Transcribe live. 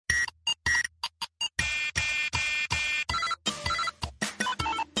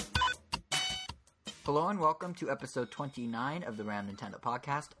Hello and welcome to episode 29 of the Ram Nintendo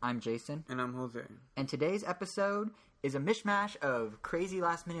Podcast. I'm Jason. And I'm Jose. And today's episode is a mishmash of crazy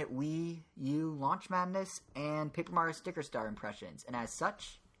last-minute Wii U launch madness and Paper Mario Sticker Star impressions. And as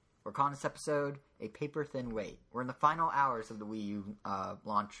such, we're calling this episode a paper-thin wait. We're in the final hours of the Wii U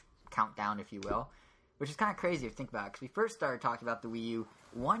launch countdown, if you will, which is kind of crazy if you think about it, because we first started talking about the Wii U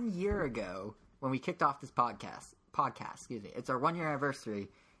 1 year ago when we kicked off this podcast. It's our 1 year anniversary.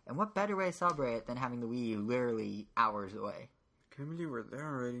 And what better way to celebrate it than having the Wii U literally hours away? Can't believe we're there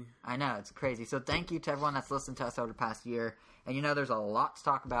already. I know, it's crazy. So thank you to everyone that's listened to us over the past year. And you know there's a lot to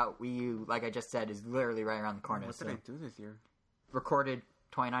talk about. Wii U, like I just said, is literally right around the corner. What did I do this year? Recorded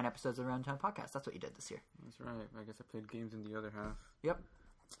 29 episodes of the Round Town Podcast. That's what you did this year. That's right. I guess I played games in the other half. Yep.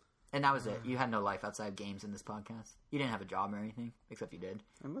 And that was it. You had no life outside of games in this podcast. You didn't have a job or anything, except you did.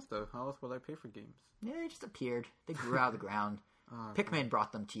 I must have. How else would I pay for games? Yeah, they just appeared. They grew out of the ground. Pikmin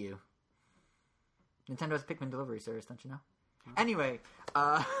brought them to you. Nintendo's Pikmin delivery service, don't you know? Anyway,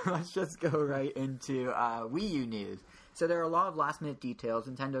 let's just go right into Wii U news. So there are a lot of last-minute details.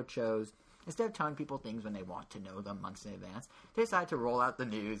 Nintendo chose, instead of telling people things when they want to know them months in advance, they decided to roll out the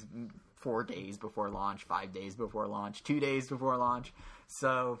news 4 days before launch, 5 days before launch, 2 days before launch.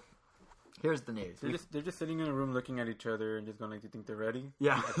 So here's the news. They're just sitting in a room looking at each other and just going like, do you think they're ready?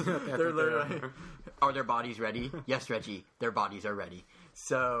 Yeah, they're literally. Are their bodies ready? Yes, Reggie, their bodies are ready.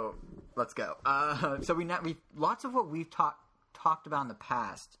 So let's go. So we lots of what we've talked about in the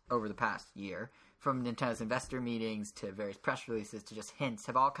past over the past year, from Nintendo's investor meetings to various press releases to just hints,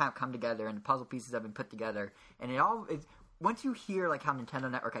 have all kind of come together, and the puzzle pieces have been put together. And once you hear like how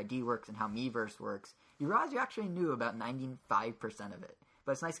Nintendo Network ID works and how Miiverse works, you realize you actually knew about 95% of it.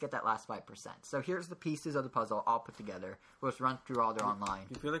 But it's nice to get that last 5%. So here's the pieces of the puzzle all put together. We'll just run through all their online.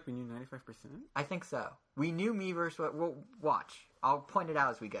 You feel like we knew 95%? I think so. We knew Miiverse. We'll watch. I'll point it out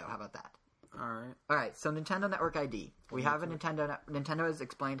as we go. How about that? All right. So Nintendo Network ID. We have a Nintendo. Nintendo has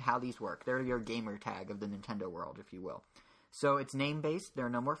explained how these work. They're your gamer tag of the Nintendo world, if you will. So it's name-based. There are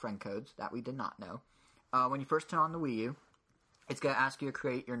no more friend codes. That we did not know. When you first turn on the Wii U, it's going to ask you to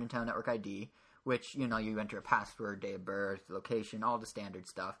create your Nintendo Network ID, which, you know, you enter a password, date of birth, location, all the standard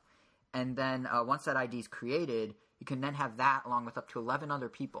stuff. And then once that ID is created, you can then have that along with up to 11 other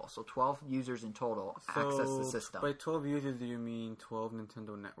people. So 12 users in total access the system. By 12 users, do you mean 12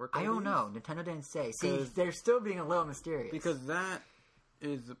 Nintendo Network IDs? I don't know. Nintendo didn't say. See, they're still being a little mysterious. Because that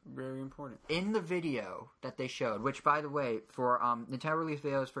is very important. In the video that they showed, which, by the way, for Nintendo release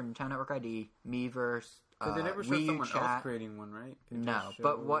videos for Nintendo Network ID, Miiverse, because they never showed someone else creating one, right? No,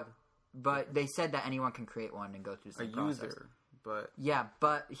 but they said that anyone can create one and go through the same process. User, but... Yeah,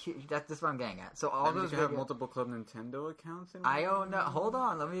 but that's what I'm getting at. So all those... You have multiple Club Nintendo accounts? I don't know. Hold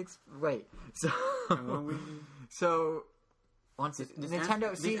on. Let me... Wait. So... So... Once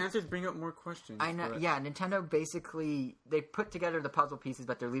Nintendo... These answers bring up more questions. I know. Yeah, Nintendo basically... They put together the puzzle pieces,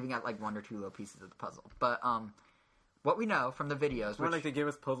 but they're leaving out like one or two little pieces of the puzzle. But, what we know from the videos... More like they gave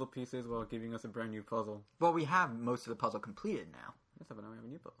us puzzle pieces while giving us a brand new puzzle. Well, we have most of the puzzle completed now. Yes, but now we have a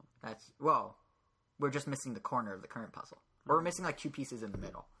new puzzle. We're just missing the corner of the current puzzle. Or we're missing like 2 pieces in the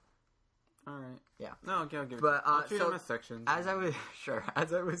middle. Alright. Yeah. No, okay, I'll give it. But, I'll treat them as sections. As I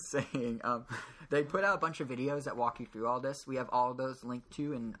was saying, they put out a bunch of videos that walk you through all this. We have all of those linked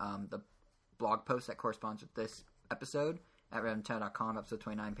to in the blog post that corresponds with this episode at RedNintendo.com, episode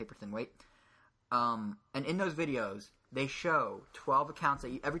 29, Paper Thin Wait. And in those videos, they show 12 accounts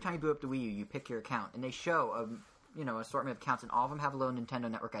that every time you boot up the Wii U, you pick your account, and they show assortment of accounts, and all of them have a little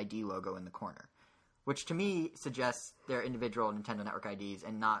Nintendo Network ID logo in the corner, which to me suggests they're individual Nintendo Network IDs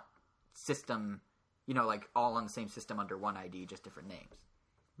and not system, like all on the same system under one ID, just different names.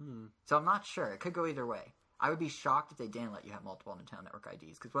 So I'm not sure. It could go either way. I would be shocked if they didn't let you have multiple Nintendo Network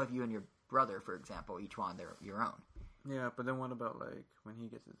IDs, because what if you and your brother, for example, each want your own? Yeah, but then what about like when he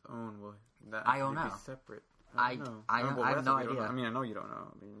gets his own? Well, that I don't know. Be separate. I have no idea. I mean, I know you don't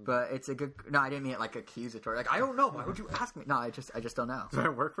know. But it's a good... No, I didn't mean it like accusatory. Like, I don't know. Why would you ask me? No, I just don't know. Do I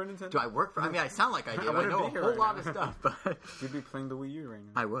work for Nintendo? Do I work for... I mean, I sound like I do. I know a whole lot of stuff, but... You'd be playing the Wii U right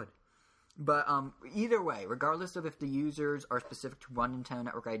now. I would. But either way, regardless of if the users are specific to one Nintendo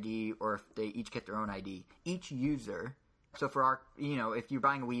Network ID or if they each get their own ID, each user... So for our... if you're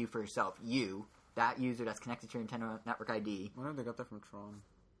buying a Wii U for yourself, that user that's connected to your Nintendo Network ID... I wonder if they got that from Tron.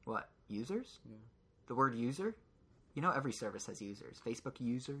 What? Users? Yeah. The word user? Every service has users. Facebook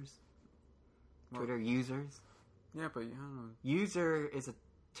users. Twitter users. Yeah, but I don't know. User is a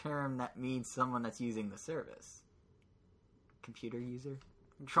term that means someone that's using the service. Computer user?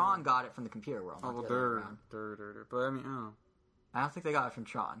 Tron got it from the computer world. Oh, well, they're. But I mean, I don't know. I don't think they got it from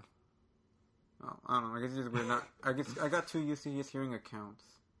Tron. Oh, I don't know. I guess it's just weird. I got too used to just hearing accounts.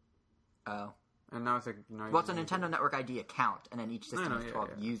 Oh. And now it's like... Well, it's a Nintendo Network ID account, and then each system has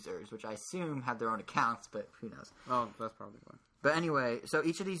 12 users, which I assume have their own accounts, but who knows. Oh, that's probably why. But anyway, so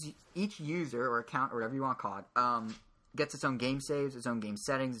each user or account or whatever you want to call it, gets its own game saves, its own game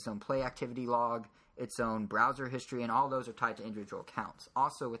settings, its own play activity log, its own browser history, and all those are tied to individual accounts.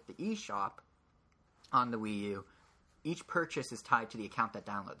 Also, with the eShop on the Wii U, each purchase is tied to the account that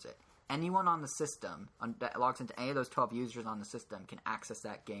downloads it. Anyone on the system that logs into any of those 12 users on the system can access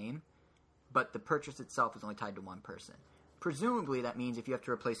that game, but the purchase itself is only tied to one person. Presumably, that means if you have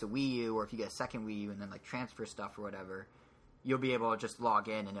to replace a Wii U, or if you get a second Wii U and then like transfer stuff or whatever, you'll be able to just log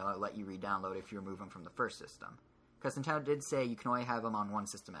in and it'll let you re-download if you remove them from the first system. Because Nintendo did say you can only have them on one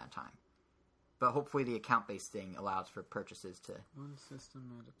system at a time. But hopefully the account-based thing allows for purchases to... One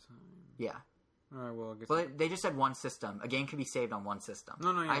system at a time. Yeah. Alright, well, I guess... Well, they just said one system. A game can be saved on one system.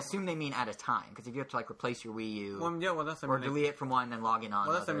 No, yeah. I assume they mean at a time, because if you have to, like, replace your Wii U... Well, that's... or delete it from one and then log in on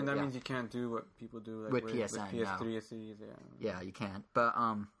Well, that means you can't do what people do, like, with PSN, with PS3 SEs, Yeah, you can't. But,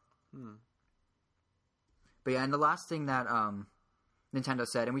 But yeah, and the last thing that, Nintendo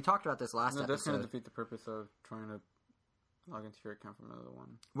said, and we talked about this last episode... that's going to defeat the purpose of trying to log into your account from another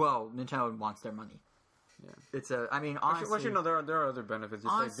one. Well, Nintendo wants their money. Yeah. It's a... I mean, honestly... Actually, no, there are other benefits.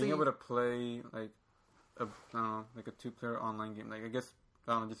 Just, like, being able to play, like... I don't know, like a two-player online game. Like, I guess,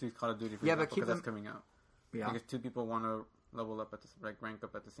 I don't know, just use Call of Duty for example, because that's coming out. Yeah. Like, if two people want to level up rank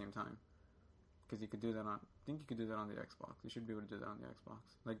up at the same time. Because you could do that I think you could do that on the Xbox. You should be able to do that on the Xbox.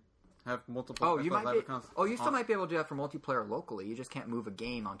 Like, have multiple accounts. Oh, you still might be able to do that for multiplayer locally. You just can't move a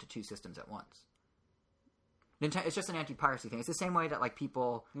game onto two systems at once. Nintendo, it's just an anti-piracy thing. It's the same way that, like,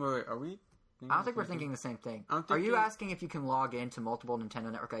 people... Wait, are we... I don't think we're thinking the same thing. Are you asking if you can log into multiple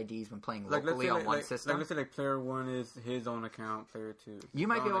Nintendo Network IDs when playing locally on one system? Let's say like player 1 is his own account, player 2 you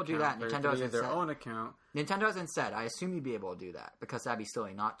might be able to do that. Nintendo hasn't their own account. Nintendo hasn't said. I assume you'd be able to do that because that'd be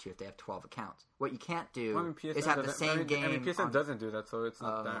silly not to if they have 12 accounts. What you can't do is have the same game. I mean, PSN doesn't do that, so it's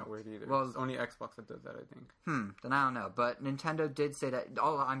not that weird either. Well, it's only Xbox that does that, I think. Then I don't know. But Nintendo did say that.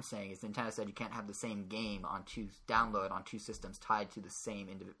 All I'm saying is Nintendo said you can't have the same game download on two systems tied to the same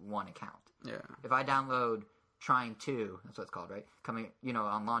one account. Yeah. If I download Trine 2, that's what it's called, right? Coming,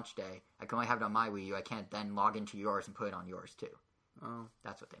 on launch day, I can only have it on my Wii U. I can't then log into yours and put it on yours too. Oh.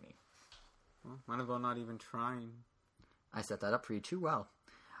 That's what they mean. Well, might as well not even trying. I set that up for you too well.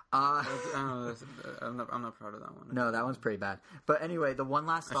 I don't know, I'm not proud of that one. No, that one's pretty bad. But anyway, the one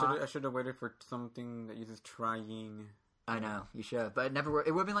last thought... I should have waited for something that uses trying. I know, you should. But it never would.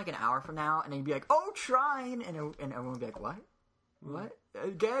 It would have been like an hour from now, and then you'd be like, oh, Trine! And everyone would be like, what? What?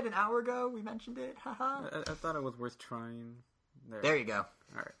 Again, an hour ago, we mentioned it? Haha. I thought it was worth trying. There you go.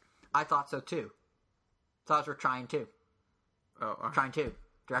 Alright. I thought so, too. Thought it was worth trying, too. Oh. Trying 2.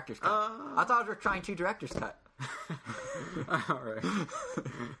 Director's Cut. I thought it was worth trying 2 Director's Cut. Alright.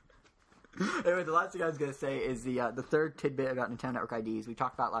 Anyway, the last thing I was going to say is the third tidbit about Nintendo Network IDs. We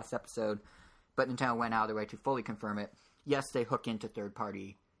talked about last episode, but Nintendo went out of their way to fully confirm it. Yes, they hook into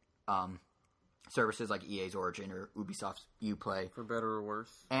third-party services like EA's Origin or Ubisoft's Uplay. For better or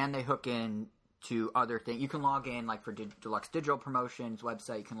worse. And they hook in to other things. You can log in, like for Deluxe Digital Promotions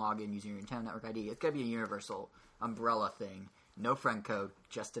website, you can log in using your Nintendo Network ID. It's going to be a universal umbrella thing. No friend code,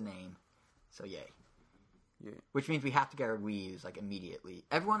 just a name. So yay. Yeah. Which means we have to get our Wii U's, like, immediately.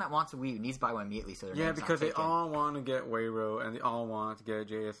 Everyone that wants a Wii U needs to buy one immediately so their name's because not they all want to get Wairo, and they all want to get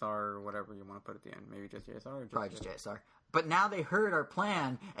JSR or whatever you want to put at the end. Maybe just JSR or probably just JSR. But now they heard our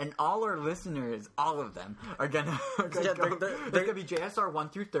plan, and all our listeners, all of them, are gonna go. There's gonna be JSR 1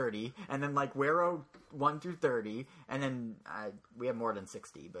 through 30, and then like Wairo 1 through 30, and then we have more than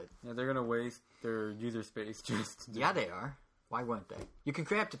 60. But yeah, they're gonna waste their user space just. Yeah, they are. Why wouldn't they? You can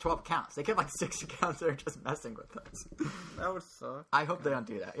create up to 12 accounts. They get like 6 accounts that are just messing with us. That would suck. I hope they don't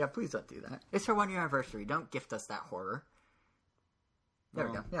do that. Yeah, please don't do that. It's our 1-year anniversary. Don't gift us that horror. There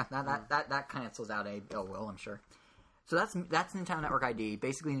we go. Yeah, that cancels out a ill will, I'm sure. So that's Nintendo Network ID.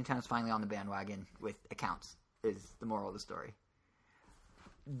 Basically, Nintendo's finally on the bandwagon with accounts, is the moral of the story.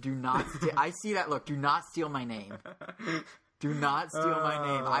 Do not... I see that look. Do not steal my name. Do not steal my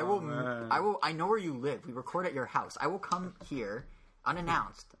name. I will. I know where you live. We record at your house. I will come here,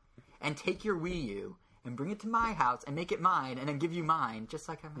 unannounced, and take your Wii U and bring it to my house and make it mine, and then give you mine, just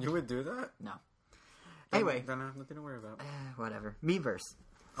like I'm... You would do that? No. Anyway. Then I have nothing to worry about. Whatever. Miiverse.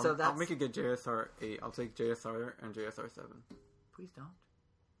 I'll make it get JSR 8. I'll take JSR and JSR 7. Please don't.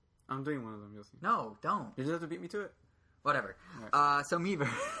 I'm doing one of them, you'll see. No, don't. You just have to beat me to it. Whatever. Right. So Miiverse.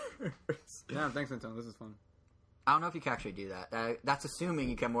 Yeah, thanks, Nintendo. This is fun. I don't know if you can actually do that. That's assuming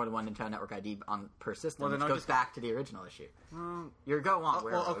you get more than one Nintendo Network ID per system, which goes back to the original issue. You're going to want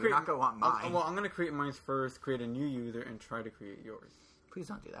You're not going to want mine. I'm going to create mine first, create a new user, and try to create yours. Please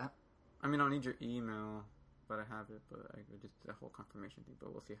don't do that. I mean, I'll need your email, but I have it. But I just the whole confirmation thing.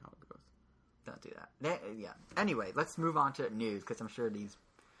 But we'll see how it goes. Don't do that. Yeah. Anyway, let's move on to news because I'm sure these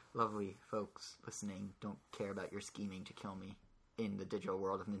lovely folks listening don't care about your scheming to kill me in the digital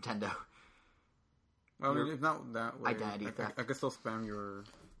world of Nintendo. Well, I mean, if not that way, identity theft. I could still spam your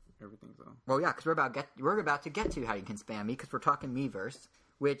everything though. Well, yeah, because we're about to get to how you can spam me because we're talking Miiverse,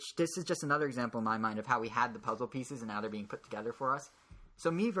 which this is just another example in my mind of how we had the puzzle pieces and now they're being put together for us. So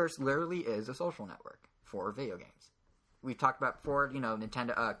Miiverse literally is a social network for video games. We've talked about before,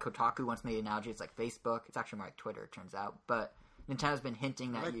 Nintendo, Kotaku once made an analogy. It's like Facebook. It's actually more like Twitter, it turns out. But Nintendo's been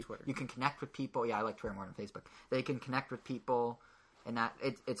hinting that you can connect with people. Yeah, I like Twitter more than Facebook. They can connect with people, and that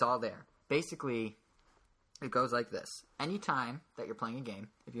it's all there. Basically, it goes like this. Anytime that you're playing a game,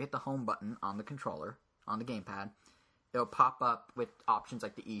 if you hit the home button on the controller, on the gamepad, it'll pop up with options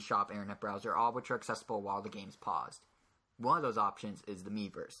like the eShop, Internet Browser, all which are accessible while the game's paused. One of those options is the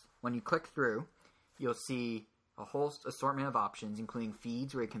Miiverse. When you click through, you'll see a whole assortment of options, including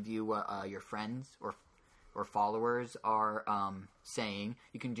feeds where you can view what your friends or followers are saying.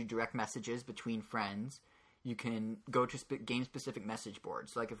 You can do direct messages between friends. You can go to game-specific message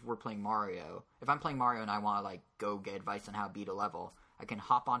boards. So, like, if we're playing Mario, if I'm playing Mario and I want to, go get advice on how to beat a level, I can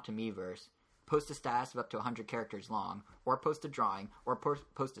hop onto Miiverse, post a status of up to 100 characters long, or post a drawing, or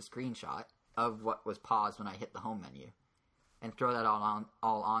post a screenshot of what was paused when I hit the home menu. And throw that all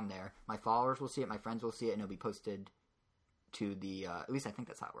on there. My followers will see it, my friends will see it, and it'll be posted to the... at least I think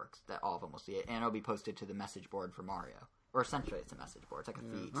that's how it works, that all of them will see it. And it'll be posted to the message board for Mario. Or essentially it's a message board. It's like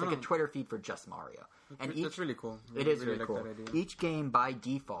a feed. It's like a Twitter feed for just Mario. That's really cool. It is really cool. Each game, by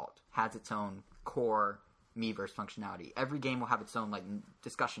default, has its own core Miiverse functionality. Every game will have its own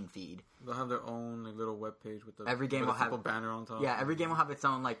discussion feed. They'll have their own little web page with every game will have a banner on top. Yeah, every game will have its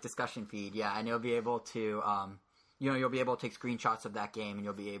own discussion feed. Yeah, and you'll be able to... you'll be able to take screenshots of that game, and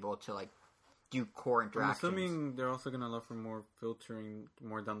you'll be able to do core interactions. I'm assuming they're also going to allow for more filtering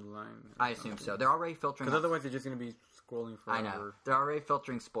more down the line. I assume so. They're already filtering. Because otherwise, they're just going to be scrolling forever. I know. They're already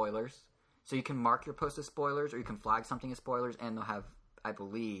filtering spoilers, so you can mark your post as spoilers, or you can flag something as spoilers, and they'll have, I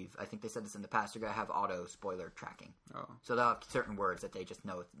think they said this in the past, they're going to have auto spoiler tracking. Oh. So they'll have certain words that they just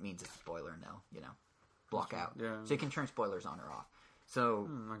know it means it's a spoiler, and they'll block out. Yeah. So you can turn spoilers on or off. So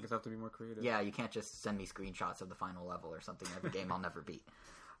I guess I have to be more creative. Yeah, you can't just send me screenshots of the final level or something. Every game I'll never beat.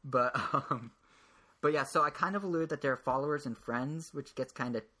 But yeah, so I kind of alluded that there are followers and friends, which gets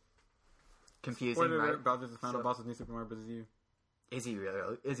kind of confusing, right? Bowser's the final boss of New Super Mario Bros. U. Is he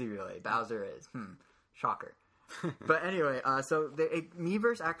really? Is he really? Bowser is. Shocker. But anyway, so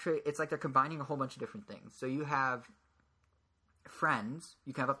Miiverse actually, it's like they're combining a whole bunch of different things. So you have friends.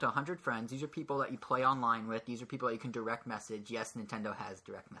 You can have up to 100 friends. These are people that you play online with. These are people that you can direct message. Yes, Nintendo has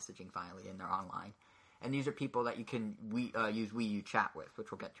direct messaging finally in their online. And these are people that you can use Wii U chat with,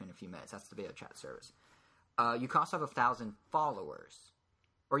 which we'll get to in a few minutes. That's the video chat service. You can also have 1,000 followers.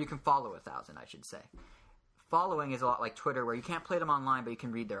 Or you can follow 1,000, I should say. Following is a lot like Twitter, where you can't play them online, but you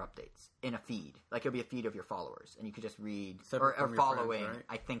can read their updates in a feed. It'll be a feed of your followers, and you can just read or following. Friends, right?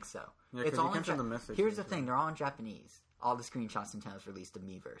 I think so. Yeah, it's all in Here's the thing: they're all in Japanese. All the screenshots Nintendo's released of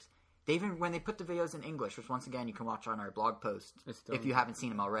Miiverse. When they put the videos in English, which once again you can watch on our blog post if you haven't seen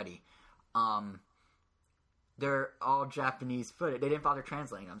them already. They're all Japanese footage. They didn't bother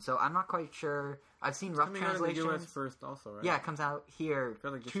translating them, so I'm not quite sure. I've seen rough translations. Out in the US first, also, right? Yeah, it comes out here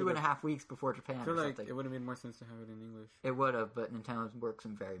 2.5 weeks before Japan. I feel like it would have made more sense to have it in English. It would have, but Nintendo works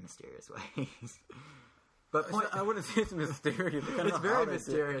in very mysterious ways. But I wouldn't say it's mysterious. It's very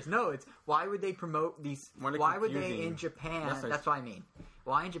mysterious. No, it's why would they promote these? Why would they in Japan? That's what I mean.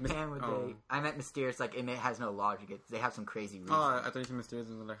 Why in Japan would they? I meant mysterious. It has no logic. They have some crazy reason. Oh, I thought you said mysterious.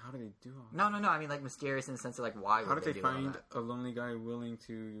 And how do they do all that? No. I mean mysterious in the sense of why? How did they find a lonely guy willing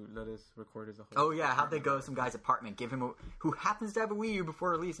to let us record his whole? Oh yeah, how'd they go to some guy's apartment, give him who happens to have a Wii U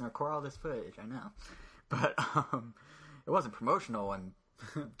before release, and record all this footage? I know, but it wasn't promotional and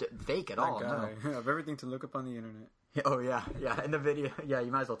fake at all. Guy. No. Of everything to look up on the internet. Oh yeah. In the video, yeah,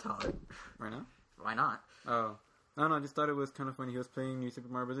 you might as well tell it. Right now? Why not? Oh. I just thought it was kind of funny. He was playing New Super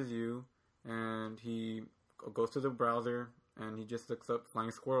Mario Bros. U, and he goes to the browser, and he just looks up flying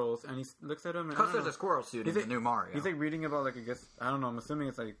squirrels, and he looks at them. Because there's a squirrel suit in the new Mario. He's reading about I guess I don't know. I'm assuming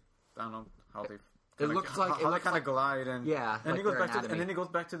it's I don't know how they. It looks like how they kind of glide and yeah, and he goes back to then he goes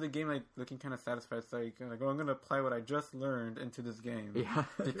back to the game looking kind of satisfied. It's I'm going to apply what I just learned into this game. Yeah,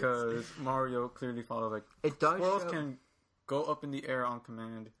 because Mario clearly followed it does. Squirrels can go up in the air on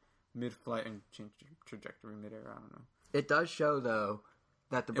command mid-flight and change trajectory mid-air. I don't know. It does show though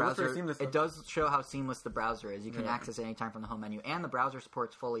that the browser. It does show how seamless the browser is. You can access it anytime from the home menu, and the browser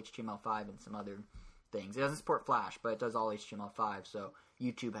supports full HTML5 and some other things. It doesn't support Flash, but it does all HTML5. So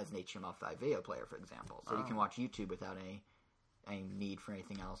YouTube has an HTML5 video player, for example. So you can watch YouTube without any need for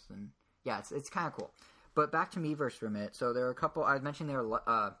anything else. And yeah, it's kind of cool. But back to Miiverse for a minute. So there are a couple. I mentioned there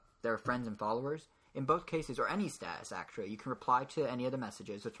are friends and followers. In both cases, or any status actually, you can reply to any of the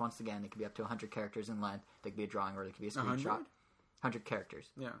messages. Which once again, it could be up to 100 characters in length. They could be a drawing, or they could be a screenshot. 100 characters.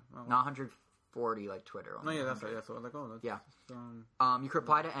 Yeah. Well, not 140 like Twitter. No, yeah, that's right. Yeah, so like, oh, that's, yeah. You can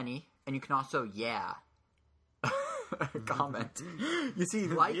reply to any, and you can also comment. You see,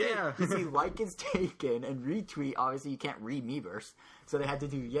 like is taken, and retweet. Obviously, you can't read Miiverse, so they had to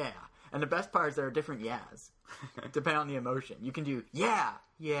do . And the best part is there are different yeahs, depending on the emotion. You can do yeah.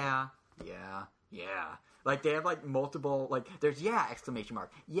 Like they have like multiple, like there's exclamation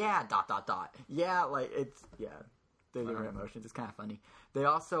mark, yeah, ... Yeah, like it's they're different emotions. It's kind of funny. They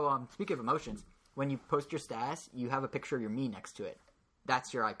also speak of emotions. When you post your status, you have a picture of your Mii next to it.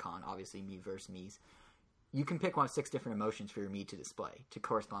 That's your icon, obviously, Miiverse Mii's. You can pick one of 6 different emotions for your Mii to display to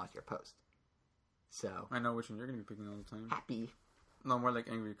correspond with your post. So I know which one you're going to be picking all the time. Happy. No, more like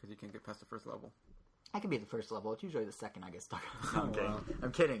angry because you can't get past the first level. I can be the first level. It's usually the second I get stuck. No,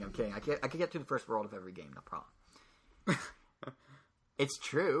 I'm kidding. I'm kidding. I can get to the first world of every game, no problem. It's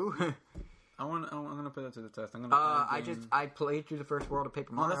true. I'm gonna put that to the test. I played through the first world of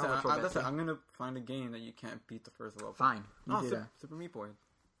Paper Mario. I'm gonna find a game that you can't beat the first level. Fine. Super Meat Boy.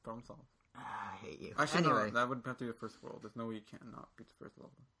 Problem solved. I hate you. Actually, anyway, no, that would have to be the first world. There's no way you can't not beat the first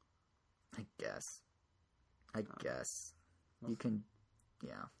level. I guess. You can.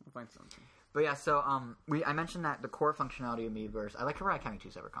 Yeah. We'll find something. But yeah, so I mentioned that the core functionality of Miiverse. I like how we're having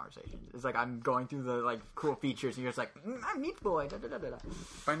 2 separate conversations. It's like I'm going through the like cool features, and you're just like, I'm Meat Boy. Da, da, da, da.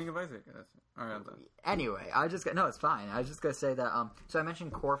 Binding of Isaac. All right, I'm done. Anyway, it's fine. I was just gonna say that. So I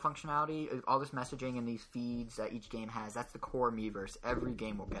mentioned core functionality, all this messaging and these feeds that each game has. That's the core Miiverse. Every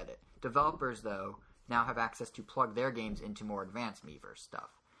game will get it. Developers, though, now have access to plug their games into more advanced Miiverse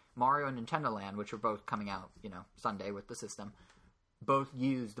stuff. Mario and Nintendo Land, which are both coming out, Sunday with the system, both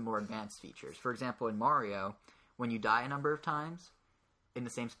use the more advanced features. For example, in Mario, when you die a number of times in the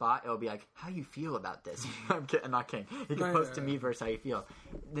same spot, it'll be like, how you feel about this? I'm not kidding. You can post to Miiverse how you feel.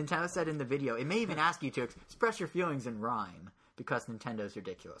 Nintendo said in the video, it may even ask you to express your feelings in rhyme, because Nintendo's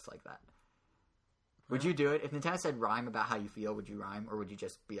ridiculous like that. Would you do it? If Nintendo said rhyme about how you feel, would you rhyme? Or would you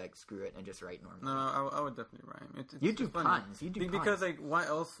just be like, screw it, and just write normally? No, I would definitely rhyme. You do puns. Because, like, why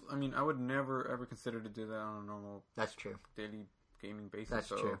else? I mean, I would never, ever consider to do that on a normal... That's true. ...daily gaming basis. That's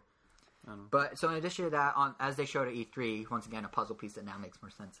true. But, so in addition to that, as they showed at E3, once again, a puzzle piece that now makes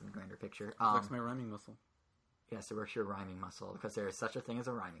more sense in the grander picture. Flex my rhyming muscle. Yes, it works your rhyming muscle, because there is such a thing as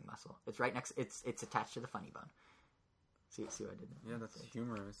a rhyming muscle. It's right next... It's attached to the funny bone. See what I did there? Yeah, that's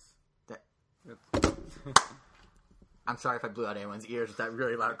humorous. I'm sorry if I blew out anyone's ears with that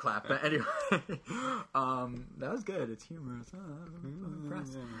really loud clap, but anyway, that was good. It's humorous. I'm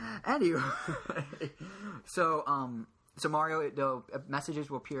impressed. Anyway, so Mario, the messages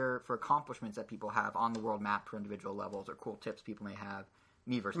will appear for accomplishments that people have on the world map for individual levels or cool tips people may have.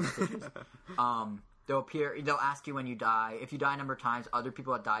 Miiverse messages. They'll appear. They'll ask you when you die. If you die a number of times, other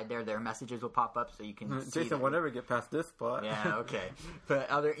people that died there, their messages will pop up, so you can. see Jason, whatever, get past this spot. Yeah, okay. But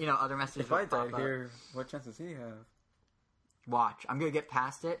other messages. If I die here, what chance does he have? Watch. I'm gonna get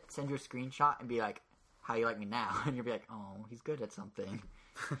past it, send you a screenshot, and be like, "How you like me now?" And you'll be like, "Oh, he's good at something."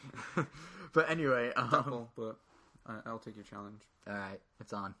 But anyway, but I'll take your challenge. All right,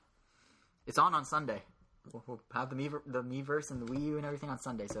 it's on. It's on Sunday. We'll have the Miiverse and the Wii U and everything on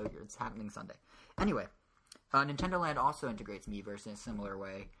Sunday, so it's happening Sunday. Anyway, Nintendo Land also integrates Miiverse in a similar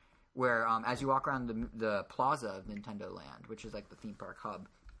way, where as you walk around the plaza of Nintendo Land, which is like the theme park hub,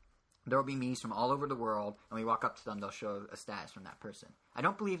 there will be Miis from all over the world, and when you walk up to them, they'll show a status from that person. I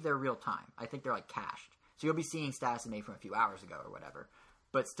don't believe they're real time. I think they're like cached. So you'll be seeing status made from a few hours ago or whatever.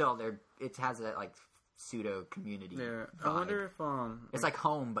 But still, it has that like pseudo community. Yeah, vibe. I wonder if it's like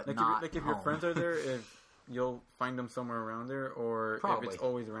home, but like not if your friends are there, if you'll find them somewhere around there, or probably. If it's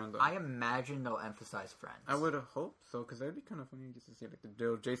always around them. I imagine they'll emphasize friends. I would hope so, because that'd be kind of funny just to see like the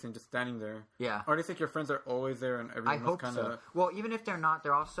dude Jason just standing there. Yeah. Or at least like your friends are always there, and everyone. I hope so. Well, even if they're not,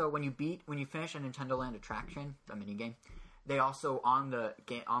 they're also when you finish a Nintendo Land attraction, a mini game. They also on the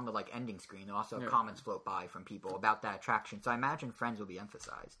like ending screen, they also have comments float by from people about that attraction. So I imagine friends will be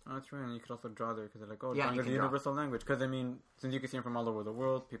emphasized. Oh, that's right, and you could also draw there because they're like, oh, yeah, the universal language. Because I mean, since you can see them from all over the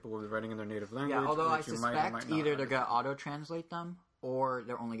world, people will be writing in their native language. Yeah, although I suspect either they're gonna auto translate them or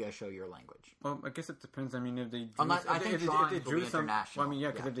they're only gonna show your language. Well, I guess it depends. I mean, if they drew international. Well, I mean, yeah,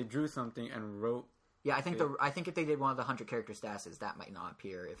 because if they drew something and wrote. Yeah, I think if they did one of the 100-character statuses, that might not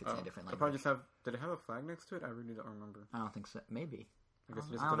appear if it's in a different language. Probably just have... Did it have a flag next to it? I really don't remember. I don't think so. Maybe. I guess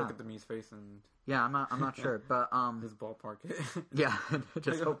just look at the Mii's face and... Yeah, I'm not sure, but... Just ballpark it. Yeah,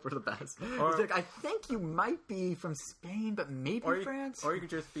 just hope for the best. Or, like, I think you might be from Spain, but maybe France? Or you could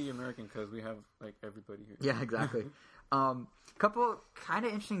just be American, because we have, like, everybody here. Yeah, exactly. Couple kind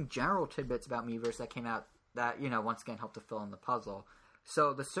of interesting general tidbits about Miiverse that came out that, once again helped to fill in the puzzle.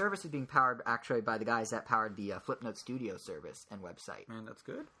 So the service is being powered actually by the guys that powered the Flipnote Studio service and website. Man, that's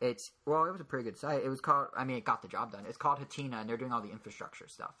good. It was a pretty good site. It was called, it got the job done. It's called Hatina, and they're doing all the infrastructure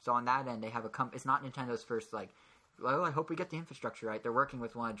stuff. So on that end, they have it's not Nintendo's first, like, well, I hope we get the infrastructure right. They're working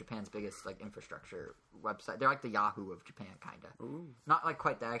with one of Japan's biggest, like, infrastructure website. They're like the Yahoo of Japan, kind of. Not, like,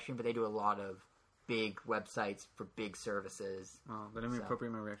 quite that extreme, but they do a lot of big websites for big services. Oh, that didn't appropriate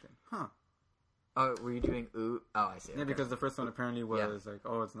my reaction. Huh. Oh, were you doing ooh? Oh, I see. Yeah, okay. Because the first one apparently was like,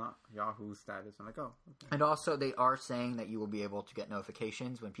 oh, it's not Yahoo status. I'm like, oh. Okay. And also, they are saying that you will be able to get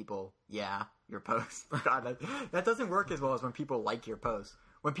notifications when people your post. God, that doesn't work as well as when people like your post.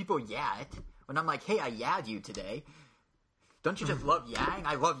 When people it. When I'm like, hey, I yahed you today. Don't you just love yahing?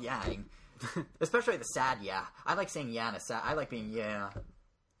 I love yahing. Especially the sad yeah. I like saying yeah and a sad. I like being yeah.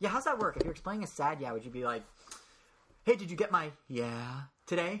 Yeah, how's that work? If you're explaining a sad yeah, would you be like, hey, did you get my yeah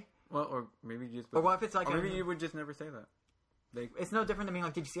today? Well, or maybe you just... Or what if it's like... Or maybe you would just never say that. It's no different than being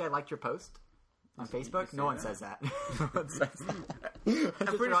like, did you see I liked your post on Facebook? No one says that. No one says that.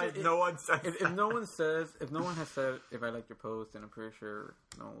 I'm pretty sure no one says that. If no one has said, if I liked your post, then I'm pretty sure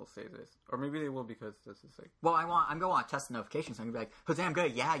no one will say this. Or maybe they will because this is like... Well, I'm going to want to test the notifications. So I'm going to be like, Jose, I'm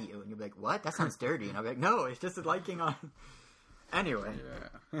going to you. And you'll be like, what? That sounds dirty. And I'll be like, no, it's just a liking on... Anyway.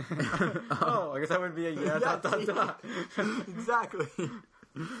 Yeah. I guess that would be a yeah. Exactly.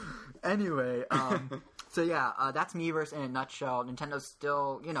 Anyway, so yeah, that's Miiverse in a nutshell. Nintendo's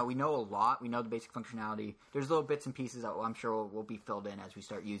still, we know a lot. We know the basic functionality. There's little bits and pieces that I'm sure will be filled in as we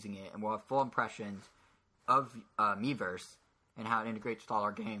start using it, and we'll have full impressions of Miiverse and how it integrates with all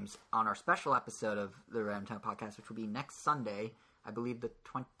our games on our special episode of the Random Town Podcast, which will be next Sunday, I believe the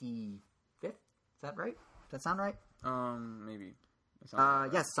 25th. Is that right? Does that sound right? Maybe.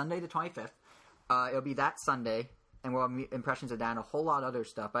 Yes, Sunday the 25th. It'll be that Sunday. And we'll have impressions of that and a whole lot of other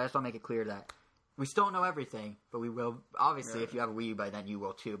stuff. But I just want to make it clear that we still don't know everything, but we will. Obviously, if you have a Wii U by then, you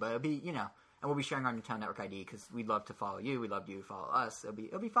will too. But it'll be, and we'll be sharing our Nintendo Network ID because we'd love to follow you. We'd love you to follow us.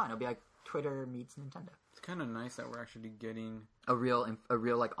 It'll be fun. It'll be like Twitter meets Nintendo. It's kind of nice that we're actually getting a real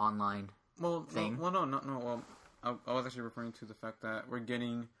like online thing. Well, no. I was actually referring to the fact that we're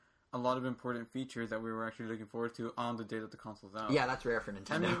getting a lot of important features that we were actually looking forward to on the day that the console's out. Yeah, that's rare for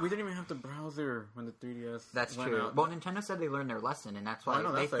Nintendo. I mean, we didn't even have the browser when the 3DS That's went true. out. Well, Nintendo said they learned their lesson, and that's why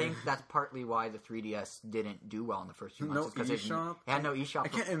they think that's partly why the 3DS didn't do well in the first few months. No eShop? It had no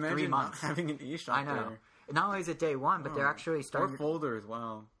eShop for 3 months. I can't imagine not having an eShop I know. there. Not only is it day one, but they're actually starting... Or folders,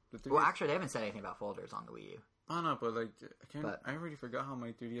 wow. Well, actually, they haven't said anything about folders on the Wii U. Oh, no, but, like, I already forgot how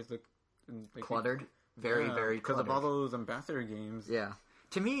my 3DS looked. Like, cluttered? Very cluttered. Because of all those ambassador games. Yeah.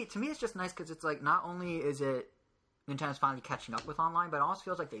 To me, it's just nice because it's like not only is it Nintendo's finally catching up with online, but it almost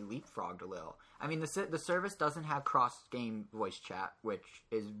feels like they leapfrogged a little. I mean, the service doesn't have cross-game voice chat, which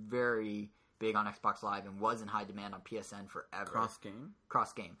is very big on Xbox Live and was in high demand on PSN forever. Cross-game?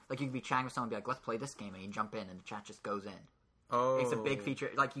 Cross-game. Like, you could be chatting with someone and be like, let's play this game, and you jump in, and the chat just goes in. Oh. It's a big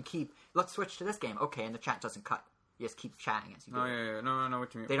feature. Like, let's switch to this game. Okay, and the chat doesn't cut. You just keep chatting as you go. Oh, yeah. No, I know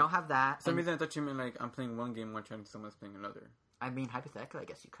what you mean. They don't have that. For some reason, I thought you meant, like, I'm playing one game while someone's playing another. I mean, hypothetically, I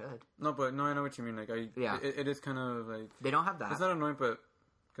guess you could. No, I know what you mean. Like, it is kind of like they don't have that. It's not annoying, but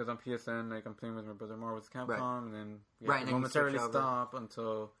because on PSN, like I'm playing with my brother Marvel's Capcom, and then and then momentarily stop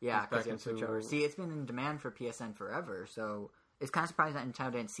until because you switch over. See, it's been in demand for PSN forever, so it's kind of surprising that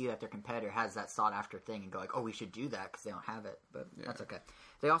Nintendo didn't see that their competitor has that sought after thing and go like, oh, we should do that because they don't have it. But that's okay.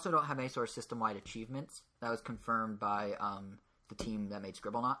 They also don't have any sort of system wide achievements. That was confirmed by the team that made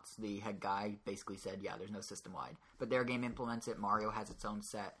Scribblenauts. The head guy basically said, yeah, there's no system-wide. But their game implements it. Mario has its own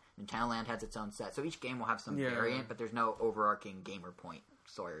set. Nintendo Land has its own set. So each game will have some variant, but there's no overarching gamer point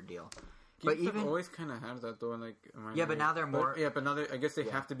Sawyer deal. But even always kind of had that, though. Like, but now they're more... but now I guess they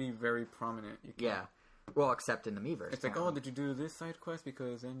have to be very prominent. Well, except in the Miiverse. It's like, oh, did you do this side quest?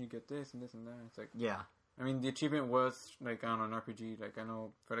 Because then you get this and this and that. It's like... Yeah. I mean, the achievement was, like, I don't know, an RPG. Like, I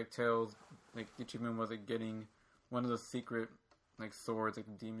know for, like, Tales, like, the achievement was, like, getting one of those secret... like swords, like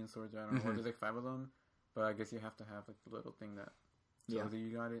demon swords. I don't know. There's like 5 of them, but I guess you have to have like the little thing that shows that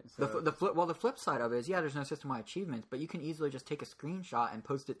you got it. So. The flip side of it is there's no system-wide achievements, but you can easily just take a screenshot and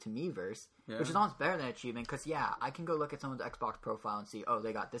post it to Miiverse, which is almost better than an achievement because I can go look at someone's Xbox profile and see, oh,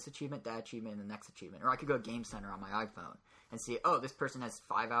 they got this achievement, that achievement, and the next achievement, or I could go to Game Center on my iPhone and see, oh, this person has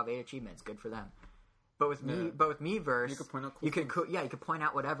 5 out of 8 achievements, good for them. But with Miiverse, you could point out you could point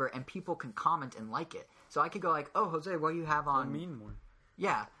out whatever, and people can comment and like it. So I could go like, "Oh, Jose, what do you have on?" Mean more.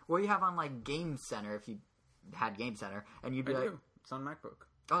 Yeah. Well, you have on like Game Center if you had Game Center, and you'd be like, it's on MacBook.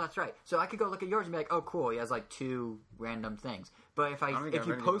 Oh, that's right. So I could go look at yours and be like, oh, cool. He has like 2 random things. But if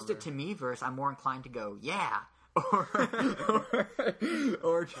you post it to Miiverse, I'm more inclined to go, yeah.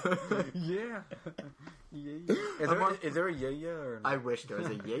 or yeah. Is there a yeah or no? I wish there was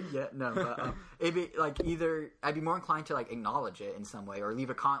a yeah. No, but it'd be like either I'd be more inclined to like acknowledge it in some way or leave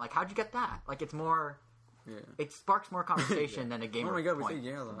a comment like, how'd you get that? Like it's more. Yeah. It sparks more conversation than a game. Oh my god, we say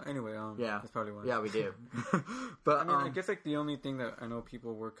yeah a lot. Anyway, yeah, that's probably why. Yeah, we do. But I mean, I guess like the only thing that I know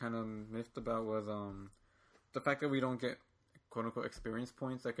people were kind of miffed about was the fact that we don't get quote unquote experience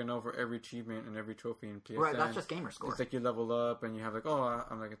points. Like I know for every achievement and every trophy in PSN, right? That's just gamer score. It's like you level up and you have like I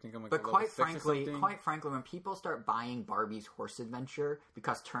think I'm like. But quite frankly, when people start buying Barbie's Horse Adventure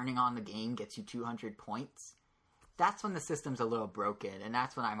because turning on the game gets you 200 points. That's when the system's a little broken, and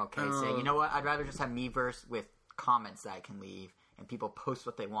that's when I'm okay saying, you know what, I'd rather just have Miiverse with comments that I can leave, and people post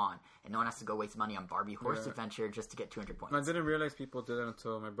what they want, and no one has to go waste money on Barbie Horse Adventure just to get 200 points. I didn't realize people did that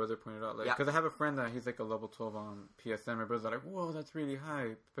until my brother pointed out, like, because I have a friend that he's like a level 12 on PSN. My brother's like, whoa, that's really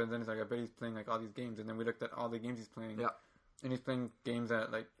high. But then he's like, I bet he's playing like all these games, and then we looked at all the games he's playing. Yeah. And he's playing games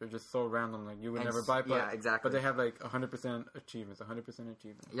that like are just so random, like you would never buy. But, exactly. But they have like 100% achievements, 100%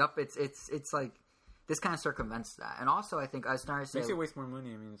 achievements. Yep, it's like. This kind of circumvents that. And also, I think I started to say... Makes you waste more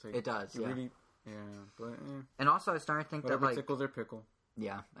money. I mean, it's like... It does, yeah. Really, yeah, but... And also, I started to think whatever that, like... tickles their pickle.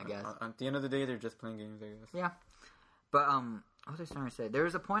 Yeah, I guess. At the end of the day, they're just playing games, I guess. Yeah. But, what was I starting to say? There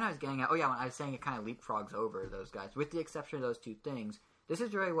was a point I was getting at... Oh, yeah, when I was saying it kind of leapfrogs over those guys. With the exception of those 2 things, this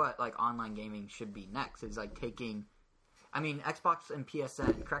is really what, like, online gaming should be next. Is, like, taking... I mean, Xbox and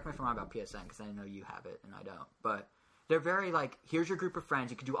PSN... Correct me if I'm wrong about PSN, because I know you have it, and I don't. But they're very, like, here's your group of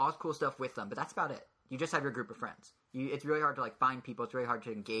friends. You can do all this cool stuff with them, but that's about it. You just have your group of friends. It's really hard to like find people. It's really hard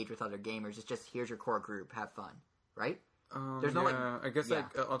to engage with other gamers. It's just here's your core group. Have fun, right? There's no like. I guess like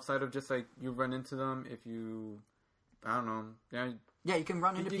outside of just like you run into them if you, I don't know. Yeah. Yeah, you can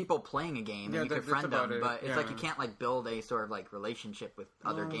run into people playing a game and you can friend them, but it's like you can't like build a sort of like relationship with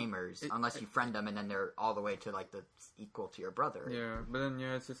other gamers unless you friend them and then they're all the way to like the equal to your brother. Yeah, but then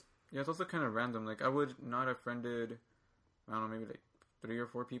it's just it's also kind of random. Like I would not have friended, I don't know, maybe like 3 or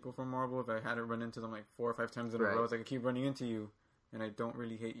 4 people from Marvel if I hadn't run into them like 4 or 5 times in a row. It's like I keep running into you, and I don't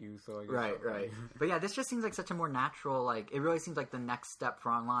really hate you, so I guess right. But yeah, this just seems like such a more natural. Like it really seems like the next step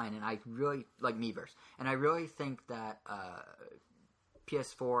for online, and I really like Miiverse, and I really think that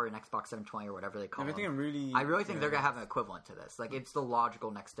PS4 and Xbox 720 or whatever they call them. I really think they're gonna have an equivalent to this. Like it's the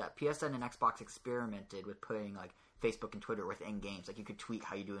logical next step. PSN and Xbox experimented with putting like Facebook and Twitter within games. Like you could tweet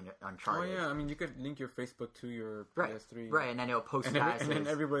how you do in Uncharted. Oh yeah, I mean you could link your Facebook to your PS3. Right, and then it'll post and then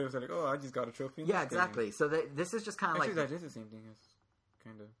everybody was like, "Oh, I just got a trophy." Yeah, exactly. Game. So this is just kind of like that is the same thing as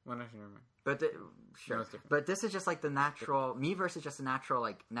kind of. Well, actually, never mind. But sure, but this is just like the natural. Miiverse is just a natural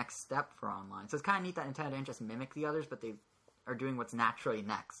like next step for online. So it's kind of neat that Nintendo didn't just mimic the others, but they are doing what's naturally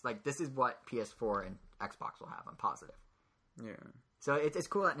next. Like this is what PS4 and Xbox will have. I'm positive. Yeah. So it's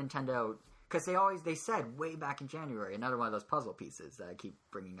cool that Nintendo. Because they said way back in January, another one of those puzzle pieces that I keep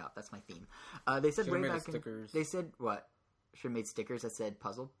bringing up. That's my theme. They said way back in... They said, what? Should have made stickers that said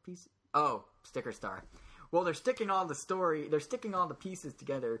puzzle piece? Oh, Sticker Star. Well, they're sticking all the pieces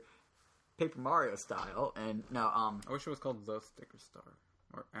together Paper Mario style, and no, I wish it was called The Sticker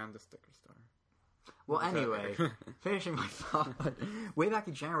Star, and The Sticker Star. Well, anyway, finishing my thought. Way back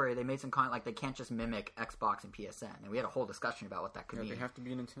in January, they made some comment like they can't just mimic Xbox and PSN, and we had a whole discussion about what that could mean. They have to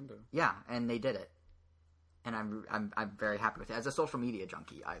be Nintendo. Yeah, and they did it, and I'm very happy with it. As a social media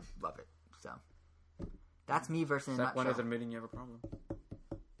junkie, I love it. So that's Miiverse in a nutshell. Step 1 is admitting you have a problem.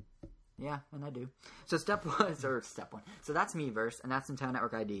 Yeah, and I do. So step 1. So that's Miiverse, and that's Nintendo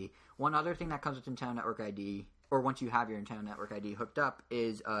Network ID. One other thing that comes with Nintendo Network ID, or once you have your Nintendo Network ID hooked up,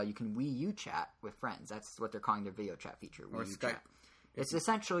 is you can Wii U chat with friends. That's what they're calling their video chat feature. Wii or U Skype. Chat. It's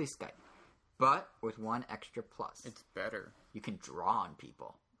essentially Skype, but with one extra plus. It's better. You can draw on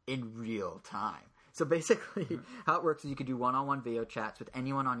people in real time. So basically, how it works is you can do one-on-one video chats with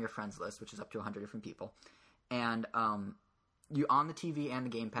anyone on your friends list, which is up to 100 different people, and you on the TV and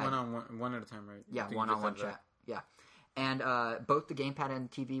the gamepad. One at a time, right? Yeah, one-on-one chat. Yeah. And both the gamepad and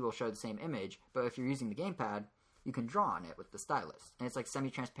the TV will show the same image, but if you're using the gamepad, you can draw on it with the stylus. And it's like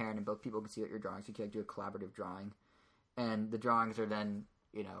semi-transparent, and both people can see what you're drawing, so you can like, do a collaborative drawing. And the drawings are then,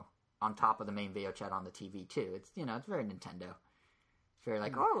 on top of the main video chat on the TV, too. It's, it's very Nintendo. It's very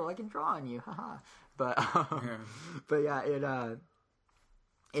like, oh, I can draw on you, haha. But, but yeah,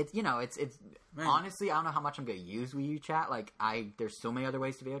 it's honestly, I don't know how much I'm going to use Wii U chat. Like, there's so many other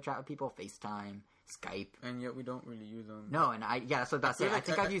ways to video chat with people. FaceTime, Skype. And yet we don't really use them. No, and that's what I was about to say. I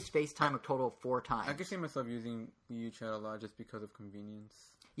think I've used FaceTime a total of 4 times. I can see myself using Wii U Chat a lot just because of convenience.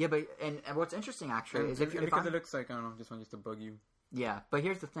 Yeah, but and what's interesting actually is because it looks like, I don't know, just one used to bug you. Yeah, but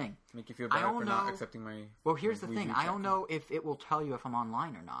here's the thing. Make you feel bad for not accepting my... Well, here's the thing. I don't know if it will tell you if I'm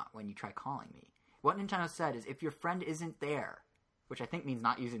online or not when you try calling me. What Nintendo said is if your friend isn't there, which I think means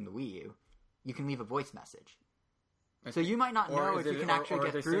not using the Wii U, you can leave a voice message. So you might not know if you can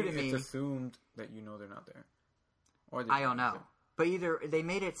actually get through to me. It's assumed that you know they're not there. I don't know. But either they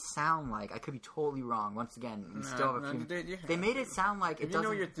made it sound like, I could be totally wrong. Once again, we still have a few. They made it sound like it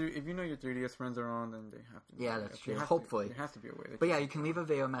doesn't. If you know your 3DS friends are on, then they have to. Yeah, that's true. Hopefully, there has to be a way. But yeah, you can leave a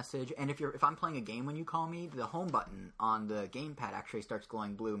video message, and if I'm playing a game when you call me, the home button on the gamepad actually starts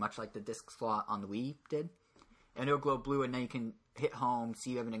glowing blue, much like the disc slot on the Wii did, and it'll glow blue, and then you can hit home,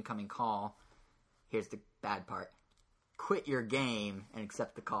 see you have an incoming call. Here's the bad part. Quit your game and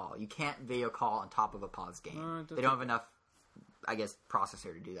accept the call. You can't video call on top of a paused game. They don't have enough, I guess,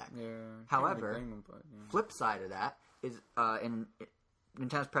 processor to do that. Yeah. However, flip side of that is in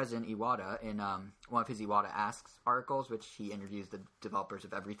Nintendo's president Iwata, in one of his Iwata Asks articles, which he interviews the developers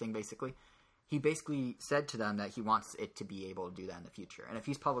of everything, basically, he basically said to them that he wants it to be able to do that in the future. And if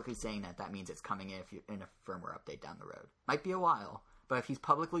he's publicly saying that, that means it's coming in a firmware update down the road. Might be a while, but if he's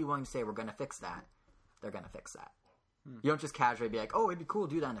publicly willing to say we're going to fix that, they're going to fix that. You don't just casually be like, oh, it'd be cool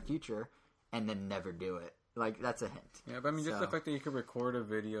to do that in the future, and then never do it. Like, that's a hint. Yeah, but I mean, just the fact that you could record a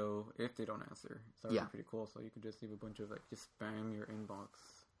video if they don't answer. It's already pretty cool. So you could just leave a bunch of, like, just spam your inbox.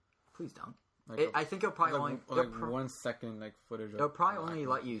 Please don't. I think it'll probably only... 1 second, like, footage. It'll probably only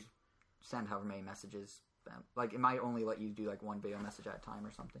let you send however many messages. Like, it might only let you do, like, 1 video message at a time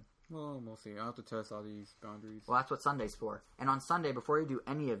or something. Well, we'll see. I'll have to test all these boundaries. Well, that's what Sunday's for. And on Sunday, before you do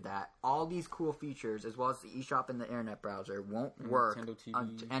any of that, all these cool features, as well as the eShop and the internet browser, won't work. Nintendo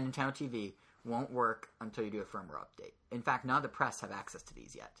TV. And Nintendo TV won't work until you do a firmware update. In fact, none of the press have access to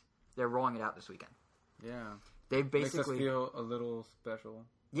these yet. They're rolling it out this weekend. Yeah. They basically... Makes us feel a little special.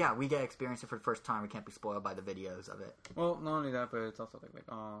 Yeah, we get to experience it for the first time. We can't be spoiled by the videos of it. Well, not only that, but it's also like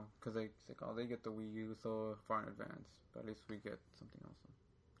because they get the Wii U so far in advance. But at least we get something else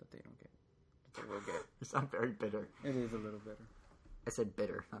that they don't get. That they will get. You sound very bitter. It is a little bitter. I said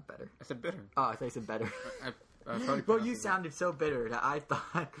bitter, not better. I said bitter. Oh, I thought you said better. Well, you sounded so bitter that I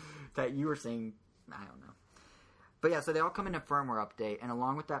thought that you were saying, I don't know. But yeah, so they all come in a firmware update, and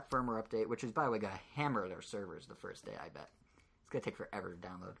along with that firmware update, which is, by the way, going to hammer their servers the first day, I bet. It's going to take forever to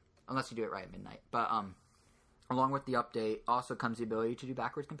download, unless you do it right at midnight. But along with the update also comes the ability to do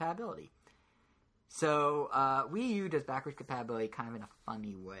backwards compatibility. So Wii U does backwards compatibility kind of in a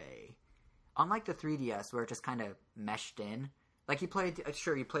funny way. Unlike the 3DS, where it just kind of meshed in. Like, you play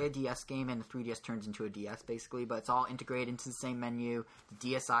a DS game and the 3DS turns into a DS, basically, but it's all integrated into the same menu.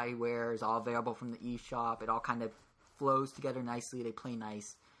 The DSiWare is all available from the eShop. It all kind of flows together nicely. They play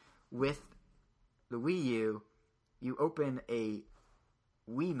nice. With the Wii U, you open a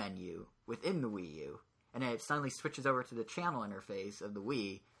Wii menu within the Wii U, and it suddenly switches over to the channel interface of the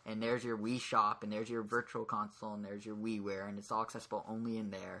Wii, and there's your Wii Shop, and there's your Virtual Console, and there's your WiiWare, and it's all accessible only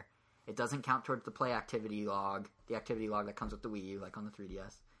in there. It doesn't count towards the play activity log, the activity log that comes with the Wii U, like on the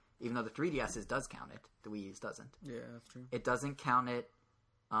 3DS. Even though the 3DS does count it, the Wii U's doesn't. Yeah, that's true. It doesn't count it.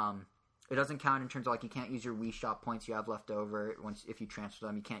 It doesn't count in terms of, like, you can't use your Wii Shop points you have left over if you transfer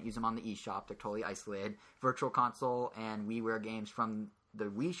them. You can't use them on the eShop. They're totally isolated. Virtual Console and WiiWare games from the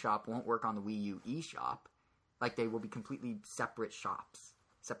Wii Shop won't work on the Wii U eShop. Like, they will be completely separate shops,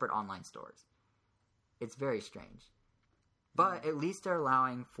 separate online stores. It's very strange. But at least they're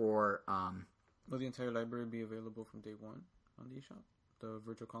allowing for... Will the entire library be available from day one on the eShop? The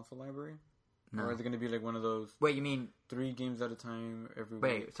Virtual Console library? No. Or is it going to be like one of those... Wait, you mean... 3 games at a time every week?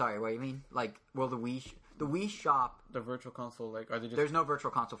 Wait, sorry, what do you mean? Like, will the Wii Shop... The Virtual Console, like, are they just... There's no Virtual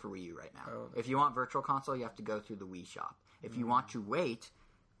Console for Wii U right now. Oh, if you want Virtual Console, you have to go through the Wii Shop. If you want to wait,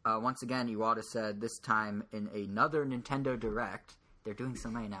 once again, Iwata said this time in another Nintendo Direct... They're doing so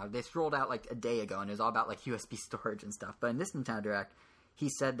many now. This rolled out like a day ago, and it was all about like USB storage and stuff. But in this Nintendo Direct, he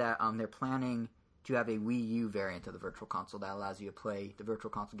said that they're planning to have a Wii U variant of the Virtual Console that allows you to play the Virtual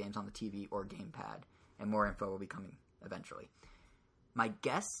Console games on the TV or gamepad. And more info will be coming eventually. My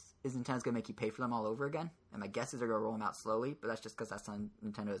guess is Nintendo's going to make you pay for them all over again. And my guess is they're going to roll them out slowly. But that's just because that's how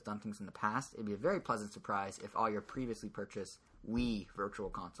Nintendo has done things in the past. It'd be a very pleasant surprise if all your previously purchased Wii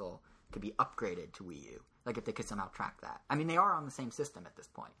Virtual Console could be upgraded to Wii U. Like, if they could somehow track that. I mean, they are on the same system at this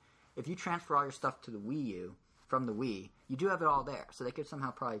point. If you transfer all your stuff to the Wii U from the Wii, you do have it all there. So they could somehow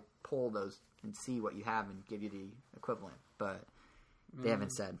probably pull those and see what you have and give you the equivalent. But they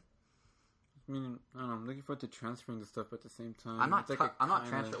haven't said. I mean, I don't know. I'm looking forward to transferring the stuff at the same time. I'm not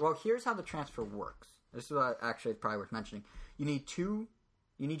transferring. Well, here's how the transfer works. This is what actually probably worth mentioning. You need your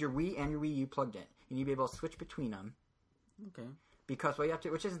Wii and your Wii U plugged in. You need to be able to switch between them. Okay. Because what you have to,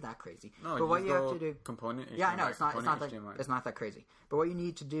 which isn't that crazy. No, but what you have to do, component. HDMI, yeah, I know it's not that crazy. But what you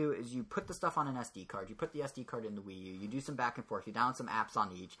need to do is you put the stuff on an SD card. You put the SD card in the Wii U. You do some back and forth. You download some apps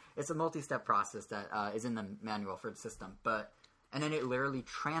on each. It's a multi-step process that is in the manual for the system. And then it literally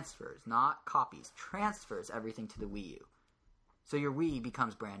transfers, not copies, transfers everything to the Wii U. So your Wii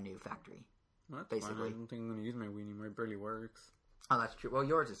becomes brand new factory. Well, basically, fine. I don't think I'm going to use my Wii anymore. It barely works. Oh, that's true. Well,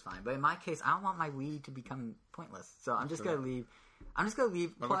 yours is fine, but in my case, I don't want my Wii to become pointless. So I'm just going to leave. What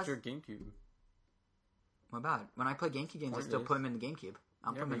about your GameCube? What about it? When I play GameCube games, I still put them in the GameCube. I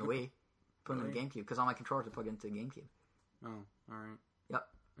don't put them in the Wii. Put them in the GameCube because all my controllers are plugged into the GameCube. Oh, all right. Yep.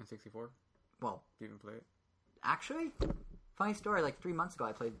 And 64. Well, do you even play it? Actually, funny story. Like 3 months ago,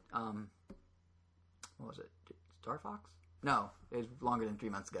 I played. What was it? Star Fox? No, it was longer than 3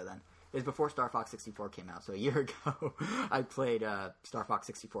 months ago. Then it was before Star Fox 64 came out. So a year ago, I played Star Fox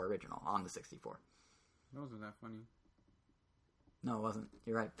 64 original on the 64. That wasn't that funny. No, it wasn't.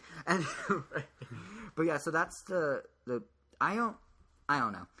 You're right. And but yeah, so that's the I don't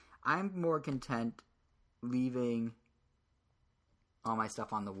know. I'm more content leaving all my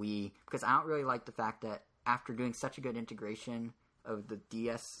stuff on the Wii because I don't really like the fact that after doing such a good integration of the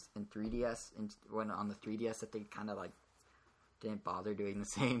DS and 3DS and when on the 3DS that they kind of like didn't bother doing the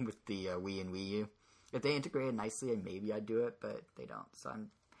same with the Wii and Wii U. If they integrated nicely, maybe I'd do it, but they don't. So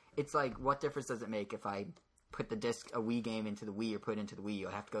it's like, what difference does it make if I put the disc, a Wii game into the Wii or put it into the Wii U?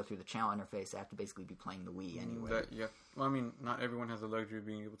 I have to go through the channel interface. I have to basically be playing the Wii anyway. Yeah. Well, I mean, not everyone has the luxury of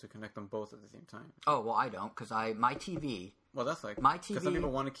being able to connect them both at the same time. Oh, well, I don't, because my TV... Well, that's like... My TV... Because some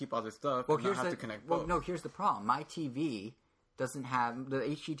people want to keep all this stuff and not have to connect both. Well, no, here's the problem. My TV doesn't have... The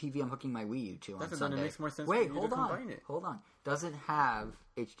HDTV I'm hooking my Wii U to on Sunday. It makes more sense for you to combine it. Hold on. Doesn't have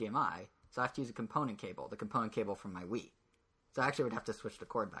HDMI, so I have to use a component cable, the component cable from my Wii. So I actually would have to switch the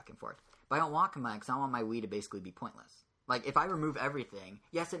cord back and forth. But I don't want combine because I want my Wii to basically be pointless. Like, if I remove everything,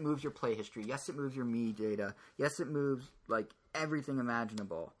 yes, it moves your play history. Yes, it moves your Me data. Yes, it moves, like, everything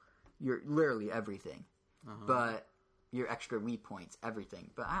imaginable. Literally everything. Uh-huh. But your extra Wii points,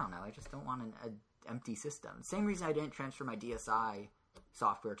 everything. But I don't know. I just don't want an empty system. Same reason I didn't transfer my DSi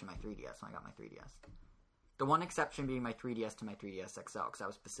software to my 3DS when I got my 3DS. The one exception being my 3DS to my 3DS XL because that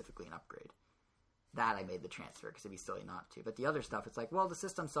was specifically an upgrade. That I made the transfer because it'd be silly not to. But the other stuff, it's like, well, the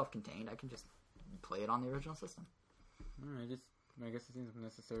system's self-contained. I can just play it on the original system. I guess it seems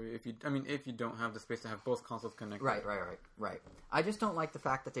necessary if you don't have the space to have both consoles connected. Right. I just don't like the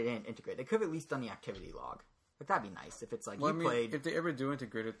fact that they didn't integrate. They could have at least done the activity log. Like, that'd be nice if it's like played. If they ever do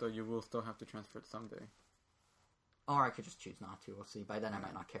integrate it, though, you will still have to transfer it someday. Or I could just choose not to. We'll see. By then, I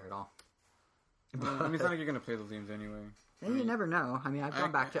might not care at all. Well, I mean, it's not like you're going to play those games anyway. You never know. I mean, I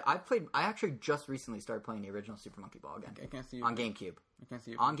actually just recently started playing the original Super Monkey Ball again. I can't see you. On GameCube. I can't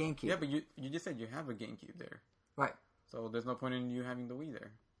see you. On GameCube. Yeah, but you just said you have a GameCube there. Right. So there's no point in you having the Wii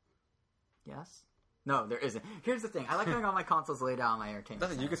there. Yes. No, there isn't. Here's the thing. I like having all my consoles laid out on my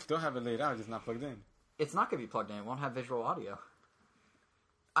entertainment center. You can still have it laid out, just not plugged in. It's not going to be plugged in. It won't have visual audio.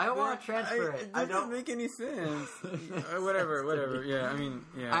 I don't want to transfer it. It doesn't make any sense. Whatever. Yeah, I mean,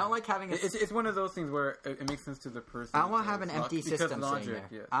 yeah. I don't like having It's one of those things where it makes sense to the person. I don't want to have an empty system sitting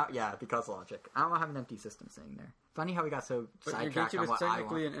there. Yes. Because logic. I don't want to have an empty system sitting there. Funny how we got so sidetracked on what I want. But your GameCube is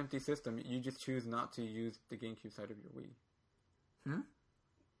technically an empty system. You just choose not to use the GameCube side of your Wii.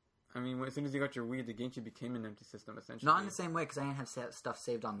 I mean, as soon as you got your Wii, the GameCube became an empty system, essentially. Not in the same way, because I didn't have stuff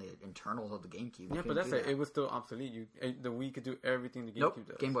saved on the internals of the GameCube. Yeah, but that's it. It was still obsolete. The Wii could do everything the GameCube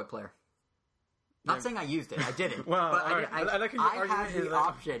does. Game Boy Player. Not saying I used it. I didn't. Well, but I had the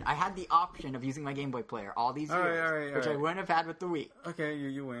option. I had the option of using my Game Boy Player all these years, which I wouldn't have had with the Wii. Okay,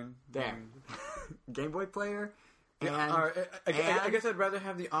 you win. There. Game Boy Player. I guess I'd rather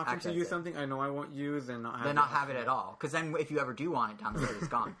have the option to use something I know I won't use than not have it at all. Because then if you ever do want it down the road, it's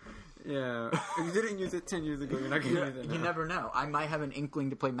gone. Yeah. If you didn't use it 10 years ago, you're not going to use it now. You never know. I might have an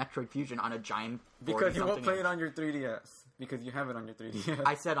inkling to play Metroid Fusion on a giant 40-something Because you won't play it on your 3DS. Because you have it on your 3DS.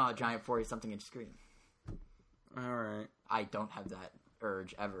 I said on a giant 40-something inch screen. Alright. I don't have that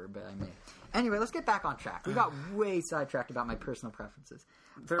urge ever, but I may. Anyway, let's get back on track. We got way sidetracked about my personal preferences.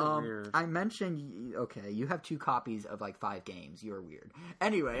 They're weird. I mentioned... Okay, you have 2 copies of like 5 games. You're weird.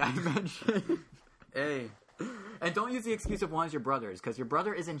 Anyway, I mentioned... Hey... And don't use the excuse of one is your brother's, because your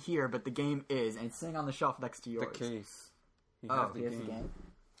brother isn't here, but the game is, and it's sitting on the shelf next to yours. The case. He has the game.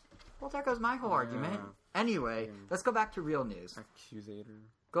 Well, there goes my whole argument. Anyway, let's go back to real news. Accusator.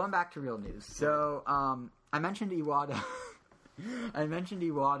 Going back to real news. So, I mentioned Iwata.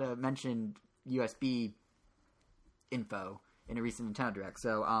 Mentioned USB info in a recent Nintendo Direct.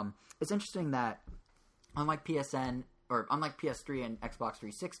 So it's interesting that unlike PSN or unlike PS3 and Xbox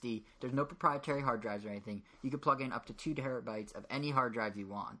 360, there's no proprietary hard drives or anything. You can plug in up to 2 terabytes of any hard drive you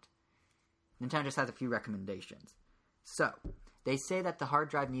want. Nintendo just has a few recommendations. So they say that the hard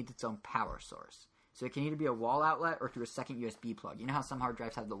drive needs its own power source. So it can either be a wall outlet or through a second USB plug. You know how some hard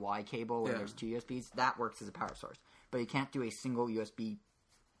drives have the Y cable where there's 2 USBs? That works as a power source. But you can't do a single USB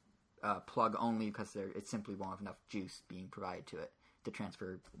plug only because it simply won't have enough juice being provided to it to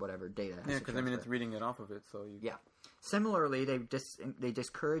transfer whatever data. Yeah, because it's reading it off of it. So yeah. Similarly, they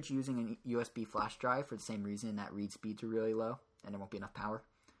discourage using a USB flash drive for the same reason, that read speeds are really low and there won't be enough power.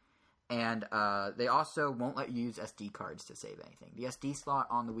 And they also won't let you use SD cards to save anything. The SD slot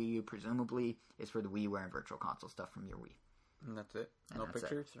on the Wii U presumably is for the WiiWare and Virtual Console stuff from your Wii. And that's it? No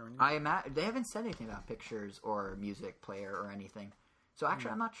pictures or anything? They haven't said anything about pictures or music player or anything. So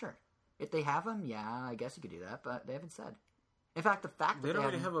actually, I'm not sure. If they have them, yeah, I guess you could do that, but they haven't said. In fact, the fact that they don't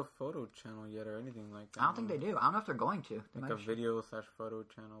really have a photo channel yet or anything like that. I don't think they do. I don't know if they're going to. Like a video/photo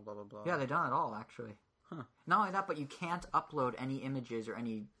channel, blah, blah, blah. Yeah, they've done it all, actually. Huh. Not only that, but you can't upload any images or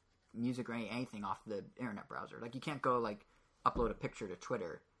any music or anything off the internet browser. Like, you can't go, like, upload a picture to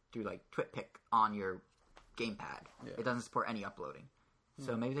Twitter through, like, TwitPic on your gamepad. Yeah. It doesn't support any uploading.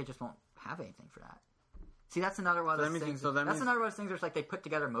 So maybe they just won't have anything for that. See, that's another one of those things. That's another one of those things where it's like they put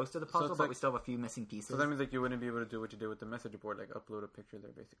together most of the puzzle, but we still have a few missing pieces. So that means like you wouldn't be able to do what you did with the message board, like upload a picture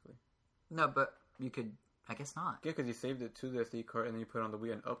there, basically. No, but you could. I guess not. Yeah, because you saved it to the SD card and then you put it on the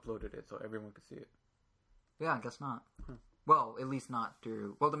Wii and uploaded it so everyone could see it. Yeah, I guess not. Well, at least not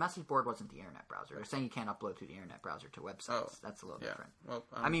through... Well, the message board wasn't the internet browser. They're saying you can't upload through the internet browser to websites. Oh, that's a little different. Well,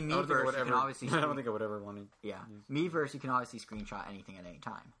 I mean, Miiverse, you can obviously... I don't think I would ever want to... Yeah. Miiverse, you can obviously screenshot anything at any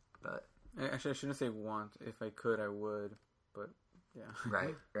time, but... Actually, I shouldn't say want. If I could, I would. But, yeah.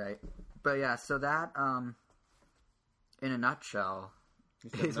 Right. But, yeah, so that, in a nutshell,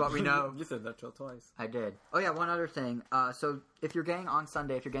 is what we know. You said nutshell twice. I did. Oh, yeah, one other thing. So, if you're getting on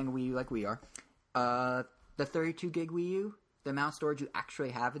Sunday, if you're getting a Wii U like we are, the 32 gig Wii U, the amount of storage you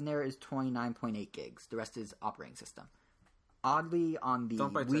actually have in there is 29.8 gigs. The rest is operating system. Oddly, on the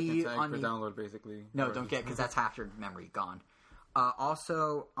don't buy Wii... on for download, basically. No, don't get, because that's half your memory gone.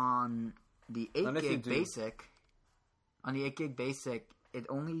 Also, on the 8 gig basic, it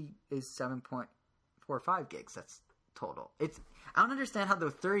only is 7.45 gigs. That's total. I don't understand how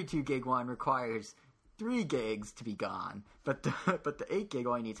the 32 gig one requires 3 gigs to be gone, but the 8 gig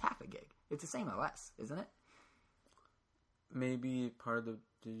only needs half a gig. It's the same OS, isn't it? Maybe part of the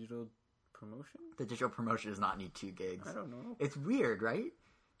digital promotion? The digital promotion does not need 2 gigs. I don't know. It's weird, right?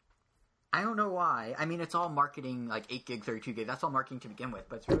 I don't know why. I mean, it's all marketing, like 8 gig, 32 gig. That's all marketing to begin with,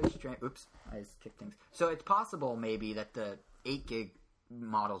 but it's really strange. Oops, I just kicked things. So it's possible, maybe, that the 8 gig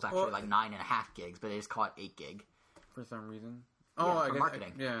model is actually like 9.5 gigs, but they just call it 8 gig. For some reason. Yeah, for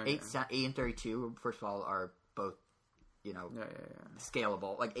marketing. 8 and 32, first of all, are both,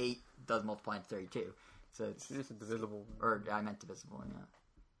 scalable. Like 8 does multiply into 32. So it's just divisible. Or I meant divisible, yeah.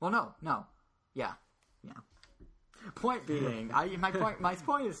 Well, no. Yeah. Point being, my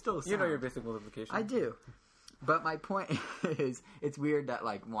point is still sound. You know your basic multiplication. I do. But my point is, it's weird that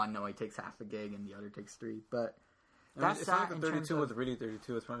like one only takes half a gig and the other takes 3. But that's it's not like the 32 was really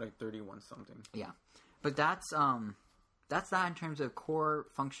 32. It's probably like 31 something. Yeah, but that's that in terms of core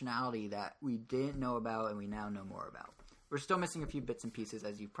functionality that we didn't know about and we now know more about. We're still missing a few bits and pieces,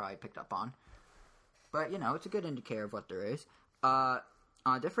 as you've probably picked up on. But it's a good indicator of what there is. On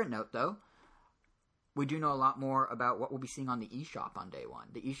a different note, though. We do know a lot more about what we'll be seeing on the eShop on day one.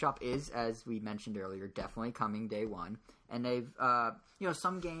 The eShop is, as we mentioned earlier, definitely coming day one. And they've,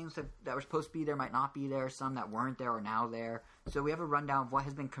 some games that were supposed to be there might not be there. Some that weren't there are now there. So we have a rundown of what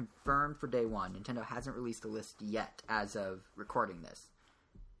has been confirmed for day one. Nintendo hasn't released a list yet as of recording this.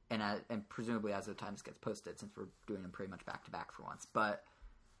 And presumably as of the time this gets posted, since we're doing them pretty much back-to-back for once. But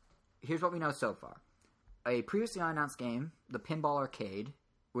here's what we know so far. A previously unannounced game, the Pinball Arcade,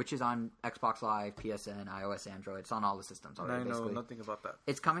 which is on Xbox Live, PSN, iOS, Android. It's on all the systems already. I know nothing about that.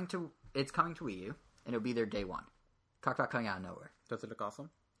 It's coming to Wii U, and it'll be there day one. Talk about coming out of nowhere. Does it look awesome?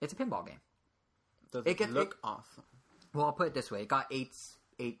 It's a pinball game. Does it look awesome? Well, I'll put it this way: it got 8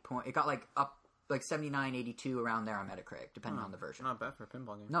 point. It got like up like 79, 82 around there on Metacritic, depending on the version. Not bad for a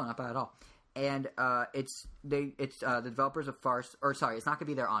pinball game. No, not bad at all. And it's the developers of Farce. Or sorry, it's not going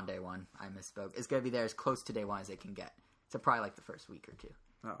to be there on day one. I misspoke. It's going to be there as close to day one as they can get. So probably like the first week or 2.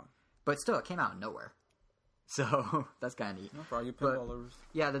 Oh. But still, it came out of nowhere. So, that's kind of neat. No, for all you pinballers.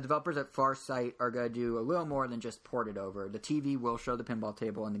 Yeah, the developers at Farsight are going to do a little more than just port it over. The TV will show the pinball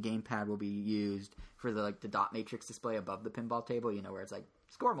table, and the gamepad will be used for the dot matrix display above the pinball table, where it's like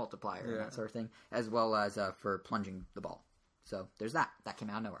score multiplier and that sort of thing, as well as for plunging the ball. So there's that. That came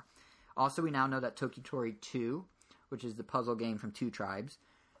out of nowhere. Also, we now know that TokiTori 2, which is the puzzle game from Two Tribes,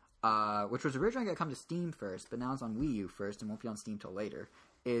 which was originally going to come to Steam first, but now it's on Wii U first and won't be on Steam till later,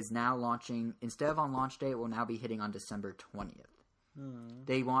 is now launching, instead of on launch day, it will now be hitting on December 20th.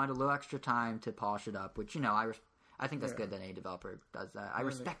 They wanted a little extra time to polish it up, which, I think that's good that any developer does that. I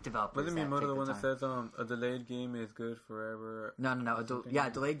respect developers. Wasn't Miyamoto the one that says a delayed game is good forever? No. A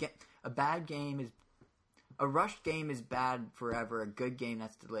delayed game. A bad game is... A rushed game is bad forever. A good game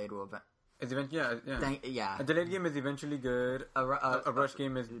that's delayed will... It's yeah. A delayed game is eventually good. A rushed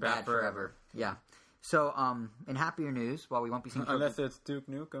game is bad forever. Yeah. So, in happier news, while we won't be seeing... Unless it's Duke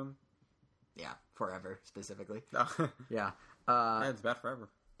Nukem. Yeah, forever, specifically. Yeah, it's bad forever.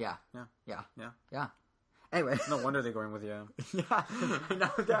 Yeah. Anyway. No wonder they're going with yeah. No,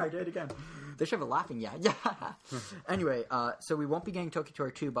 I did it again. They should have a laughing yeah. Anyway, so we won't be getting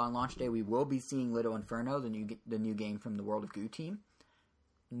TokiTori 2, but on launch day we will be seeing Little Inferno, the new game from the World of Goo team.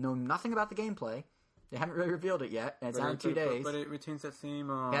 Know nothing about the gameplay. They haven't really revealed it yet, and it's out in 2 days. But it retains that same...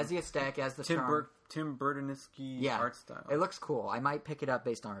 it has the aesthetic, it has the charm. Tim Burton-esque art style. It looks cool. I might pick it up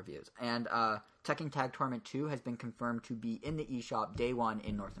based on reviews. And Tekken Tag Tournament 2 has been confirmed to be in the eShop day one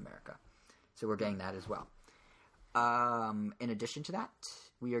in North America. So we're getting that as well. In addition to that,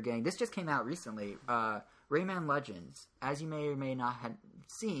 we are getting... This just came out recently. Rayman Legends. As you may or may not have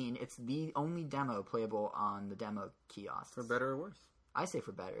seen, it's the only demo playable on the demo kiosks. For better or worse? I say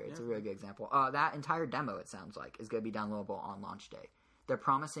for better. It's a really good example. That entire demo, it sounds like, is going to be downloadable on launch day. They're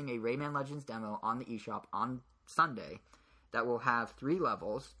promising a Rayman Legends demo on the eShop on Sunday that will have 3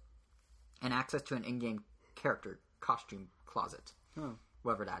 levels and access to an in-game character costume closet.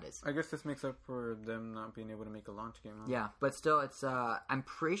 Whoever that is. I guess this makes up for them not being able to make a launch game. Huh? Yeah, but still, it's I'm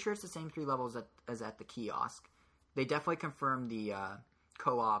pretty sure it's the same 3 levels as at the kiosk. They definitely confirmed the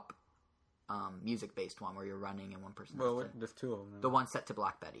co-op music-based one where you're running and one person. Well, there's 2 of them. The one set to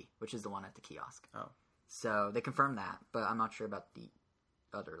Black Betty, which is the one at the kiosk. Oh. So they confirmed that, but I'm not sure about the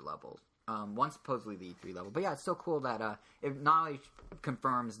other levels. One's supposedly the 3 level. But yeah, it's still cool that it not only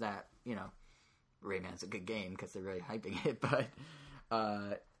confirms that, Rayman's a good game because they're really hyping it, but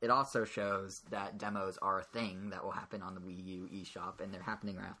it also shows that demos are a thing that will happen on the Wii U eShop, and they're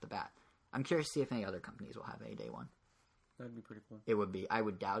happening right off the bat. I'm curious to see if any other companies will have a day one. That'd be pretty cool. It would be. I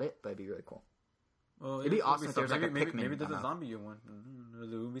would doubt it, but it'd be really cool. Well, it'd be awesome if there's like a Pikmin. Maybe there's a zombie one.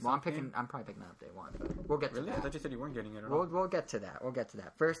 Well, I'm probably picking that up day one, but we'll get to that. I thought you said you weren't getting it at all. We'll get to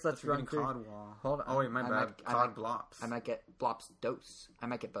that. First, let's run through... COD Wall. Hold on. Oh, wait, my bad. COD Blops. I might get Blops Dose. I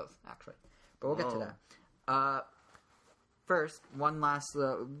might get both, actually. But we'll get to that. First, one last...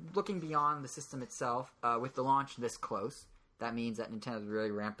 looking beyond the system itself, with the launch this close, that means that Nintendo's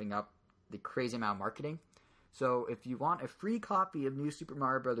really ramping up the crazy amount of marketing. So if you want a free copy of New Super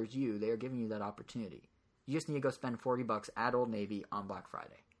Mario Bros. U, they are giving you that opportunity. You just need to go spend $40 at Old Navy on Black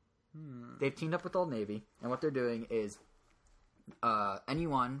Friday. They've teamed up with Old Navy, and what they're doing is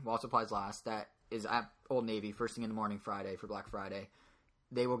anyone, while supplies last, that is at Old Navy first thing in the morning Friday for Black Friday,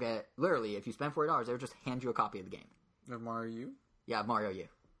 they will get, literally, if you spend $40, they will just hand you a copy of the game. Of Mario U? Yeah, Mario U.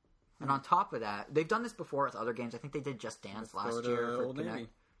 And on top of that, they've done this before with other games. I think they did Just Dance last year for Old Navy.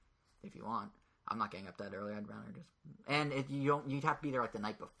 If you want. I'm not getting up that early. I'd rather just... And if you don't... You'd have to be there like the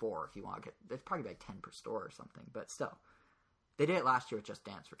night before if you want to get... It's probably like 10 per store or something. But still. They did it last year with Just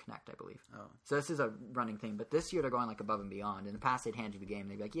Dance for Connect, I believe. Oh. So this is a running thing. But this year they're going like above and beyond. In the past they'd hand you the game.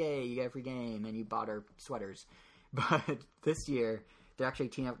 They'd be like, yay, you got a free game. And you bought our sweaters. But this year... They're actually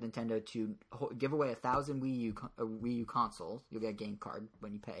teaming up with Nintendo to give away 1,000 Wii U consoles. You'll get a game card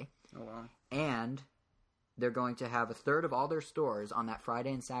when you pay. Oh, wow. And they're going to have a third of all their stores on that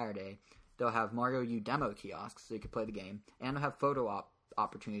Friday and Saturday. They'll have Mario U demo kiosks so you can play the game. And they'll have photo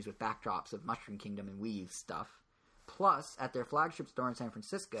opportunities with backdrops of Mushroom Kingdom and Wii U stuff. Plus, at their flagship store in San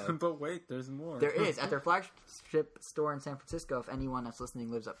Francisco... But wait, there's more. There is. At their flagship store in San Francisco, if anyone that's listening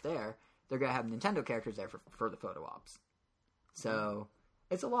lives up there, they're going to have Nintendo characters there for the photo ops. So,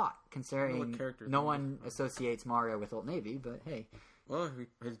 it's a lot, considering no one associates Mario with Old Navy, but hey. Well,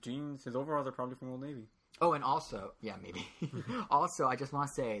 his overalls are probably from Old Navy. Oh, and also, yeah, maybe. Also, I just want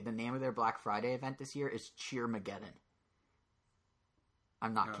to say, the name of their Black Friday event this year is Cheermageddon.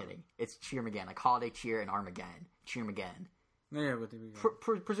 I'm not kidding. It's Cheermageddon, like Holiday Cheer and Armageddon. Cheermageddon. Yeah, but there we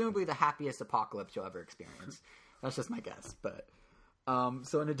go. Presumably the happiest apocalypse you'll ever experience. That's just my guess, but...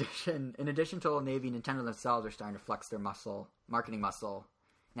 So in addition to Old Navy, Nintendo themselves are starting to flex their marketing muscle.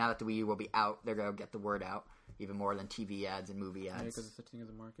 Now that the Wii U will be out, they're going to get the word out even more than TV ads and movie ads. Yeah, because there's such thing as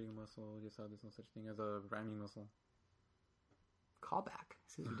a marketing muscle. Just how there's no such thing as a branding muscle. Callback.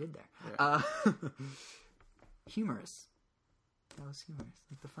 See what you did there. Yeah. Humorous. That was humorous.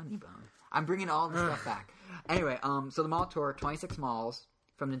 Like the funny bone. I'm bringing all the stuff back. Anyway, so the mall tour, 26 malls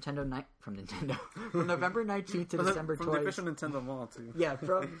from November 19th to December 20th. From the official Nintendo mall, too. Yeah,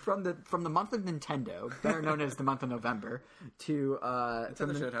 from the month of Nintendo, better known as the month of November, to...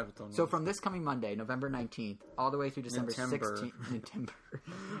 Nintendo should have its own so from this coming Monday, November 19th, all the way through December 16th...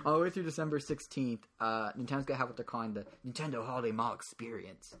 all the way through December 16th, Nintendo's going to have what they're calling the Nintendo Holiday Mall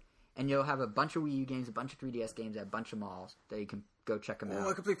Experience. And you'll have a bunch of Wii U games, a bunch of 3DS games at a bunch of malls that you can go check them out. Oh,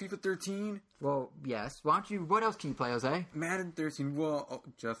 I can play FIFA 13? Well, yes. Why don't you... What else can you play, Jose? Madden 13. Well,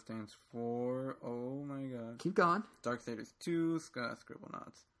 Just Dance 4. Oh, my God. Keep going. Darksiders 2.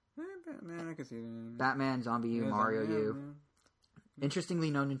 Scribblenauts. Batman, I can see that. Batman, Zombie U, Mario U. Interestingly,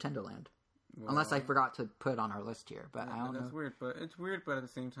 no Nintendo Land. Well, unless I forgot to put it on our list here, but I don't know. That's weird, but it's weird, but at the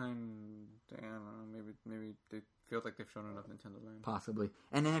same time, I don't know, maybe they feel like they've shown enough Nintendo Land. Possibly.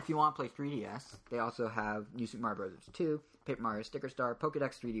 And then if you want to play 3DS, they also have New Super Mario Bros. 2, Paper Mario Sticker Star,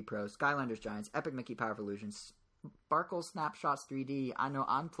 Pokédex 3D Pro, Skylanders Giants, Epic Mickey Power Evolution, Sparkle Snapshots 3D, I know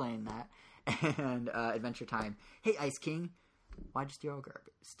I'm playing that, and Adventure Time. Hey, Ice King, why'd you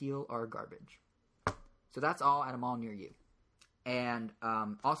steal our garbage? So that's all at a mall near you. And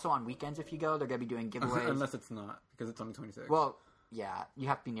also on weekends, if you go, they're going to be doing giveaways. Unless it's not, because it's only 26. Well, yeah, you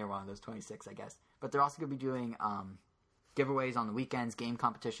have to be near one of those 26, I guess. But they're also going to be doing giveaways on the weekends, game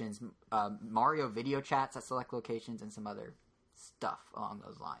competitions, Mario video chats at select locations, and some other stuff along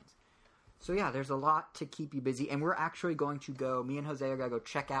those lines. So yeah, there's a lot to keep you busy. And we're actually going to go, me and Jose are going to go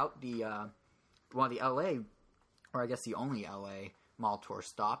check out the one of the LA, or I guess the only LA mall tour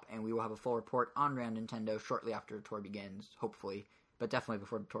stop, and we will have a full report on Round Nintendo shortly after the tour begins, hopefully, but definitely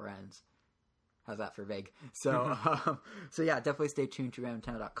before the tour ends. How's that for vague? So, so yeah, definitely stay tuned to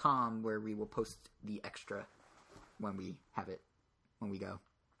RoundNintendo.com, where we will post the extra when we have it, when we go,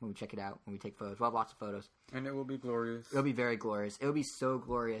 when we check it out, when we take photos. We'll have lots of photos, and it will be glorious. It'll be very glorious. It'll be so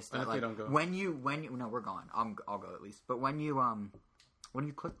glorious that like don't go. when you no, we're gone. I'll go at least. But when you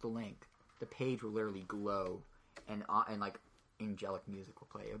click the link, the page will literally glow, and like angelic music will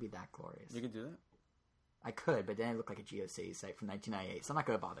play. It'll be that glorious. You could do that? I could, but then it looked like a GeoCities site from 1998, so I'm not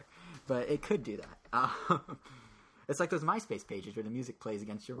going to bother. But it could do that. It's like those MySpace pages where the music plays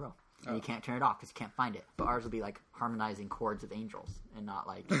against your will, and you can't turn it off because you can't find it. But ours will be like harmonizing chords of angels, and not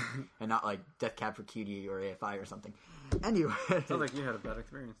like Death Cab for Cutie or AFI or something. Anyway, sounds like you had a bad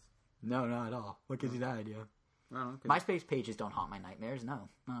experience. No, not at all. What gives you that idea? MySpace pages don't haunt my nightmares. No,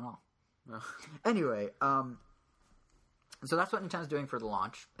 not at all. No. Anyway, so that's what Nintendo's doing for the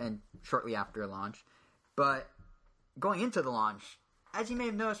launch, and shortly after launch. But going into the launch, as you may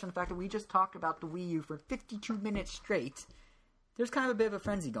have noticed from the fact that we just talked about the Wii U for 52 minutes straight, there's kind of a bit of a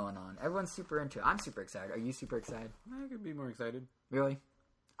frenzy going on. Everyone's super into it. I'm super excited. Are you super excited? I could be more excited. Really?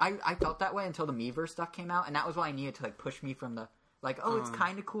 I felt that way until the Miiverse stuff came out, and that was why I needed to like push me from the like, oh, it's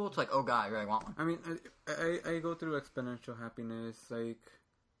kind of cool to like, oh god, I really want one. I mean, I go through exponential happiness. Like,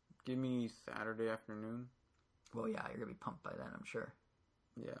 give me Saturday afternoon. Well, yeah, you're gonna be pumped by then, I'm sure.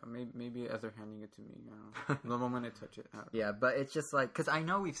 Yeah, maybe as they're handing it to me, the moment I touch it. Yeah, but it's just like, because I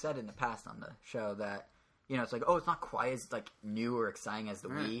know we've said in the past on the show that, you know, it's like, oh, it's not quite as like new or exciting as the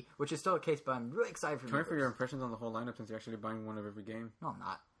Wii, which is still the case, but I'm really excited for Tell me for your impressions on the whole lineup since you're actually buying one of every game. No, I'm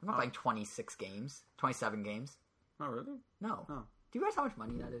not. I'm not buying 26 games. 27 games. Oh, really? No. Oh. Do you realize how much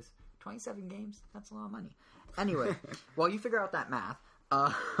money that is? 27 games? That's a lot of money. Anyway, while you figure out that math,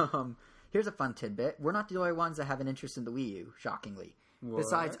 here's a fun tidbit. We're not the only ones that have an interest in the Wii U, shockingly. What?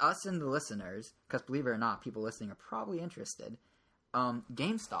 Besides us and the listeners, because believe it or not, people listening are probably interested,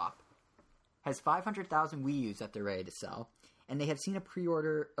 GameStop has 500,000 Wii U's that they're ready to sell, and they have seen a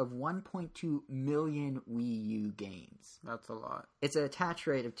pre-order of 1.2 million Wii U games. That's a lot. It's an attach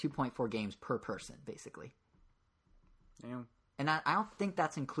rate of 2.4 games per person, basically. Damn. And I don't think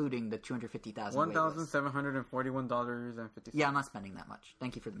that's including the 250,000 $1,741.50. Yeah, I'm not spending that much.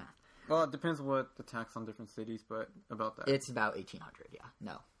 Thank you for the math. Well, it depends what the tax on different cities, but about that. It's about 1,800, yeah.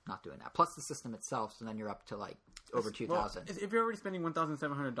 No, not doing that. Plus the system itself, so then you're up to like over 2,000. Well, if you're already spending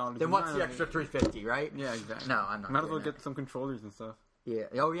 $1,700, then what's the extra $350, right? Yeah, exactly. No, I'm not. Might as well get some controllers and stuff. Yeah.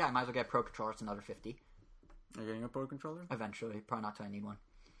 Oh yeah, I might as well get Pro controllers, another $50. Are you getting a Pro controller? Eventually, probably not till I need one.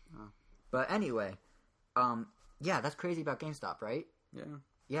 Oh. But anyway, yeah, that's crazy about GameStop, right? Yeah.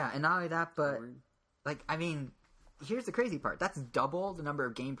 Yeah, and not only that, but like, I mean, here's the crazy part. That's double the number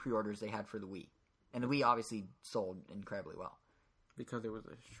of game pre-orders they had for the Wii. And the Wii obviously sold incredibly well. Because there was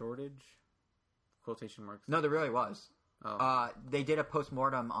a shortage? Quotation marks. No, there really was. Oh. They did a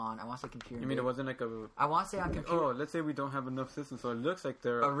post-mortem on, I want to say computer. You mean it wasn't like a... I want to say on computer. Oh, let's say we don't have enough systems, so it looks like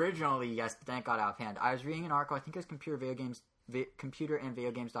they're... Originally, yes, but then it got out of hand. I was reading an article, I think it was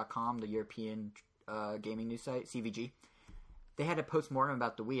computerandvideogames.com, the European gaming news site, CVG. they had a post-mortem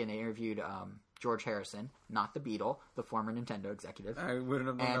about the Wii, and they interviewed George Harrison, not the Beatle, the former Nintendo executive. I wouldn't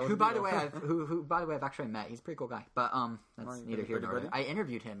have known and who, by the way, I've actually met. He's a pretty cool guy. But that's neither here nor there. I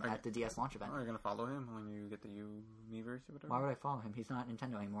interviewed him at the DS launch event. Oh, you're gonna follow him when you get the Miiverse or whatever? Why would I follow him? He's not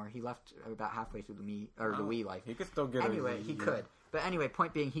Nintendo anymore. He left about halfway through the Wii life. He could still get. Anyway, he could. But anyway,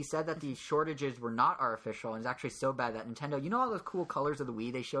 point being, he said that the shortages were not artificial, and it's actually so bad that Nintendo, you know all those cool colors of the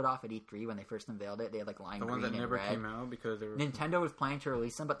Wii they showed off at E3 when they first unveiled it? They had like lime green and red. The ones that never came out because they were... Nintendo was planning to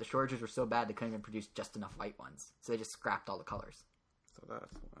release them, but the shortages were so bad they couldn't even produce just enough white ones. So they just scrapped all the colors. So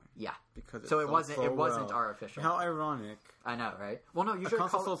that's why. Yeah. Because so it wasn't artificial. How ironic. I know, right? Well, no, usually... A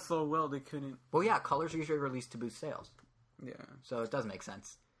console sold so well, they couldn't... Well, yeah, colors are usually released to boost sales. Yeah. So it does make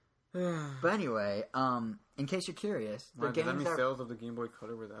sense. But anyway, in case you're curious, the games sales of the Game Boy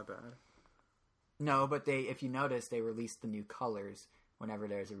Color were that bad? No, but if you notice, they released the new colors whenever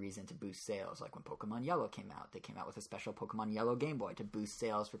there's a reason to boost sales. Like when Pokemon Yellow came out, they came out with a special Pokemon Yellow Game Boy to boost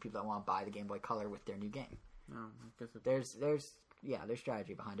sales for people that want to buy the Game Boy Color with their new game. No, I guess there's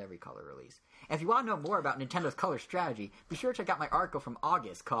strategy behind every color release. And if you want to know more about Nintendo's color strategy, be sure to check out my article from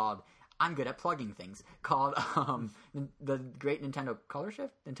August called I'm good at plugging things, called the Great Nintendo Color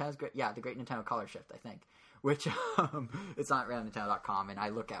Shift? The Great Nintendo Color Shift, I think. Which, it's on randomnintendo.com, and I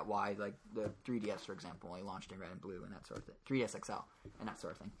look at why, like, the 3DS, for example, only launched in red and blue and that sort of thing. 3DS XL and that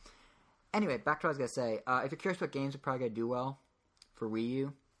sort of thing. Anyway, back to what I was going to say. If you're curious what games are probably going to do well for Wii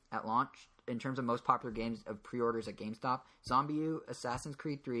U at launch, in terms of most popular games of pre-orders at GameStop, Zombie U, Assassin's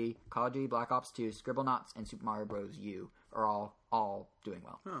Creed 3, Call of Duty Black Ops 2, Scribblenauts, and Super Mario Bros. U are all doing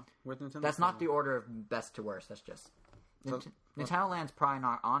well. That's not the order of best to worst. That's just... Nintendo Land's probably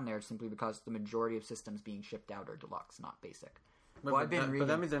not on there simply because the majority of systems being shipped out are deluxe, not basic. But that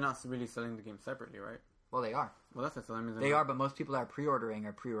means they're not really selling the game separately, right? Well, they are. Well, that's so that means they are, but most people that are pre-ordering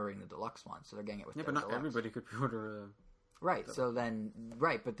the deluxe one, so they're getting it with but not deluxe. Everybody could pre-order Right, so then...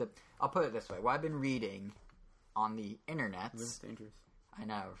 Right, but I'll put it this way. What I've been reading on the internet... This is dangerous. I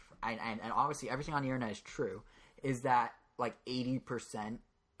know. And obviously everything on the internet is true, is that like 80%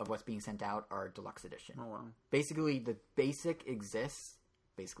 of what's being sent out are deluxe edition. Oh, wow. Basically, the basic exists...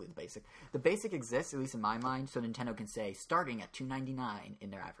 The basic exists, at least in my mind, so Nintendo can say, starting at $299 in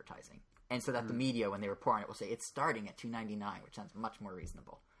their advertising. And so that the media, when they report on it, will say, it's starting at $299, which sounds much more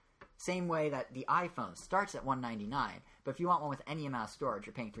reasonable. Same way that the iPhone starts at $199, but if you want one with any amount of storage,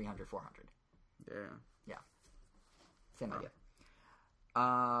 you're paying $300, $400. Yeah. Same idea.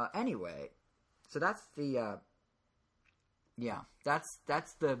 Anyway, so that's the...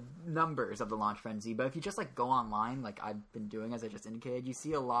 that's the numbers of the launch frenzy. But if you just like go online, like I've been doing, as I just indicated, you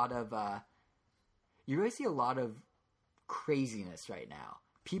see a lot of, you really see a lot of craziness right now.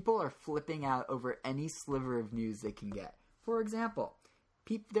 People are flipping out over any sliver of news they can get. For example,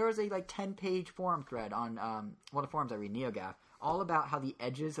 there was a like 10-page forum thread on one of the forums I read, NeoGAF, all about how the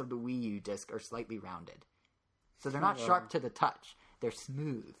edges of the Wii U disc are slightly rounded. So they're not sharp to the touch. They're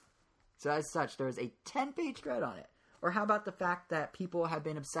smooth. So as such, there was a 10-page thread on it. Or how about the fact that people have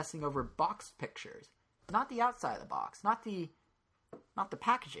been obsessing over box pictures? Not the outside of the box, not the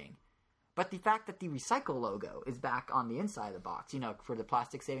packaging, but the fact that the Recycle logo is back on the inside of the box. You know, for the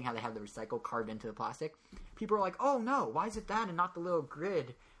plastic saving, how they have the Recycle carved into the plastic. People are like, oh no, why is it that and not the little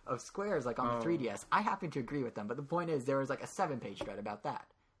grid of squares like on the 3DS? I happen to agree with them, but the point is there was like a 7-page thread about that.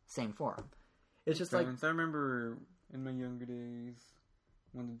 Same forum. It's just like... I remember in my younger days...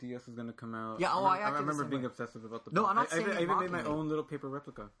 when the DS was going to come out. Yeah, I remember being obsessive about the box. No, I'm not saying I even made my own little paper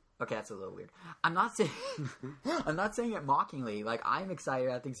replica. Okay, that's a little weird. I'm not saying it mockingly. Like, I'm excited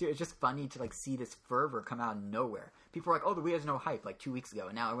about things here. It's just funny to like see this fervor come out of nowhere. People are like, oh, the Wii has no hype, like 2 weeks ago.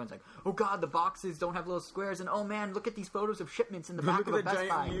 And now everyone's like, oh god, the boxes don't have little squares. And oh man, look at these photos of shipments in the back of a Best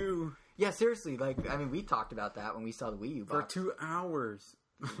Buy. U. Yeah, seriously. Like, I mean, we talked about that when we saw the Wii U box. For 2 hours.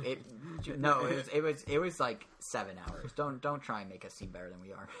 It was like 7 hours. Don't try and make us seem better than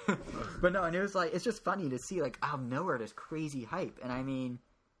we are. But no, and it was like, it's just funny to see like out of nowhere this crazy hype. And I mean,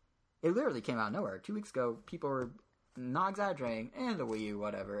 it literally came out of nowhere. 2 weeks ago, people were not exaggerating, and the Wii U,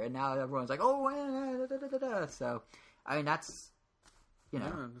 whatever. And now everyone's like, oh, so I mean, that's, you know,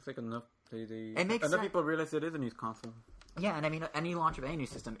 yeah, it's like enough. Enough people realize it is a new console. Yeah, and I mean, any launch of any new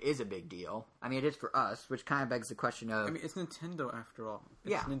system is a big deal. I mean, it is for us, which kind of begs the question of... I mean, it's Nintendo after all.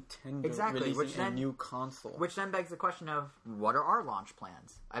 It's Nintendo releasing a new console. Which then begs the question of, what are our launch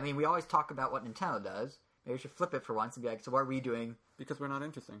plans? I mean, we always talk about what Nintendo does. Maybe we should flip it for once and be like, so what are we doing? Because we're not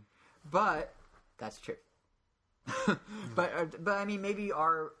interesting. But, that's true. but I mean, maybe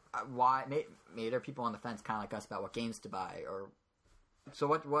maybe there are people on the fence kind of like us about what games to buy, or... So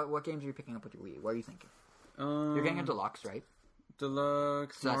what games are you picking up with your Wii? What are you thinking? You're getting a deluxe, right?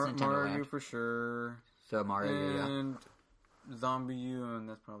 Deluxe, so Mario for sure. So Mario, and ZombiU, and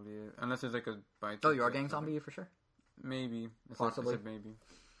that's probably it. Unless there's like a buy. Oh, you are getting ZombiU for sure? Maybe. Possibly. Maybe.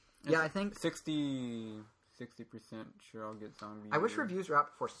 Yeah, I think 60% sure I'll get ZombiU. I wish reviews were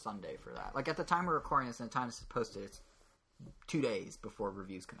out before Sunday for that. Like, at the time we're recording this and the time this is posted, it's 2 days before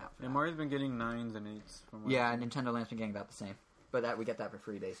reviews come out for that. Mario's been getting 9s and 8s. Nintendo Land's been getting about the same. But we get that for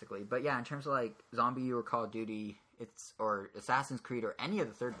free, basically. But yeah, in terms of, like, ZombiU or Call of Duty, or Assassin's Creed, or any of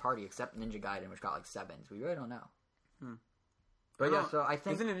the third party except Ninja Gaiden, which got, like, 7s. We really don't know. But yeah, so I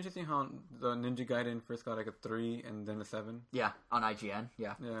think... Isn't it interesting how the Ninja Gaiden first got like a 3 and then a 7? Yeah, on IGN,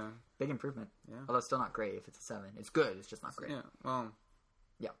 yeah. Yeah. Big improvement. Yeah. Although it's still not great if it's a 7. It's good, it's just not great. Yeah, well...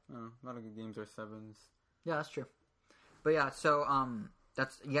 Yeah. A lot of good games are 7s. Yeah, that's true. But yeah, so,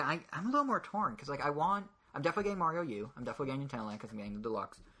 that's... Yeah, I'm a little more torn, because, like, I'm definitely getting Mario U. I'm definitely getting Nintendo Land, because I'm getting the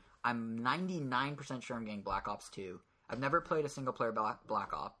Deluxe. I'm 99% sure I'm getting Black Ops 2. I've never played a single-player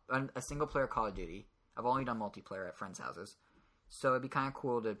Black Ops... a single-player Call of Duty. I've only done multiplayer at friends' houses. So it'd be kind of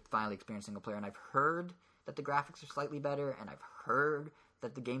cool to finally experience single player. And I've heard that the graphics are slightly better, and I've heard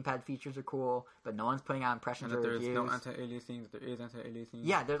that the gamepad features are cool, but no one's putting out impressions or reviews. And that there's no anti-aliasing, that there is anti-aliasing.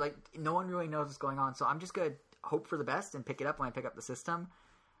 Yeah, they're like, no one really knows what's going on. So I'm just going to hope for the best and pick it up when I pick up the system,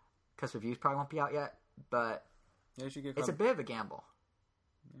 because reviews probably won't be out yet. But it's a bit of a gamble.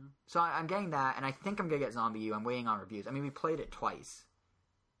 Yeah. So I'm getting that, and I think I'm going to get ZombiU. I'm waiting on reviews. I mean, we played it twice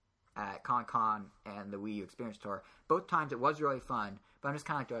at Con and the Wii U Experience Tour. Both times it was really fun, but I'm just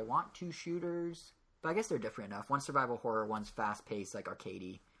kind of like, do I want 2 shooters? But I guess they're different enough. One's survival horror, one's fast-paced, like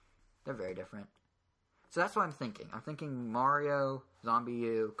arcadey. They're very different. So that's what I'm thinking. I'm thinking Mario,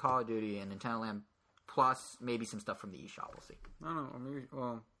 ZombiU, Call of Duty, and Nintendo Land, plus maybe some stuff from the eShop. We'll see. I don't know. Or maybe,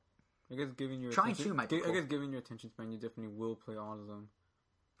 well, I guess giving your Trying to might be cool. I guess giving your attention span, you definitely will play all of them.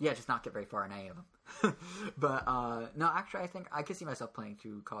 Yeah, just not get very far in any of them. But, no, actually, I think I could see myself playing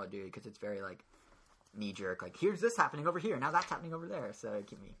through Call of Duty, because it's very, like, knee-jerk. Like, here's this happening over here, now that's happening over there. So it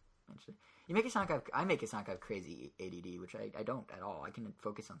keep me interested. You make it sound like I make it sound like I have crazy ADD, which I don't at all. I can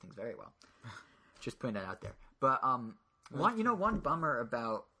focus on things very well. Just putting that out there. But, one bummer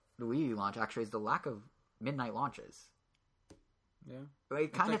about the Wii U launch, actually, is the lack of midnight launches. Yeah,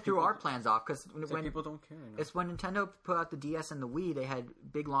 it kind of threw our plans off, because when people don't care. It's when Nintendo put out the DS and the Wii, they had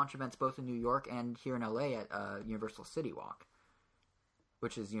big launch events both in New York and here in LA at Universal City Walk,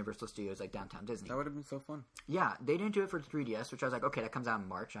 which is Universal Studios, like downtown Disney. That would have been so fun. Yeah, they didn't do it for the 3DS, which I was like, okay, that comes out in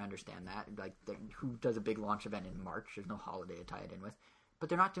March. I understand that. Like, who does a big launch event in March? There's no holiday to tie it in with. But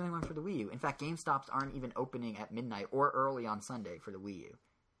they're not doing one for the Wii U. In fact, GameStops aren't even opening at midnight or early on Sunday for the Wii U.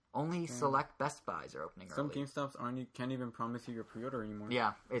 Only select Best Buys are opening early. Some GameStops can't even promise you your pre-order anymore.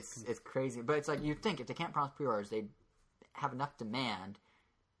 Yeah, it's crazy. But it's like, you'd think if they can't promise pre-orders, they'd have enough demand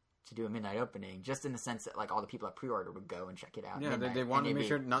to do a midnight opening, just in the sense that, like, all the people that pre-order would go and check it out. Yeah, they want to make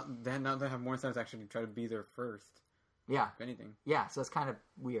sure they have more incentives to actually try to be there first. Yeah. If anything. Yeah, so it's kind of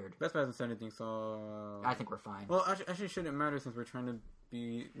weird. Best Buy hasn't said anything, so... I think we're fine. Well, actually it shouldn't matter, since we're trying to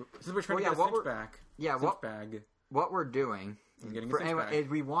be... Since we're trying to get a cinch back. Yeah, what we're doing... we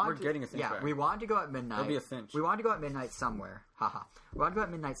wanted to go at midnight. It'll be a cinch. We wanted to go at midnight somewhere. Haha. We wanted to go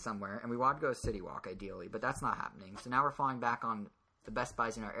at midnight somewhere, and we wanted to go to City Walk, ideally, but that's not happening. So now we're falling back on the Best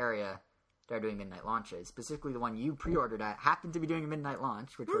Buys in our area that are doing midnight launches. Specifically, the one you pre-ordered at happened to be doing a midnight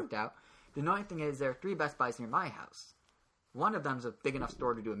launch, which worked out. The annoying thing is, there are 3 Best Buys near my house. One of them is a big enough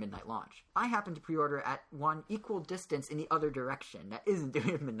store to do a midnight launch. I happen to pre-order at one equal distance in the other direction that isn't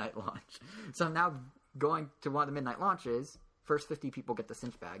doing a midnight launch. So I'm now going to one of the midnight launches. First 50 people get the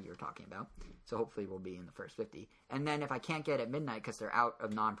cinch bag you were talking about. So hopefully we'll be in the first 50. And then if I can't get it at midnight because they're out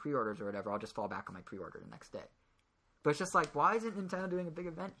of non-pre-orders or whatever, I'll just fall back on my pre-order the next day. But it's just like, why isn't Nintendo doing a big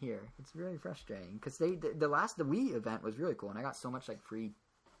event here? It's really frustrating. Because the Wii event was really cool, and I got so much, like, free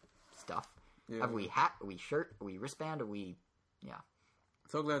stuff. Yeah. A Wii hat, a Wii shirt, a Wii wristband, yeah.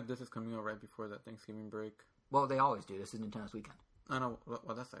 So glad this is coming out right before that Thanksgiving break. Well, they always do. This is Nintendo's weekend. I know.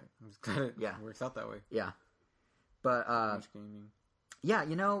 Well, that's right. I'm just glad it works out that way. Yeah. But, much gaming. Yeah,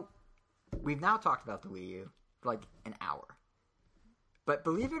 we've now talked about the Wii U for like an hour. But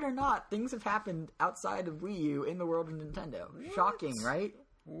believe it or not, things have happened outside of Wii U in the world of Nintendo. What? Shocking, right?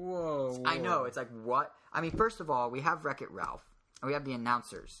 Whoa. I know. It's like, what? I mean, first of all, we have Wreck-It Ralph. And we have the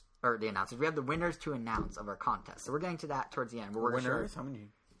announcers. We have the winners to announce of our contest. So we're getting to that towards the end. Winners? How many?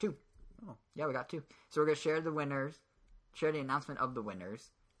 2. Oh. Yeah, we got 2. So we're going to share the announcement of the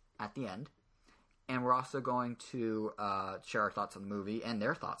winners at the end. And we're also going to share our thoughts on the movie and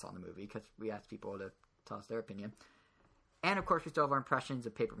their thoughts on the movie, because we asked people to tell us their opinion. And, of course, we still have our impressions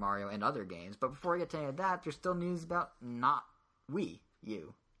of Paper Mario and other games. But before we get to any of that, there's still news about not Wii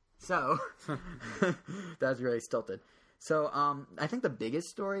U. So, that was really stilted. So, I think the biggest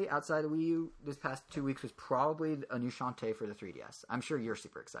story outside of Wii U this past 2 weeks was probably a new Shantae for the 3DS. I'm sure you're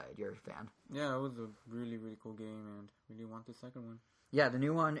super excited. You're a fan. Yeah, it was a really, really cool game, and really want the second one. Yeah, the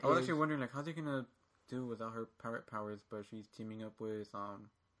new one I was actually wondering, like, how's he gonna do without her pirate powers, but she's teaming up with,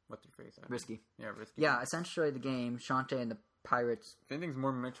 what's her face? Risky. Yeah, Risky. Yeah, essentially the game, Shantae and the Pirates... If anything's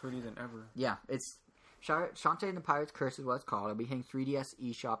more Metroid-y than ever. Yeah, it's... Shantae and the Pirates Curse is what it's called. It'll be hitting 3DS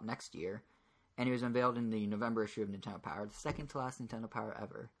eShop next year. And it was unveiled in the November issue of Nintendo Power. The second to last Nintendo Power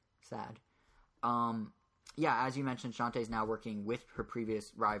ever. Sad. Yeah, as you mentioned, Shantae's now working with her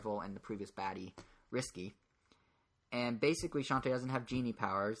previous rival and the previous baddie, Risky. And basically, Shantae doesn't have genie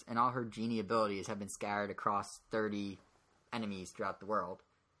powers, and all her genie abilities have been scattered across 30 enemies throughout the world.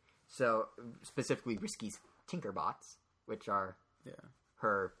 So, specifically, Risky's Tinkerbots, which are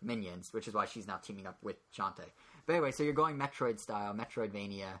her minions, which is why she's now teaming up with Shantae. But anyway, so you're going Metroid style, Metroid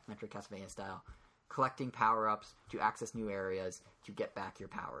Castlevania style, collecting power-ups to access new areas to get back your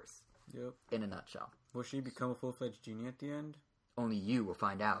powers. Yep. In a nutshell. Will she become a full-fledged genie at the end? Only you will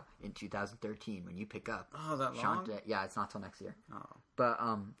find out in 2013 when you pick up. Oh, that long? Shantae. Yeah, it's not till next year. Oh. But,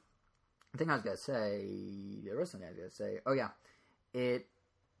 the thing I was going to say... There was something I was going to say. Oh, yeah.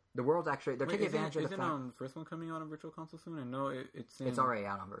 The world's actually... They're taking advantage of the fact... Isn't the first one coming out on Virtual Console soon? I know it's in... It's already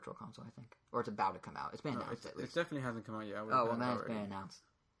out on Virtual Console, I think. Or it's about to come out. It's been announced, at least. It definitely hasn't come out yet. Oh, well, now it's been announced.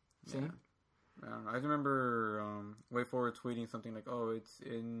 Soon? Yeah. I don't know. I remember WayForward tweeting something like, oh, it's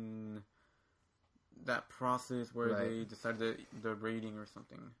in that process where they decided the rating or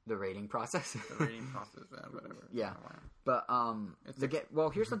something. The rating process? The rating process, whatever. Yeah. But,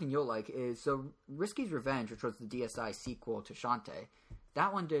 here's something you'll like is, so Risky's Revenge, which was the DSi sequel to Shantae,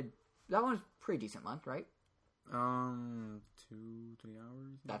 that one was pretty decent length, right? 2-3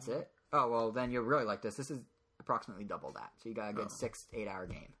 hours. That's it? Oh, well, then you'll really like this. This is approximately double that. So you got a good 6-8 hour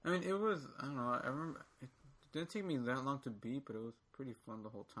game. I mean, it was, I don't know, I remember, it didn't take me that long to beat, but it was pretty fun the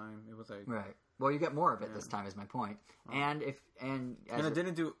whole time. It was like... Right. Well, you get more of it this time is my point. Oh. And I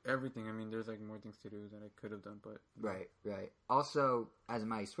didn't do everything. I mean, there's like more things to do that I could have done, but... Right. Also, as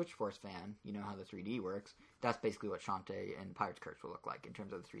my Switch Force fan, you know how the 3D works. That's basically what Shantae and Pirate's Curse will look like in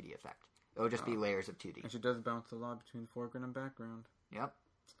terms of the 3D effect. It'll just be layers of 2D. And she does bounce a lot between foreground and background. Yep.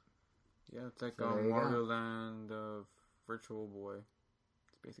 Yeah, it's like Mario Land of Virtual Boy.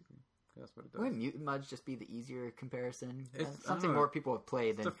 It's basically... That's what it does. Wouldn't Mutant Mudds just be the easier comparison? It's something more people have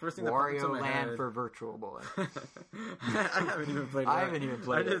played than Wario Land for Virtual Boy. I haven't even played it. I haven't even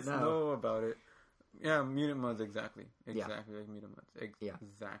played it. I just know about it. Yeah, Mutant Mudds, exactly. Exactly like Mutant Mudds.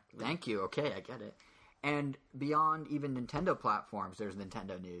 Exactly. Thank you. Okay, I get it. And beyond even Nintendo platforms, there's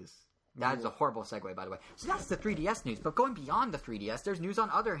Nintendo news. That's a horrible segue, by the way. So that's the 3DS news. But going beyond the 3DS, there's news on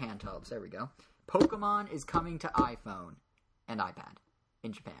other handhelds. There we go. Pokemon is coming to iPhone and iPad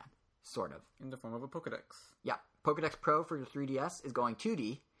in Japan. Sort of. In the form of a Pokedex. Yeah. Pokedex Pro for the 3DS is going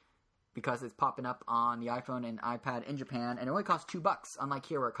 2D because it's popping up on the iPhone and iPad in Japan, and it only costs $2, unlike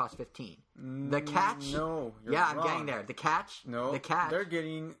here where it costs $15. The catch... No, you're wrong. I'm getting there. The catch... No, the catch...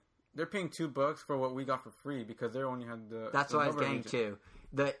 They're paying $2 for what we got for free because they only had the... That's what I was getting to.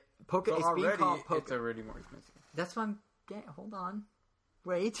 The it's being called it's already more expensive. That's what I'm getting... Hold on.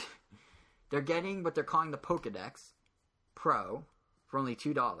 Wait. They're getting what they're calling the Pokedex Pro for only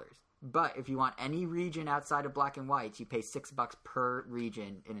 $2. But if you want any region outside of black and white, you pay $6 per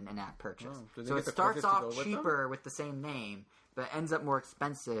region in an in-app purchase. Oh, so it starts off cheaper with the same name, but ends up more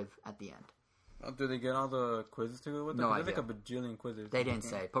expensive at the end. Oh, do they get all the quizzes to go with it? No idea. There's like a bajillion quizzes. They didn't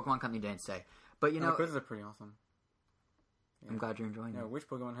say. Pokemon Company didn't say. But the quizzes are pretty awesome. Yeah. I'm glad you're enjoying them. Yeah, which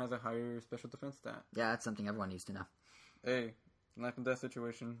Pokemon has a higher special defense stat? Yeah, that's something everyone needs to know. Hey, life and death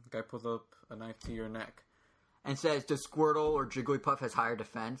situation. Guy pulls up a knife to your neck. And says, does Squirtle or Jigglypuff has higher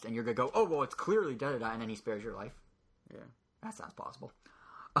defense? And you're going to go, oh, well, it's clearly da-da-da, and then he spares your life. Yeah. That sounds possible.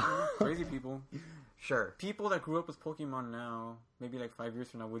 Crazy people. Sure. People that grew up with Pokemon now, maybe like 5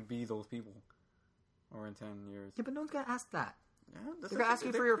 years from now, would be those people. Or in 10 years. Yeah, but no one's going to ask that. Yeah, they're going to ask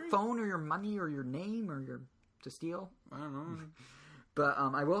you for your phone or your money or your name or to steal. I don't know. But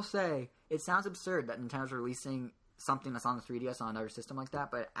I will say, it sounds absurd that Nintendo's releasing something that's on the 3DS on another system like that,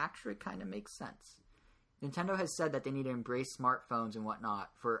 but it actually kind of makes sense. Nintendo has said that they need to embrace smartphones and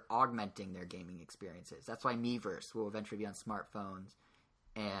whatnot for augmenting their gaming experiences. That's why Miiverse will eventually be on smartphones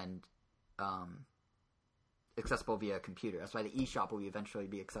and accessible via a computer. That's why the eShop will eventually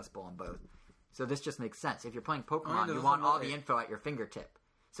be accessible on both. So this just makes sense. If you're playing Pokemon, you want all the info at your fingertip.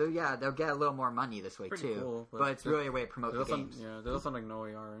 So yeah, they'll get a little more money this way too. Cool, but it's really a way to promote the games. There's also like no AR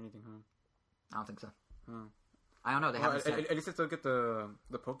or anything, huh? I don't think so. I don't know. They haven't said. At least they still get the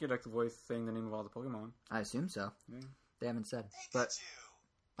Pokédex voice saying the name of all the Pokemon. I assume so. Yeah. They haven't said. But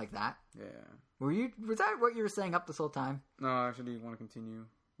Like that? Yeah. Was that what you were saying up this whole time? No, I actually want to continue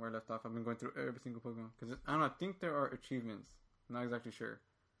where I left off. I've been going through every single Pokemon. Because, I don't know, I think there are achievements. I'm not exactly sure.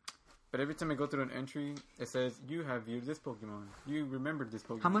 But every time I go through an entry, it says, you have viewed this Pokemon. You remembered this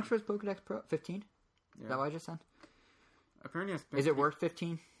Pokemon. How much was Pokedex Pro? 15? Yeah. Is that what I just said? Apparently I spent... Is it worth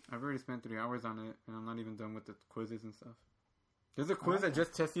 15? I've already spent 3 hours on it, and I'm not even done with the quizzes and stuff. There's a quiz that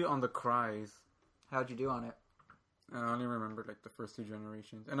just tests you on the cries. How'd you do on it? I only remember, like, the first 2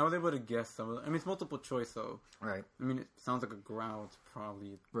 generations. And I was able to guess some of them. I mean, it's multiple choice, though. Right. I mean, it sounds like a growl. It's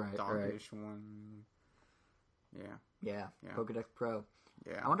probably a doggish one. Yeah. Pokedex Pro.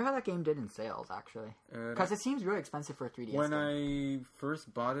 Yeah. I wonder how that game did in sales, actually. Because it seems really expensive for a 3DS When game. I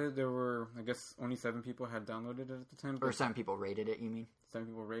first bought it, there were, I guess, only 7 people had downloaded it at the time. Or 7 people rated it, you mean? 7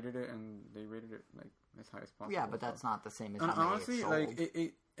 people rated it, and they rated it, like, as high as possible. Yeah, but that's not the same as and how honestly, it sold. like,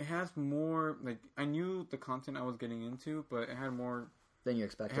 it has more, like, I knew the content I was getting into, but it had more... Than you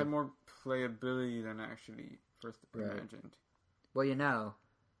expected. It had more playability than I actually first imagined. Well, you know,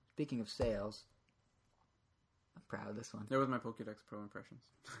 speaking of sales... I'm proud of this one. That was my Pokédex Pro impressions.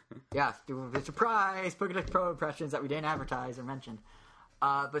 Yeah, the surprise Pokédex Pro impressions that we didn't advertise or mention.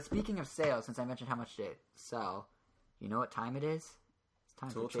 But speaking of sales, since I mentioned how much they sell, you know what time it is? It's time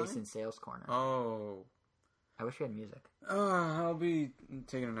for Jason's Sales Corner. Oh. I wish we had music. I'll be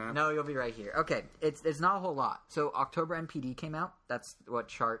taking a nap. No, you'll be right here. Okay, it's not a whole lot. So October NPD came out. That's what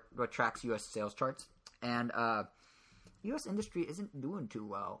tracks U.S. sales charts. And U.S. industry isn't doing too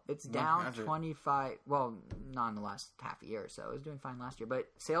well. It's down 25... Well, not in the last half a year or so. It was doing fine last year. But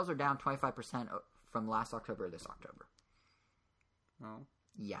sales are down 25% from last October to this October. Oh.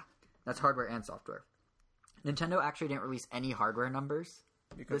 Yeah. That's hardware and software. Nintendo actually didn't release any hardware numbers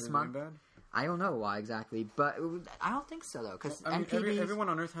this month. Bad? I don't know why exactly, but I don't think so, though. Because everyone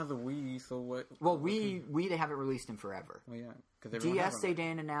on Earth has a Wii, so what... Well, Wii they haven't released in forever. Well, yeah. DS they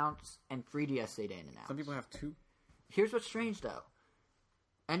didn't announce, and 3DS they didn't announce. Some people have 2. Here's what's strange, though.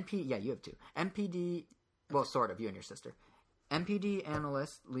 Yeah, you have 2. NPD, well, sort of, you and your sister. NPD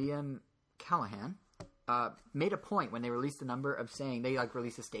analyst Liam Callahan made a point when they released the number of saying, they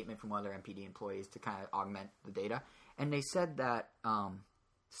released a statement from one of their NPD employees to kind of augment the data, and they said that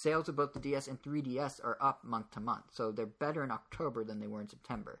sales of both the DS and 3DS are up month to month, so they're better in October than they were in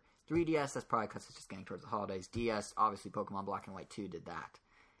September. 3DS, that's probably because it's just getting towards the holidays. DS, obviously Pokemon Black and White 2 did that.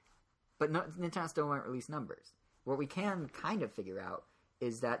 But Nintendo still won't release numbers. What we can kind of figure out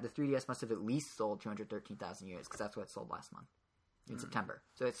is that the 3DS must have at least sold 213,000 units, because that's what it sold last month in September.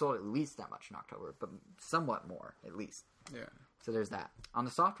 So it sold at least that much in October, but somewhat more, at least. Yeah. So there's that. On the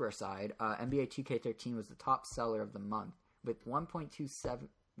software side, NBA 2K13 was the top seller of the month with 1.27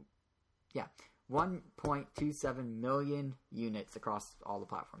 million units across all the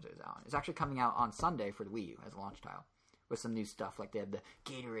platforms it was on. It's actually coming out on Sunday for the Wii U as a launch title. With some new stuff, like they have the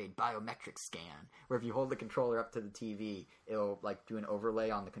Gatorade biometric scan, where if you hold the controller up to the TV, it'll do an overlay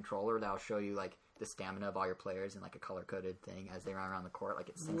on the controller that'll show you the stamina of all your players in a color-coded thing as they run around the court.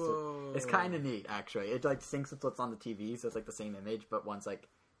 It syncs it. It's kind of neat, actually. It syncs with what's on the TV, so it's the same image, but one's I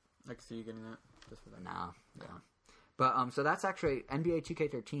can see you getting that just for that. No. But so that's actually NBA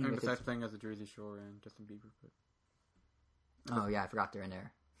 2K13. And besides playing as a Jersey Shore and Justin Bieber. Oh yeah, I forgot they're in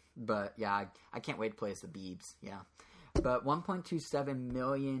there. But yeah, I can't wait to play as the Biebs. Yeah. But 1.27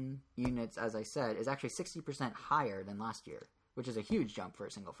 million units, as I said, is actually 60% higher than last year, which is a huge jump for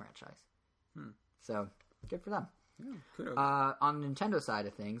a single franchise. So, good for them. Yeah, kudos. On the Nintendo side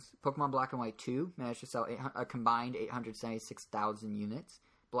of things, Pokemon Black and White 2 managed to sell a combined 876,000 units.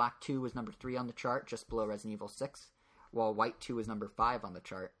 Black 2 was number 3 on the chart, just below Resident Evil 6, while White 2 was number 5 on the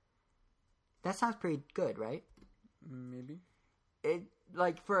chart. That sounds pretty good, right? Maybe.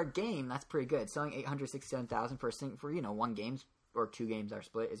 For a game, that's pretty good. Selling 867,000 for one game or 2 games that are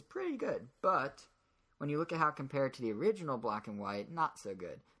split is pretty good. But when you look at how it compared to the original Black and White, not so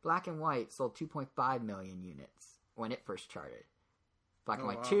good. Black and White sold 2.5 million units when it first charted. Black and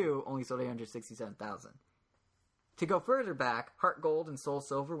White 2 only sold 867,000. To go further back, Heart Gold and Soul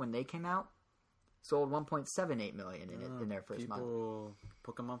Silver, when they came out, sold 1.78 million in their first month.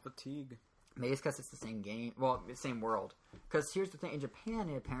 Pokemon fatigue. Maybe it's because it's the same game. Well, the same world. Because here's the thing. In Japan,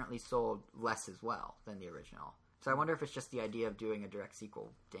 it apparently sold less as well than the original. So I wonder if it's just the idea of doing a direct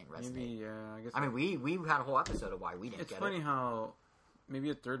sequel didn't resonate. Maybe, yeah. I guess. We had a whole episode of why we didn't get it. It's funny how maybe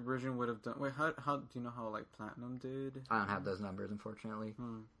a third version would have done... Wait, how do you know how, Platinum did? I don't have those numbers, unfortunately.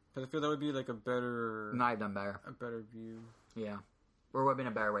 Because I feel that would be, a better... Might have done better. A better view. Yeah. Or would have been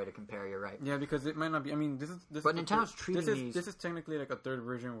a better way to compare, you're right. Yeah, because it might not be... I mean, But Nintendo's treating these... This is technically, a third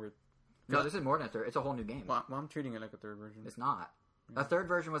version where... No, this is more than a third. It's a whole new game. Well, I'm treating it like a third version. It's not. A third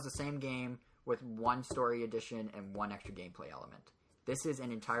version was the same game with one story edition and one extra gameplay element. This is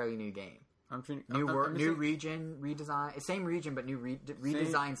an entirely new game. New region redesign. Same region, but new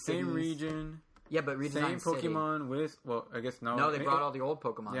redesigned cities. Same region. Yeah, but redesigned same Pokemon with. Well, I guess no. No, they brought all the old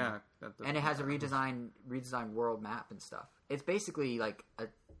Pokemon. Yeah, and it has a redesigned world map and stuff. It's basically like a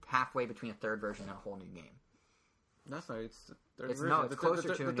halfway between a third version and a whole new game. That's right. It's the third version. No, it's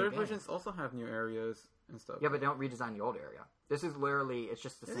closer to the third versions also have new areas and stuff. Yeah, but they don't redesign the old area. This is literally, it's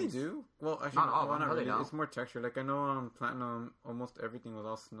just the same. They do. Well, actually, not all. Not really. It's more texture. Like I know, Platinum, almost everything was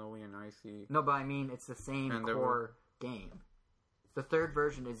all snowy and icy. No, but I mean, it's the same core game. The third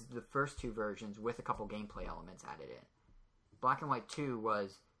version is the first two versions with a couple gameplay elements added in. Black and White 2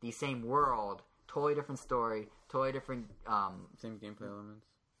 was the same world, totally different story, totally different. Same gameplay elements.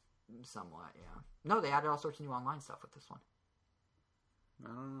 Somewhat, yeah. No, they added all sorts of new online stuff with this one. I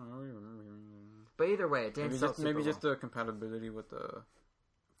don't know. I don't remember hearing that. But either way, it didn't sell maybe just the compatibility with the...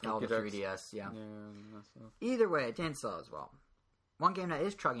 the 3DS, yeah. Either way, it didn't sell as well. One game that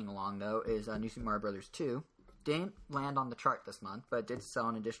is chugging along, though, is New Super Mario Bros. 2. Didn't land on the chart this month, but it did sell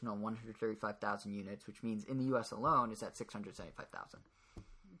an additional 135,000 units, which means in the US alone, it's at 675,000.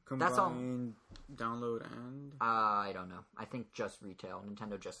 That's all. Download and? I don't know. I think just retail.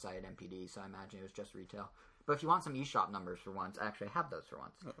 Nintendo just cited NPD, so I imagine it was just retail. But if you want some eShop numbers for once, I actually have those for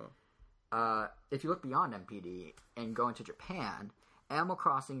once. If you look beyond NPD and go into Japan, Animal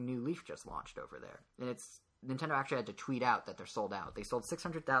Crossing New Leaf just launched over there. And Nintendo actually had to tweet out that they're sold out. They sold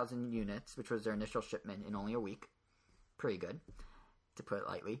 600,000 units, which was their initial shipment, in only a week. Pretty good, to put it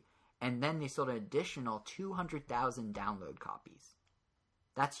lightly. And then they sold an additional 200,000 download copies.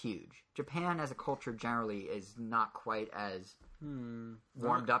 That's huge. Japan as a culture generally is not quite as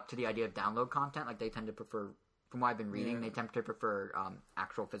warmed up to the idea of download content. Like they tend to prefer, from what I've been reading, they tend to prefer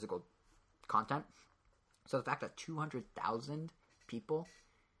actual physical content. So the fact that 200,000 people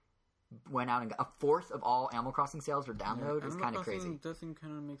went out and got a fourth of all Animal Crossing sales for download is kind of crazy. Doesn't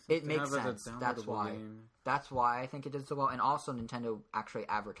kind of make sense. It makes sense. That's why. That's why I think it did so well. And also, Nintendo actually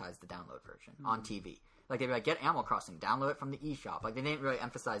advertised the download version on TV. Like, they'd be like, get Animal Crossing, download it from the eShop. Like, they didn't really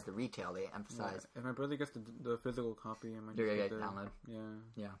emphasize the retail. They emphasized... Yeah. If my brother gets the physical copy, I might just get download.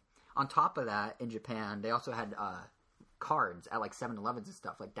 Yeah. On top of that, in Japan, they also had cards at, like, 7-Elevens and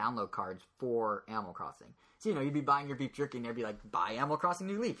stuff, like download cards for Animal Crossing. So, you'd be buying your beef jerky, and they'd be like, buy Animal Crossing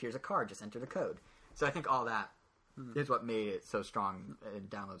New Leaf. Here's a card. Just enter the code. So I think all that is what made it so strong in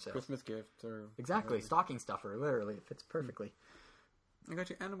download sales. Christmas gift or... Exactly. Whatever. Stocking stuffer, literally. It fits perfectly. I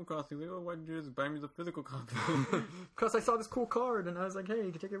got you Animal Crossing. Like, why didn't you just buy me the physical copy? Because I saw this cool card, and I was like, hey,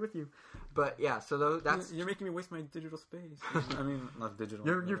 you can take it with you. But, yeah, so that's... You're making me waste my digital space. I mean, not digital.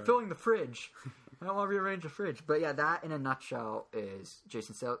 You're filling the fridge. I don't want to rearrange the fridge. But, yeah, that in a nutshell is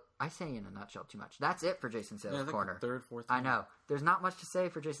Jason Sales... I say in a nutshell too much. That's it for Jason Sales Corner. Like third, fourth... I know. There's not much to say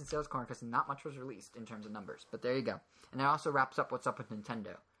for Jason Sales Corner because not much was released in terms of numbers. But there you go. And that also wraps up what's up with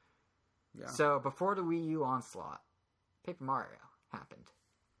Nintendo. Yeah. So, before the Wii U onslaught, Paper Mario happened.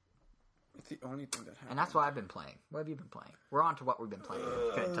 It's the only thing that happened. And that's what I've been playing. What have you been playing? We're on to what we've been playing.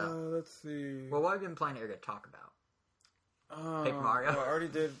 Let's see. Well, what have you been playing that you're going to talk about? Paper Mario? Well, I already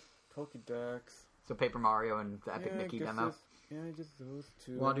did Pokédex. So Paper Mario and the Epic Mickey demo? Just those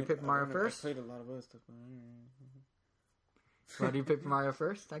two. Want to do Paper Mario first? I played a lot of other stuff. Want to do Paper Mario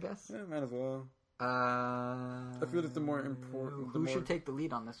first, I guess? Yeah, might as well. I feel it's the more important... Who should take the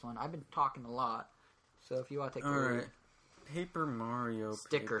lead on this one? I've been talking a lot. So if you want to take the lead... Paper Mario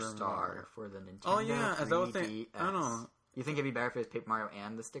Sticker Star for the Nintendo 3DS. Oh yeah, as I was saying, I don't know. You think it'd be better if it was Paper Mario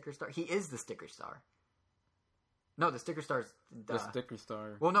and the Sticker Star? He is the Sticker Star. No, the Sticker Star's... The Sticker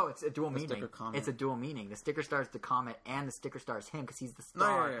Star. Well, no, it's a dual meaning. It's a dual meaning. The Sticker Star's the comet and the Sticker Star's him because he's the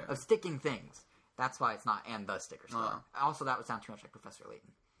star of sticking things. That's why it's not and the Sticker Star. Also, that would sound too much like Professor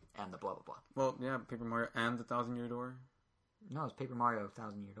Layton and the blah, blah, blah. Well, yeah, Paper Mario and the 1,000-Year Door. No, it's Paper Mario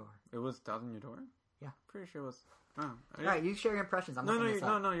 1,000-Year Door. It was 1,000-Year Door? Yeah. Pretty sure it was... Alright, you share your impressions. I'm looking this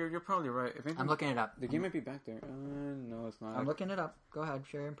up. No, you're probably right. If anything, I'm looking it up. The game might be back there. No, it's not. I'm looking it up. Go ahead,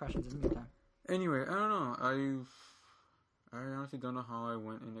 share your impressions in the meantime. Anyway, I don't know. I honestly don't know how I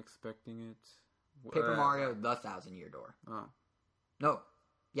went in expecting it. Paper Mario, the 1,000-Year Door. Oh. No.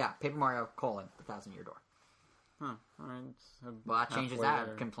 Yeah, Paper Mario, the 1,000-Year Door. Huh. Alright. Well, that changes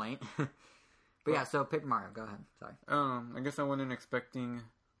that complaint. But yeah, so Paper Mario, go ahead. Sorry. I guess I went in expecting...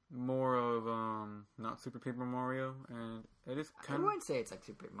 more of not Super Paper Mario, and it is kind of... I wouldn't say it's like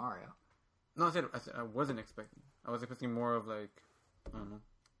Super Paper Mario. No, I said I wasn't expecting. I was expecting more of like, I don't know,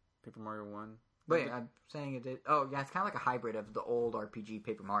 Paper Mario 1. Wait, I'm saying it did... Oh, yeah, it's kind of like a hybrid of the old RPG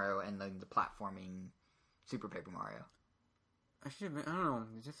Paper Mario and the platforming Super Paper Mario. I don't know,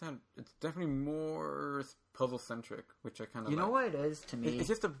 it just had... It's definitely more puzzle centric, which I kind of know what it is to me. It's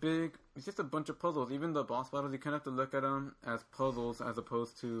just a bunch of puzzles. Even the boss battles, you kind of have to look at them as puzzles as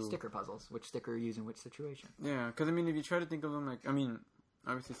opposed to sticker puzzles. Which sticker you use in which situation? Yeah, because I mean, if you try to think of them like, I mean,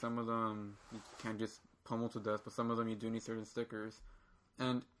 obviously some of them you can't just pummel to death, but some of them you do need certain stickers,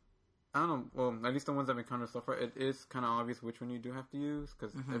 and I don't know. Well, at least the ones I've encountered so far, it is kind of obvious which one you do have to use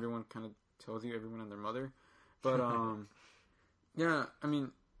because everyone kind of tells you, everyone and their mother. But yeah, I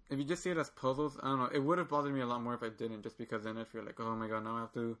mean, if you just see it as puzzles, I don't know. It would have bothered me a lot more if I didn't, just because then I'd feel like, oh my god, now I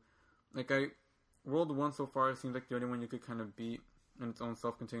have to. Like World 1 so far seems like the only one you could kind of beat in its own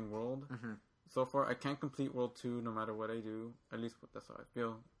self-contained world. Mm-hmm. So far, I can't complete World 2 no matter what I do. At least that's how I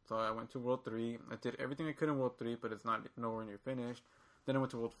feel. So I went to World 3. I did everything I could in World 3, but it's not nowhere near finished. Then I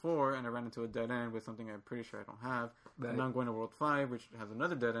went to World 4, and I ran into a dead end with something I'm pretty sure I don't have. Right. And now I'm going to World 5, which has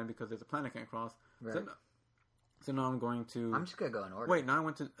another dead end because there's a planet I can't cross. Right. So now I'm going to... I'm just going to go in order. Wait, now I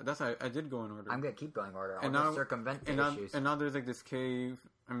went to... I did go in order. I'm going to keep going in order. I'll just circumvent the issues. And now there's like this cave...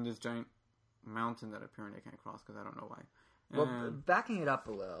 this giant mountain that apparently I can't cross because I don't know why. Well, backing it up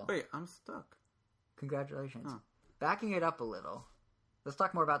a little... Wait, I'm stuck. Congratulations. Oh. Backing it up a little... Let's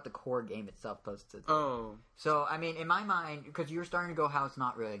talk more about the core game itself. So, I mean, in my mind, because you're starting to go how it's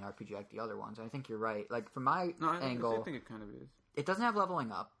not really an RPG like the other ones. I think you're right. Like, from my angle... I think it kind of is. It doesn't have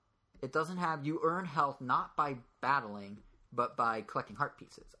leveling up. It doesn't have... You earn health not by battling, but by collecting heart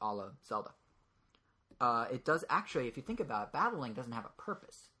pieces, a la Zelda. It does... Actually, if you think about it, battling doesn't have a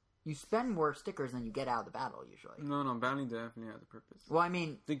purpose. You spend more stickers than you get out of the battle, usually. No, battling definitely has a purpose. Well, I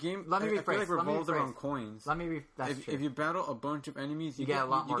mean... The game, I feel like revolves around coins. If you battle a bunch of enemies, you get a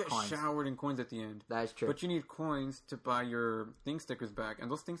lot more coins. You get showered in coins at the end. That is true. But you need coins to buy your thing stickers back. And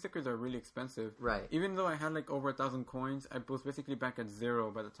those thing stickers are really expensive. Right. Even though I had like over 1,000 coins, I was basically back at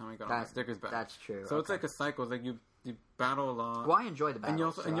 0 by the time I got all my stickers back. That's true. So it's like a cycle. It's like you battle a lot. Well, I enjoy the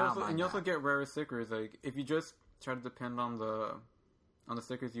battle. And you also get rare stickers. Like, if you just try to depend on the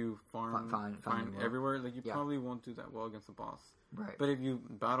stickers you find everywhere, like you probably won't do that well against the boss. Right. But if you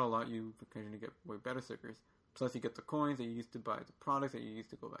battle a lot, you occasionally get way better stickers. Plus, you get the coins that you used to buy the products that you used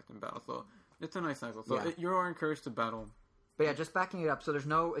to go back and battle. So it's a nice cycle. So you are encouraged to battle. But yeah, just backing it up. So it's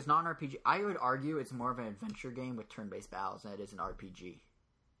not an RPG. I would argue it's more of an adventure game with turn-based battles than it is an RPG.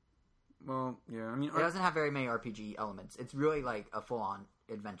 Well, yeah. I mean, it doesn't have very many RPG elements. It's really like a full-on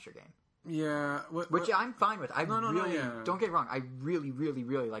adventure game. Yeah, which I'm fine with. Don't get it wrong. I really, really,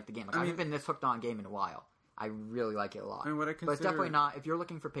 really like the game. Like, I haven't been this hooked on a game in a while. I really like it a lot. But it's definitely not. If you're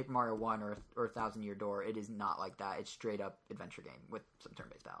looking for Paper Mario 1 or 1,000 Year Door, it is not like that. It's straight up adventure game with some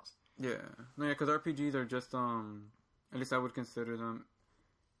turn-based battles. Yeah, because RPGs are just at least I would consider them.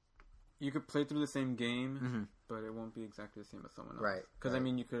 You could play through the same game, but it won't be exactly the same as someone else. Right. Because I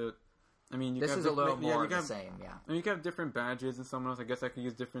mean, you could. This is a little more the same, yeah. I mean, you can have different badges than someone else. I guess I could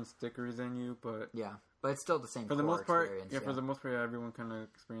use different stickers than you, but... Yeah, but it's still the same for the most part, for the most part, everyone kind of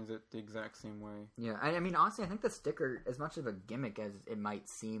experiences it the exact same way. Yeah, I mean, honestly, I think the sticker, as much of a gimmick as it might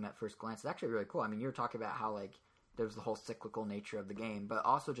seem at first glance, is actually really cool. I mean, you were talking about how, like, there's the whole cyclical nature of the game, but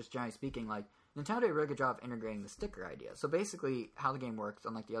also just generally speaking, like, Nintendo did a really good job of integrating the sticker idea. So basically, how the game works,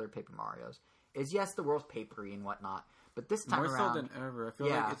 unlike the other Paper Marios, is yes, the world's papery and whatnot, but this time around... More so than ever. I feel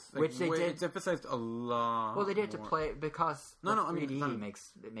like it's like, which they did. It's emphasized a lot. Well, they did it to play because 3D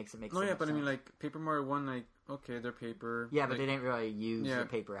makes it make sense. No, yeah, but I mean, like, Paper Mario 1, like, okay, they're paper. Yeah, but they didn't really use the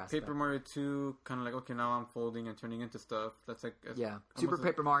paper aspect. Paper Mario 2, kind of like, okay, now I'm folding and turning into stuff. That's like... Super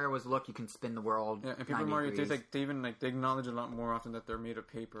Paper Mario was, look, you can spin the world. Yeah, and Paper Mario 2 is like, they acknowledge a lot more often that they're made of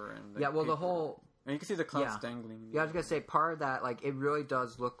paper. And the whole... And you can see the clouds dangling. Yeah, I was going to say, part of that, like, it really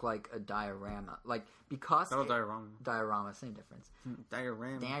does look like a diorama. Like, because... diorama. Diorama, same difference.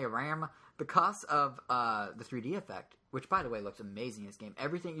 Diorama. Because of the 3D effect, which, by the way, looks amazing in this game.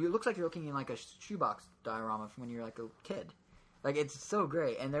 Everything... It looks like you're looking in, like, a shoebox diorama from when you're, like, a kid. Like, it's so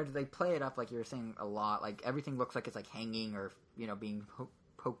great. And they play it up, like you were saying, a lot. Like, everything looks like it's, like, hanging or, being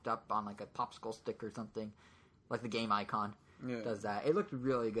poked up on, like, a popsicle stick or something. Like the game icon. Does that. It looked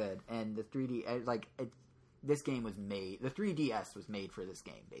really good. And the 3D, this game was made, the 3DS was made for this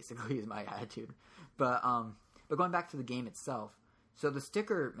game, basically, is my attitude. But going back to the game itself, so the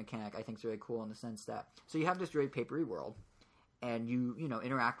sticker mechanic, I think, is really cool in the sense that, so you have this very papery world, and you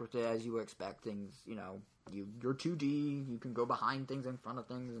interact with it as you would expect. Things, you're 2D, you can go behind things, in front of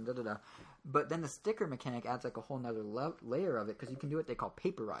things, and da-da-da. But then the sticker mechanic adds, like, a whole nother layer of it, because you can do what they call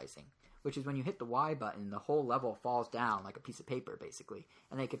paperizing, which is when you hit the Y button, the whole level falls down like a piece of paper, basically.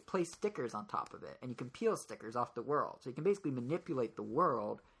 And they could place stickers on top of it, and you can peel stickers off the world. So you can basically manipulate the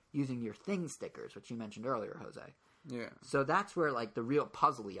world using your thing stickers, which you mentioned earlier, Jose. Yeah. So that's where, like, the real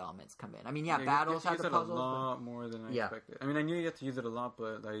puzzly elements come in. I mean, battles have the puzzles. A lot more than I expected. I mean, I knew you had to use it a lot,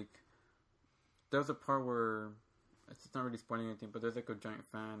 but, like, there's a part where it's not really spoiling anything, but there's like a giant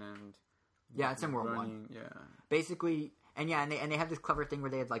fan and it's in World 1. Yeah, basically, and they have this clever thing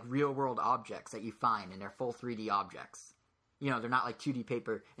where they have like real world objects that you find, and they're full 3D objects. They're not like 2D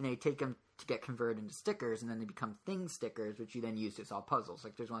paper, and they take them to get converted into stickers, and then they become thing stickers, which you then use to solve puzzles.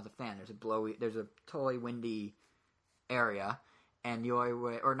 Like there's one with a fan, there's a totally windy area, and the only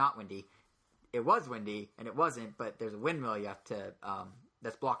way, or not windy, it was windy and it wasn't, but there's a windmill you have to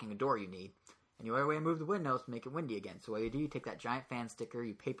that's blocking a door you need, and the only way to move the windmill is to make it windy again. So what you do, you take that giant fan sticker,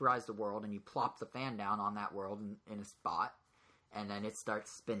 you paperize the world, and you plop the fan down on that world in a spot, and then it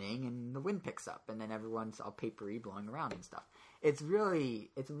starts spinning and the wind picks up, and then everyone's all papery blowing around and stuff. It's a really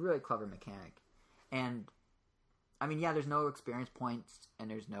clever mechanic. And I mean, there's no experience points and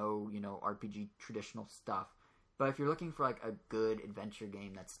there's no, RPG traditional stuff. But if you're looking for like a good adventure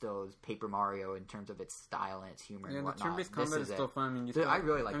game that still is Paper Mario in terms of its style and its humor and whatnot, the turn-based combat is still fun. I mean, I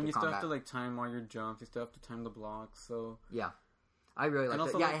really like the combat. You still have to like time all your jumps. You still have to time the blocks. So yeah, I really like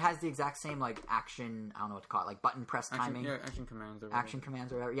it. Yeah, it has the exact same like action. I don't know what to call it, like button press timing. Action commands. Action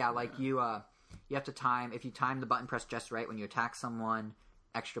commands or whatever. Yeah, like you have to time. If you time the button press just right when you attack someone,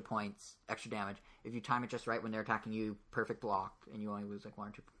 extra points, extra damage. If you time it just right when they're attacking you, perfect block, and you only lose like 1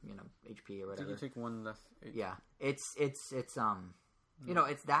 or 2, HP or whatever. So you take 1 less. HP. Yeah, it's it's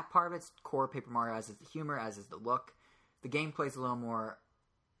that part of its core Paper Mario, as is the humor, as is the look. The gameplay's a little more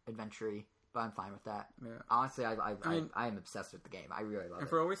adventure-y, but I'm fine with that. Yeah. Honestly, I am obsessed with the game. I really love it. And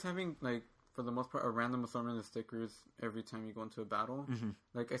for always having like, for the most part, a random assortment of stickers every time you go into a battle,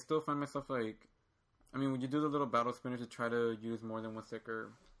 like I still find myself like, I mean, when you do the little battle spinner to try to use more than 1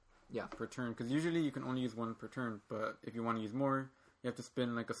 sticker per turn, because usually you can only use 1 per turn, but if you want to use more, you have to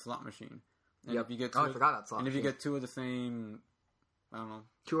spin like a slot machine. And if you get I forgot about slot and machine. If you get 2 of the same, I don't know,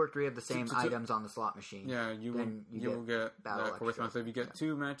 2 or 3 of the same items on the slot machine, you will get that corresponding. So if you get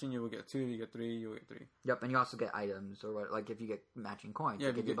 2 matching, you will get 2. If you get 3, you will get 3. Yep, and you also get items, or what, like if you get matching coins,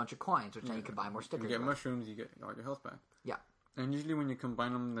 you get a bunch of coins, which then you can buy more stickers. You get mushrooms, you get all your health back. Yeah. And usually when you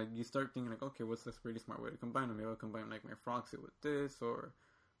combine them, like you start thinking like, okay, what's this really smart way to combine them? Maybe I'll combine like my frog suit with this, or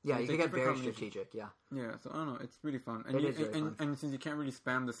you can get very strategic. Yeah. So I don't know, it's really fun. And it is really fun. And since you can't really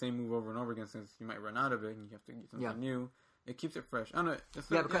spam the same move over and over again, since you might run out of it and you have to get something new, it keeps it fresh. I don't know.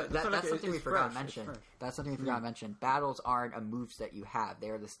 That's something we forgot to mention. That's something we forgot to mention. Battles aren't a moveset you have. They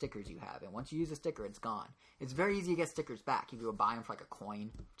are the stickers you have. And once you use a sticker, it's gone. It's very easy to get stickers back. You can go buy them for like a coin,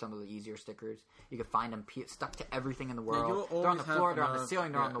 some of the easier stickers. You can find them stuck to everything in the world. They're on the floor, they're on the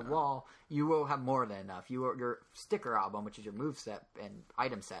ceiling, they're on the wall. You will have more than enough. Your sticker album, which is your moveset and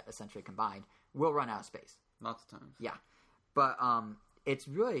item set, essentially combined, will run out of space. Lots of times. Yeah. But it's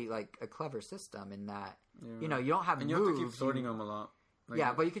really like a clever system in that, you don't have moves. And you have to keep sorting them a lot.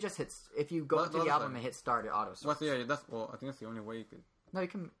 Like, but you could just hit, if you go to the album and hit start, it auto sorts. I think that's the only way you could. No, you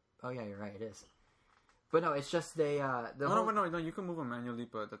can, you're right, it is. But no, it's just no, you can move them manually,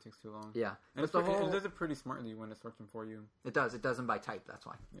 but that takes too long. Yeah. And it does it pretty smartly when it's working for you. It does. It does them by type, that's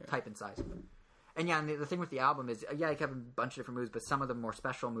why. Yeah. Type and size. And and the thing with the album is, you can have a bunch of different moves, but some of the more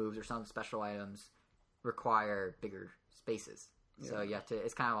special moves or some of the special items require bigger spaces. Yeah. So you have to,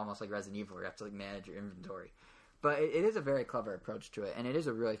 it's kind of almost like Resident Evil, where you have to like manage your inventory. But it is a very clever approach to it, and it is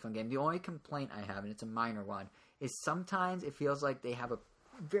a really fun game. The only complaint I have, and it's a minor one, is sometimes it feels like they have a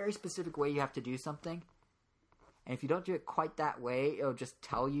very specific way you have to do something. And if you don't do it quite that way, it'll just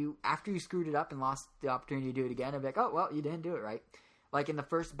tell you, after you screwed it up and lost the opportunity to do it again, it'll be like, oh, well, you didn't do it right. Like in the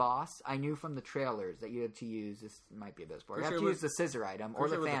first boss, I knew from the trailers that you had to use, this might be a bit of spoiler, you have to use the scissor item or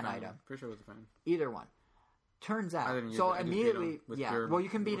the fan item. Pretty sure it was a fan. Either one. Turns out, so immediately, you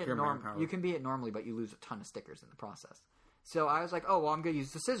can beat it you can beat it normally, but you lose a ton of stickers in the process. So I was like, oh, well, I'm going to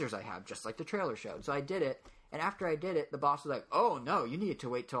use the scissors I have, just like the trailer showed. So I did it, and after I did it, the boss was like, oh, no, you needed to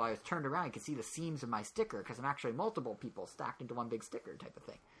wait till I was turned around. You could see the seams of my sticker, because I'm actually multiple people stacked into one big sticker type of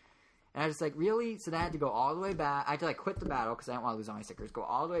thing. And I was like, really? So then I had to go all the way back. I had to like quit the battle, because I didn't want to lose all my stickers. Go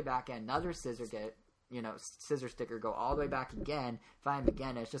all the way back, and another scissor sticker, go all the way back again, find them again.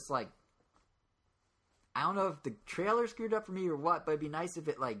 And it's just like, I don't know if the trailer screwed up for me or what, but it'd be nice if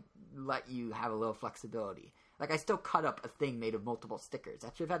it like let you have a little flexibility. Like I still cut up a thing made of multiple stickers.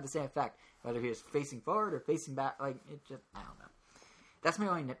 That should have had the same effect, whether he was facing forward or facing back. Like it just, I don't know. That's my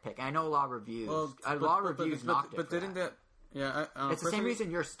only nitpick. And I know a lot of reviews. Knocked it. But didn't that? Yeah, it's the same reason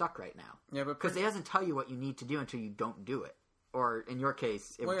you're stuck right now. Yeah, but because it doesn't tell you what you need to do until you don't do it. Or in your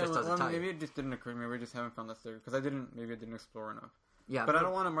case, it just doesn't tell you. Maybe it just didn't occur to me. We just haven't found that sticker because I didn't explore enough. Yeah, but I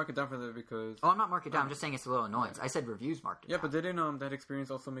don't want to mark it down for that because... Oh, I'm not marking it down. I'm just saying it's a little annoying. Yeah. I said reviews marked it down. But didn't that experience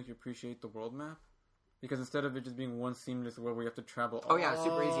also make you appreciate the world map? Because instead of it just being one seamless where we have to travel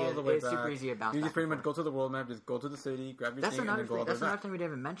super easy. It's super easy about you just pretty much go to the world map, just go to the city, grab your thing, and then go all the way back. That's another thing we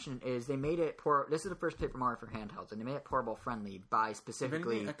didn't even mention is they made it this is the first Paper Mario for handhelds, and they made it portable friendly by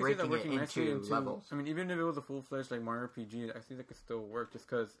specifically breaking it into levels. I mean, even if it was a full-fledged like Mario RPG, I think that could still work just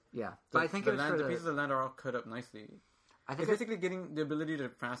because but I think the pieces of land are all cut up nicely. I think it's basically getting the ability to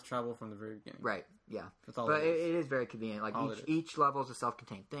fast travel from the very beginning. Right, yeah. That's all it is very convenient. Like, each level is a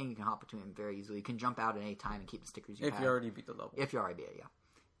self-contained thing. You can hop between them very easily. You can jump out at any time and keep the stickers you have. If you already beat the level. If you already beat it, yeah.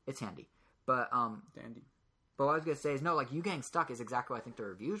 It's handy. But, Dandy. But what I was going to say is, no, like, you getting stuck is exactly what I think the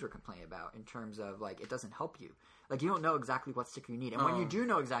reviews were complaining about in terms of, like, it doesn't help you. Like, you don't know exactly what sticker you need. And when you do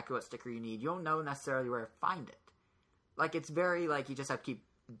know exactly what sticker you need, you don't know necessarily where to find it. Like, it's very, like, you just have to keep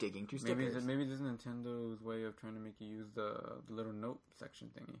digging through stickers. Maybe this is Nintendo's way of trying to make you use the little note section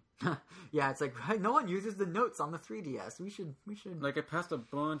thingy. Yeah, it's like no one uses the notes on the 3DS. We should. Like I passed a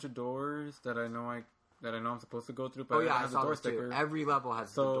bunch of doors that I know I'm supposed to go through, but I saw door sticker. Too. Every level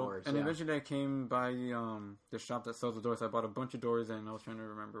has the doors. And eventually I came by the shop that sells the doors. So I bought a bunch of doors, and I was trying to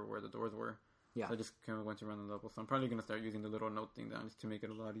remember where the doors were. Yeah. So I just kind of went around the level. So I'm probably gonna start using the little note thing down just to make it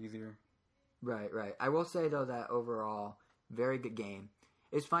a lot easier. Right. I will say though that overall, very good game.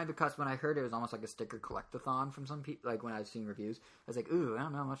 It's fine because when I heard it was almost like a sticker collect-a-thon from some people, like when I was seeing reviews, I was like, ooh, I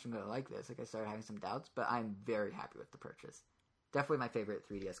don't know how much I'm going to like this. Like I started having some doubts, but I'm very happy with the purchase. Definitely my favorite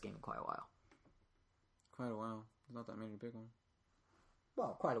 3DS game in quite a while. Quite a while. There's not that many big ones.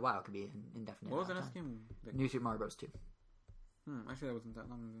 Well, quite a while could be indefinite. What was the next game? New Super Mario Bros. 2. Actually, that wasn't that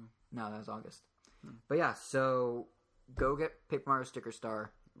long ago. No, that was August. But yeah, so go get Paper Mario Sticker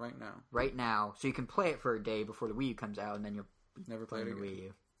Star. Right now. So you can play it for a day before the Wii U comes out, and then you'll never played the Wii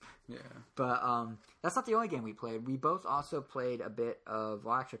U. Yeah. But that's not the only game we played. We both also played a bit of,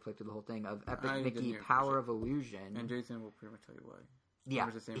 well, actually I played through the whole thing, of Epic Mickey Power of Illusion. And Jason will pretty much tell you why. Yeah.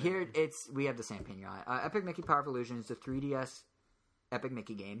 We have the same opinion on it. Epic Mickey Power of Illusion is a 3DS Epic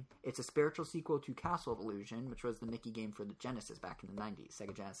Mickey game. It's a spiritual sequel to Castle of Illusion, which was the Mickey game for the Genesis back in the 90s,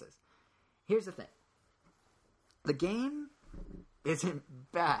 Sega Genesis. Here's the thing. The game isn't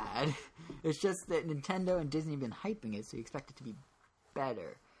bad. It's just that Nintendo and Disney have been hyping it, so you expect it to be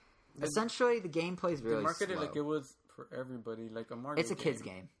better. Essentially, the gameplay is really slow. They marketed it like it was for everybody, like a Mario game. It's a kid's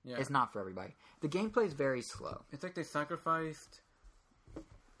game. Yeah. It's not for everybody. The gameplay is very slow. It's like they sacrificed,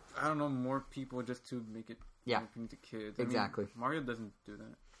 I don't know, more people just to make it to kids. Exactly. Mario doesn't do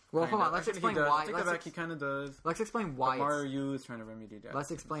that. Well, hold on. Let's explain why. He kind of does. Let's explain why. Mario U is trying to remedy that. Let's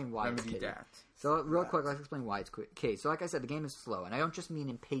explain why it's kiddie. So, real quick, let's explain why it's kiddie. So, like I said, the game is slow, and I don't just mean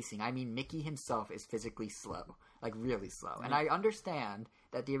in pacing. I mean Mickey himself is physically slow, like really slow. And I understand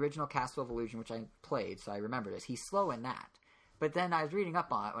that the original Castle of Illusion, which I played, so I remember this, he's slow in that. But then I was reading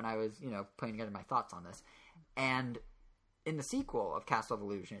up on it when I was, putting together my thoughts on this, and in the sequel of Castle of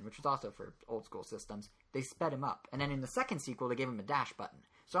Illusion, which was also for old school systems, they sped him up. And then in the second sequel, they gave him a dash button.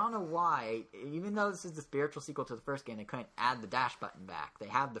 So I don't know why, even though this is the spiritual sequel to the first game, they couldn't add the dash button back. They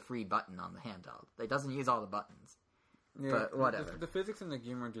have the free button on the handheld. It doesn't use all the buttons. Yeah, but whatever. The physics in the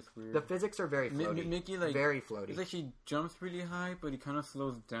game are just weird. The physics are very floaty. Mickey, very floaty. It's like he jumps really high, but he kind of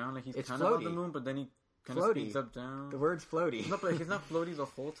slows down. Like he's kind of on the moon, but then he kind of speeds up down. The word's floaty. No, but he's not floaty the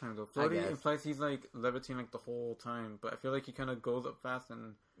whole time, though. Floaty implies he's like levitating like the whole time, but I feel like he kind of goes up fast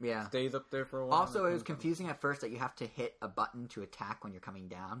and stays up there for a while. Also, it was confusing at first that you have to hit a button to attack when you're coming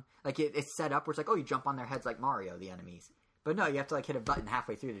down. Like it's set up where it's like, oh, you jump on their heads like Mario, the enemies. But no, you have to like hit a button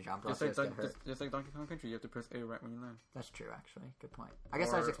halfway through the jump. Just like Donkey Kong Country, you have to press A right when you land. That's true, actually. Good point. I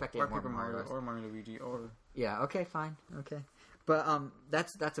guess I was expecting more Mario or Mario Luigi or okay, fine, okay. But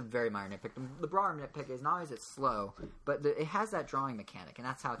that's a very minor nitpick. The broader nitpick is not only is it slow, but it has that drawing mechanic, and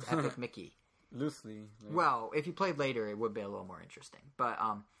that's how it's Epic Mickey. Loosely. Like. Well, if you played later, it would be a little more interesting. But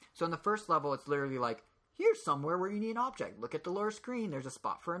so in the first level, it's literally like, here's somewhere where you need an object. Look at the lower screen. There's a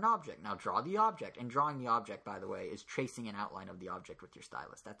spot for an object. Now draw the object. And drawing the object, by the way, is tracing an outline of the object with your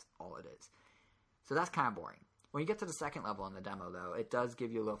stylus. That's all it is. So that's kind of boring. When you get to the second level in the demo, though, it does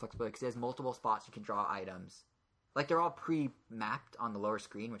give you a little flexibility because it has multiple spots you can draw items. Like, they're all pre-mapped on the lower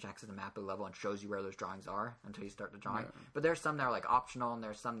screen, which acts as a map of the level and shows you where those drawings are until you start the drawing. Yeah. But there's some that are, like, optional, and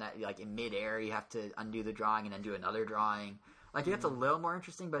there's some that, like, in mid-air you have to undo the drawing and then do another drawing. Like, it gets a little more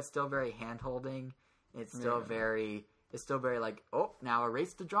interesting, but it's still very hand-holding. It's still very like, oh, now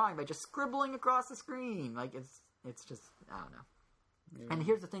erase the drawing by just scribbling across the screen. Like, it's just, I don't know. Yeah. And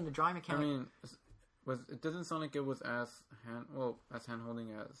here's the thing, the drawing mechanic... I mean, it doesn't sound like it was as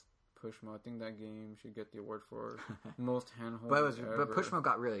hand-holding as Pushmo. I think that game should get the award for most hand-holding But Pushmo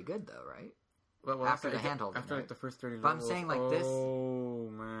got really good, though, right? Well, after the hand-holding, after like the first 30 levels. But I'm saying, like, this... Oh,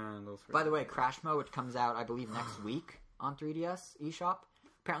 man. By the way, Crash Mode, which comes out, I believe, next week on 3DS eShop,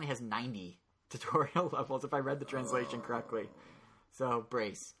 apparently has 90 tutorial levels, if I read the translation correctly. So,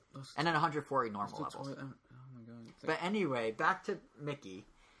 brace. And then 140 normal levels. Oh my god. But anyway, back to Mickey.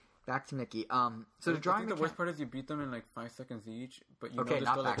 So the drawing. I think the worst part is you beat them in like 5 seconds each, but you know there's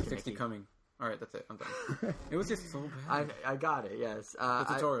still like 60 Mickey. Coming. Alright, that's it. I'm done. It was just so bad. I got it, yes. The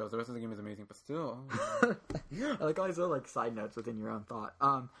tutorials, the rest of the game is amazing, but still. I like all these little side notes within your own thought.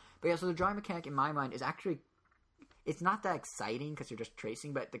 But yeah, so the drawing mechanic in my mind is actually, it's not that exciting because you're just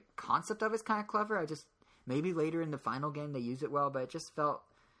tracing, but the concept of it's kind of clever. Maybe later in the final game they use it well, but it just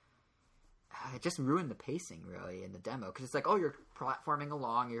ruined the pacing really in the demo because it's like, oh, you're platforming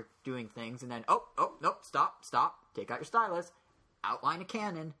along, you're doing things, and then nope, stop, take out your stylus, outline a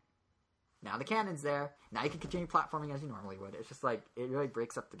cannon. Now the cannon's there. Now you can continue platforming as you normally would. It's just like, it really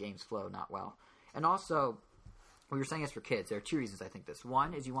breaks up the game's flow not well. And also, what you're saying is for kids. There are 2 reasons I think this.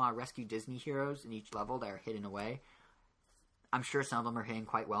 One is you want to rescue Disney heroes in each level that are hidden away. I'm sure some of them are hidden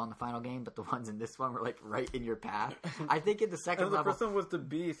quite well in the final game, but the ones in this one were like right in your path. I think in the second level... The first one was the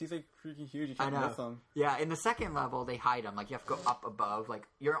Beast. He's like freaking huge. You can't miss him. Yeah, in the second level, they hide him. Like, you have to go up above. Like,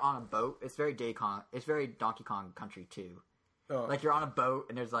 you're on a boat. It's very Donkey Kong Country 2. Oh. Like, you're on a boat,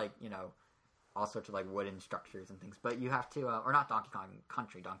 and there's like, all sorts of like wooden structures and things, but you have to, or not Donkey Kong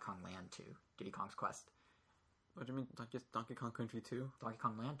Country, Donkey Kong Land 2, Diddy Kong's Quest. What do you mean, just Donkey Kong Country 2? Donkey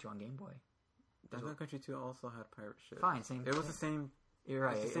Kong Land 2 on Game Boy. Donkey Kong Country 2 also had pirate ship. Fine, same. It was the same. You're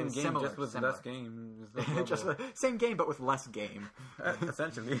right. It's the same game, similar, just with less game. Just same game, but with less game.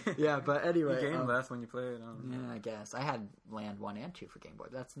 Essentially. Yeah, but anyway. You game less when you play it. Yeah, I guess. I had Land 1 and 2 for Game Boy.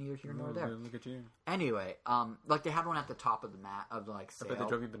 That's neither here nor there. Look at you. Anyway, like they had one at the top of the of the like sail. I bet they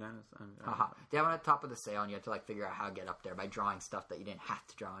drove you bananas. They had one at the top of the sail, and you had to like figure out how to get up there by drawing stuff that you didn't have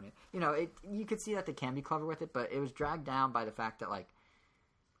to draw on it. You could see that they can be clever with it, but it was dragged down by the fact that like,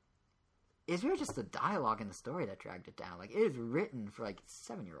 it's really just the dialogue and the story that dragged it down. Like, it is written for, like,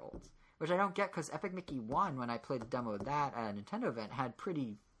 7-year-olds. Which I don't get, because Epic Mickey 1, when I played the demo of that at a Nintendo event, had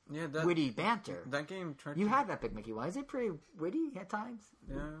pretty witty banter. That game tried You have Epic Mickey 1. Is it pretty witty at times?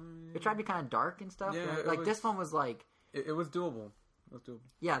 Yeah. It tried to be kind of dark and stuff. Yeah, right? Like, this one was, like... It was doable.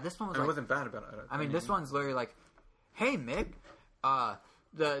 Yeah, this one was, like... It wasn't bad about it. I mean, this one's literally like, hey, Mick,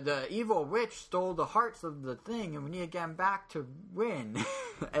 The evil witch stole the hearts of the thing, and we need to get him back to win.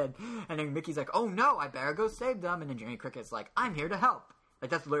 and then Mickey's like, oh no, I better go save them. And then Jiminy Cricket's like, I'm here to help. Like,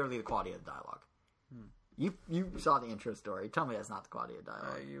 that's literally the quality of the dialogue. You saw the intro story. Tell me that's not the quality of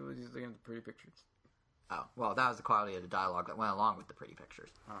dialogue. You was looking at the pretty pictures. Oh, well, that was the quality of the dialogue that went along with the pretty pictures.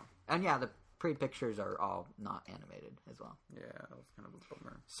 Oh. And yeah, the pretty pictures are all not animated as well. Yeah, that was kind of a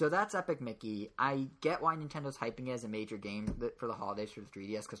bummer. So that's Epic Mickey. I get why Nintendo's hyping it as a major game for the holidays for the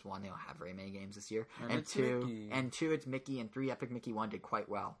 3DS, because 1, they don't have very many games this year, and 2, it's Mickey, and 3, Epic Mickey 1 did quite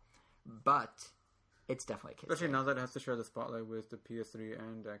well. But it's definitely a kid's Especially game. Now that it has to share the spotlight with the PS3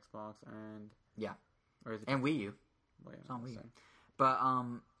 and Xbox and... Yeah. And Wii U. Well, yeah, it's on Wii U. But,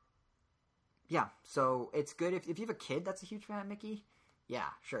 yeah, so it's good. If you have a kid that's a huge fan of Mickey... Yeah,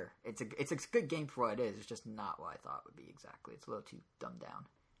 sure. It's a good game for what it is. It's just not what I thought it would be exactly. It's a little too dumbed down.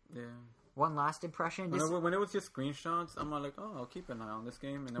 Yeah. One last impression. When it was just screenshots, I'm like, oh, I'll keep an eye on this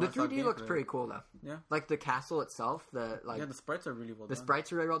game. And the 3D looks pretty cool, though. Yeah. Like, the castle itself, the sprites are really well done. The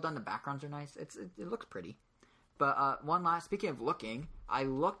sprites are really well done. The backgrounds are nice. It looks pretty. But one last, speaking of looking, I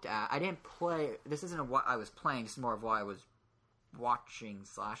didn't play, this isn't what I was playing, this is more of what I was watching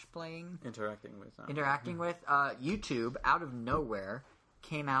 / playing. Interacting with. YouTube, out of nowhere,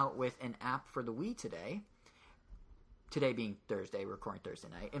 came out with an app for the Wii today. Today being Thursday, we're recording Thursday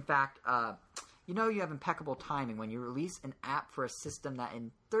night. In fact, you have impeccable timing when you release an app for a system that in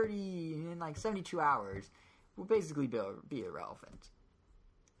 72 hours will basically be irrelevant.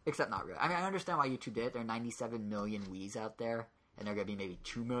 Except not really. I mean, I understand why YouTube did it. There are 97 million Wiis out there, and there are going to be maybe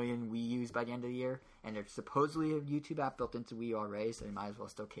 2 million Wii U's by the end of the year. And there's supposedly a YouTube app built into Wii already, so they might as well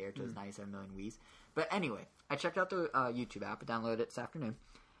still care to those 97 million Wii's. But anyway, I checked out the YouTube app. I downloaded it this afternoon.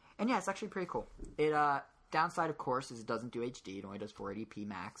 And yeah, it's actually pretty cool. It downside, of course, is it doesn't do HD. It only does 480p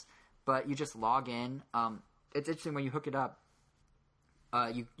max. But you just log in. It's interesting when you hook it up.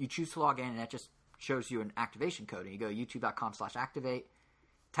 You choose to log in, and that just shows you an activation code. And you go youtube.com/activate,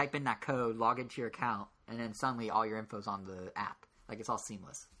 type in that code, log into your account, and then suddenly all your info's on the app. Like, it's all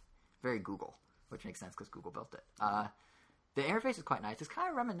seamless. Very Google, which makes sense because Google built it. The interface is quite nice. It's kind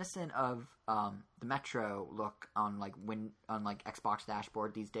of reminiscent of the Metro look on Xbox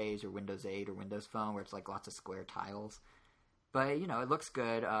dashboard these days, or Windows 8 or Windows Phone, where it's like lots of square tiles. But it looks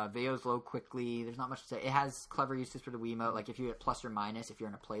good. Videos load quickly. There's not much to say. It has clever uses for the Wiimote. Like if you hit plus or minus, if you're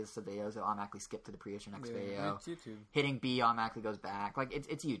in a playlist of videos, it'll automatically skip to the previous or next video. It's YouTube. Hitting B automatically goes back. Like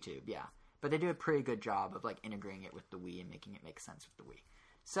it's YouTube, yeah. But they do a pretty good job of like integrating it with the Wii and making it make sense with the Wii.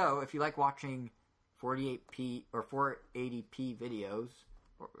 So if you like watching 48p or 480p videos,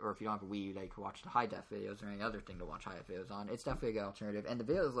 or if you don't have a Wii, you like watch the high def videos or any other thing to watch high def videos on, it's definitely a good alternative. And the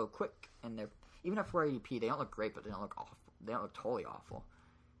videos are a little quick, and they're even at 480p, they don't look great, but they don't look awful. They don't look totally awful.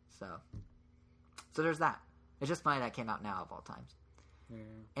 So there's that. It's just funny that it came out now of all times. Yeah.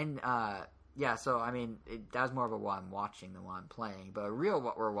 And so I mean, that was more of a what I'm watching than what I'm playing. But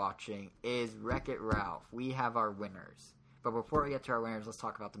what we're watching is Wreck-It Ralph. We have our winners. But before we get to our winners, let's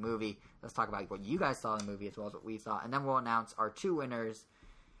talk about the movie. Let's talk about what you guys saw in the movie as well as what we saw. And then we'll announce our 2 winners,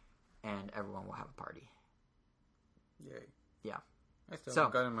 and everyone will have a party. Yay. Yeah. I still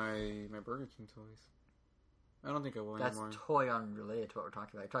haven't gotten my Burger King toys. I don't think I will anymore. That's totally unrelated to what we're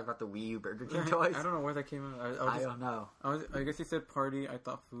talking about. You're talking about the Wii U Burger King toys? I don't know where that came out. I don't know. I guess you said party. I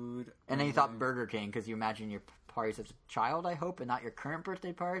thought food. And then you thought Burger King because you imagine your parties as a child, I hope, and not your current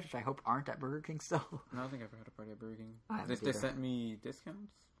birthday parties, which I hope aren't at Burger King still. No, I don't think I've ever had a party at Burger King. They sent me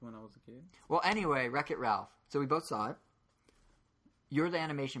discounts when I was a kid. Well, anyway, Wreck-It Ralph. So we both saw it. You're the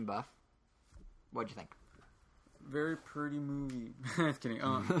animation buff. What'd you think? Very pretty movie. Just kidding.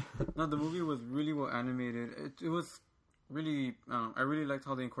 No, the movie was really well animated. It was really... I really liked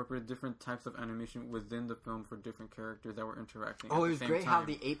how they incorporated different types of animation within the film for different characters that were interacting. Oh, it was great how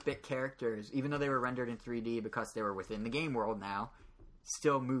the 8-bit characters, even though they were rendered in 3D because they were within the game world now,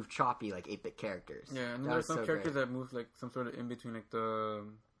 still move choppy like 8-bit characters. Yeah, and there were some characters that moved like some sort of in between, like the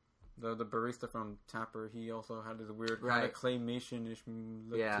barista from Tapper. He also had this weird kind of claymation-ish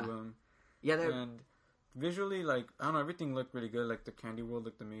look to him. Yeah, and visually, like, I don't know, everything looked really good. Like, the Candy World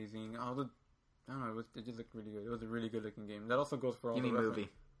looked amazing. I don't know, it just looked really good. It was a really good looking game. That also goes for all the movie.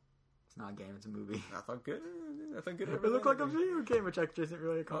 It's not a game, it's a movie. That's not good. It looked like a video game, which actually isn't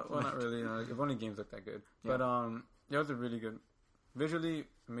really a compliment. Well, not really. If only games look that good. Yeah. But, it was a really good, visually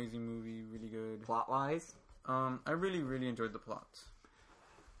amazing movie, really good. Plot-wise? I really, really enjoyed the plot.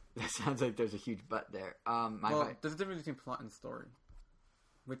 That sounds like there's a huge but there. There's a difference between plot and story,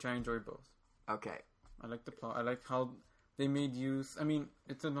 which I enjoy both. Okay. I like the plot. I like how they made use... I mean,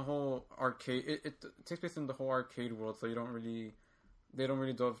 it's in the whole arcade... It takes place in the whole arcade world, so they don't really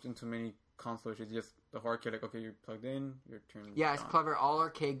delve into many console issues. Just the whole arcade, like, okay, you're plugged in, you're turning... Yeah, it's clever. All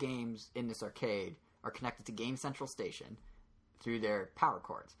arcade games in this arcade are connected to Game Central Station through their power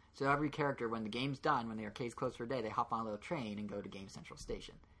cords. So every character, when the game's done, when the arcade's closed for a day, they hop on a little train and go to Game Central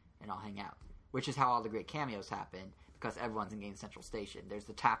Station and all hang out. Which is how all the great cameos happen, because everyone's in Game Central Station. There's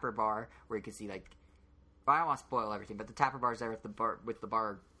the Tapper bar, where you can see, like... I don't want to spoil everything, but the Tapper bar's there with the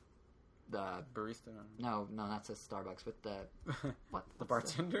barista. No, that's a Starbucks with the the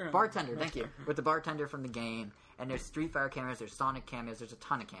bartender. Bartender, thank you. With the bartender from the game, and there's Street Fighter cameos, there's Sonic cameos, there's a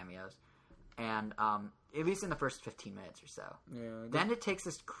ton of cameos, and at least in the first 15 minutes or so. Yeah. Then it takes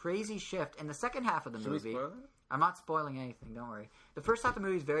this crazy shift in the second half of the movie. We spoil it? I'm not spoiling anything. Don't worry. The first half of the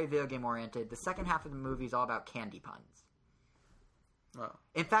movie is very video game oriented. The second half of the movie is all about candy puns. Wow.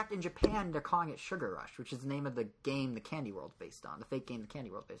 In fact, in Japan, they're calling it Sugar Rush, which is the name of the game the Candy World's based on. The fake game the Candy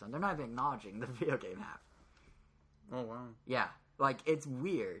World's based on. They're not even acknowledging the video game half. Oh, wow. Yeah. Like, it's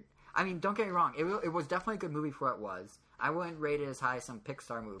weird. I mean, don't get me wrong. It was definitely a good movie for what it was. I wouldn't rate it as high as some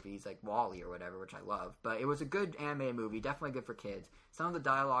Pixar movies, like WALL-E or whatever, which I love. But it was a good animated movie. Definitely good for kids. Some of the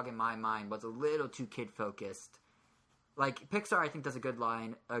dialogue in my mind was a little too kid-focused. Like, Pixar, I think, does a good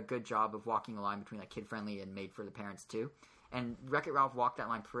job of walking a line between, like, kid-friendly and made for the parents, too. And Wreck-It Ralph walked that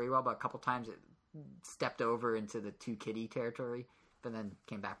line pretty well, but a couple times it stepped over into the too kiddie territory, but then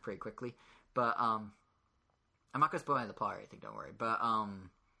came back pretty quickly. But I'm not going to spoil any of the plot or anything, don't worry. But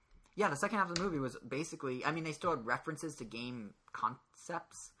yeah, the second half of the movie was basically... I mean, they still had references to game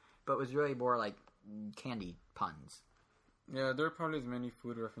concepts, but it was really more like candy puns. Yeah, there were probably as many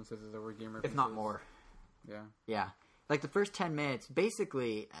food references as there were game references. If not more. Yeah. Yeah. Like, the first 10 minutes,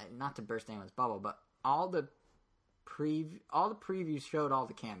 basically, not to burst anyone's bubble, but all the previews showed all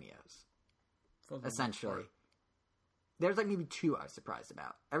the cameos, essentially. There's like maybe 2 I was surprised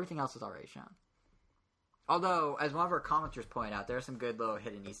about. Everything else was already shown. Although, as one of our commenters pointed out, there are some good little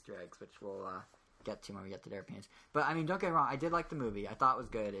hidden Easter eggs, which we'll get to when we get to their opinions. But, I mean, don't get me wrong, I did like the movie. I thought it was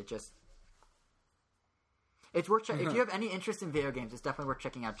good. It's worth checking. If you have any interest in video games, it's definitely worth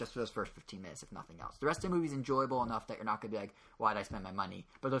checking out just for those first 15 minutes, if nothing else. The rest of the movie is enjoyable enough that you're not going to be like, why did I spend my money?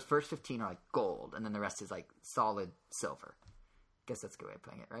 But those first 15 are like gold, and then the rest is like solid silver. Guess that's a good way of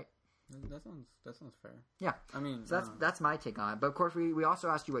putting it, right? That sounds fair. Yeah. I mean... So that's my take on it. But of course, we also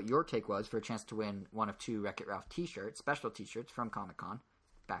asked you what your take was for a chance to win one of 2 Wreck-It Ralph t-shirts, special t-shirts from Comic-Con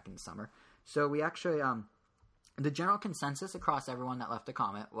back in the summer. So we actually... the general consensus across everyone that left a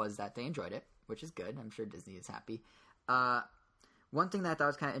comment was that they enjoyed it, which is good. I'm sure Disney is happy. one thing that I thought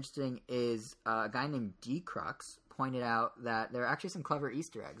was kind of interesting is a guy named D-Crux pointed out that there are actually some clever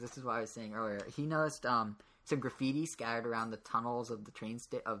Easter eggs. This is what I was saying earlier. He noticed some graffiti scattered around the tunnels of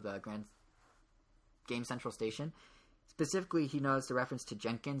the of the Grand Game Central Station. Specifically, he noticed a reference to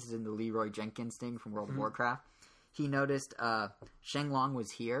Jenkins, as in the Leroy Jenkins thing from World of Warcraft. He noticed Shenlong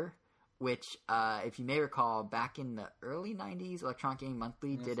was here, which, if you may recall, back in the early 90s, Electronic Gaming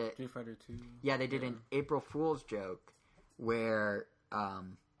Monthly did it. Street Fighter 2. Yeah, they did an April Fool's joke where...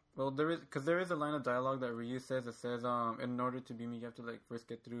 well, there is a line of dialogue that Ryu says that says, in order to beat me, you have to like first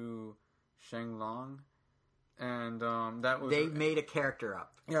get through Shenlong. And that was... They made a character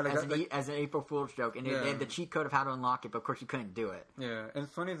up as an April Fool's joke, and they had the cheat code of how to unlock it, but of course you couldn't do it. Yeah, and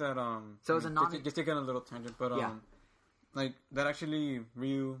it's funny that... so it was a just to get on a little tangent, but like, that actually,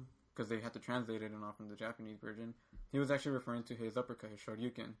 Ryu, because they had to translate it and all from the Japanese version, he was actually referring to his uppercut, his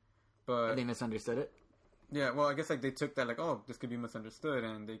Shoryuken. But... they misunderstood it? Yeah, well, I guess like they took that like, oh, this could be misunderstood,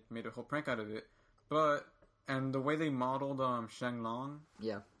 and they made a whole prank out of it. But... And the way they modeled Shenlong...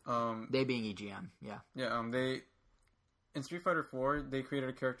 Yeah. They being EGM, yeah. Yeah, they... In Street Fighter 4, they created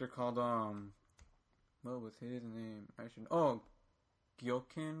a character called, what was his name?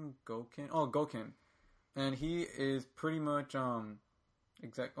 Gouken. And he is pretty much,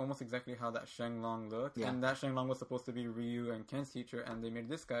 almost exactly how that Shenlong looked. Yeah. And that Shenlong was supposed to be Ryu and Ken's teacher, and they made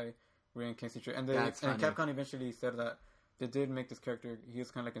this guy Ryu and Ken's teacher. And Capcom eventually said that they did make this character, he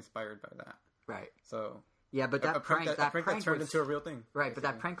was kind of like inspired by that. Right. So... Yeah, but that prank that turned into a real thing. Right, basically. But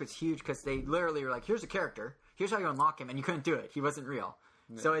that prank was huge because they literally were like, here's a character, here's how you unlock him, and you couldn't do it. He wasn't real.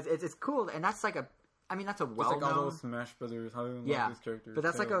 Yeah. So it's cool, and that's like that's a well-known... like all those Smash Brothers, how you unlock these characters. But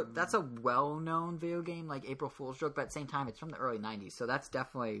that's a well-known video game, like April Fool's joke, but at the same time, it's from the early 90s, so that's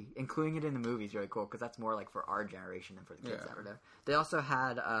definitely... Including it in the movie is really cool, because that's more like for our generation than for the kids that were there. They also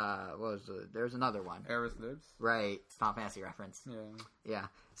had, there's another one. Aris Libs. Right, Final Fantasy reference. Yeah. Yeah.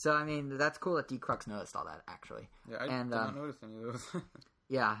 So, I mean, that's cool that D-Crux noticed all that, actually. Yeah, I did not notice any of those.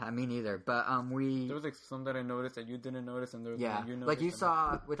 Yeah, me neither. But there was like some that I noticed that you didn't notice, and there was one you noticed. Like you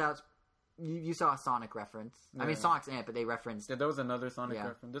saw without... You saw a Sonic reference. Yeah. I mean, Sonic's in it, but they referenced... Yeah, there was another Sonic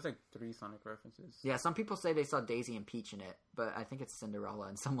reference. There's like 3 Sonic references. Yeah, some people say they saw Daisy and Peach in it, but I think it's Cinderella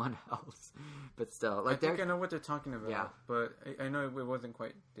and someone else. But still... I think I know what they're talking about, but I know it wasn't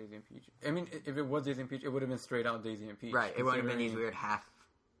quite Daisy and Peach. I mean, if it was Daisy and Peach, it would have been straight out Daisy and Peach. Right, it wouldn't have been these weird half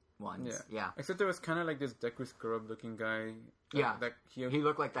ones. Yeah. Except there was kind of like this Deku Scrub looking guy. He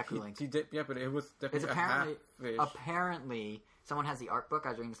looked like Deku Link. He did, yeah, but it was definitely half-ish. Apparently... Someone has the art book. I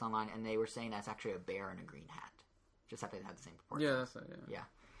was reading this online, and they were saying that's actually a bear in a green hat. Just happened to have the same proportion. Yeah, that's it. Yeah,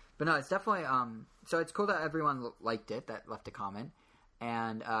 but no, it's definitely. So it's cool that everyone liked it. That left a comment,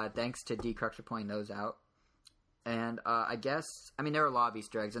 and thanks to D-Crux for pointing those out. And I guess there were a lot of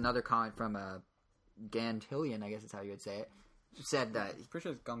Easter eggs. Another comment from Gandillion, I guess is how you would say it, said that. I'm pretty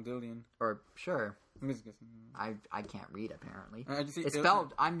sure it's Gandillion. Or sure. I'm just guessing. I can't read apparently. It's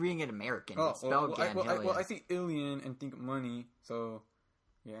spelled. I'm reading it American. It's spelled Gandillion. Well, I see alien and think money. So,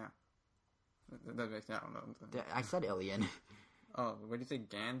 yeah. I don't know. I said alien. Oh, what did you say?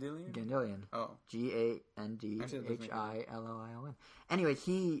 Gandillion? Gandillion. Oh. Gandhillion. Anyway,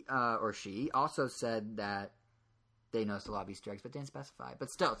 he or she also said that they noticed a lot of Easter eggs, but didn't specify.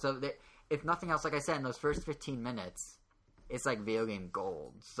 But still, so if nothing else, like I said, in those first 15 minutes. It's like video game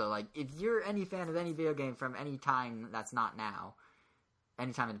gold. So, like, if you're any fan of any video game from any time that's not now,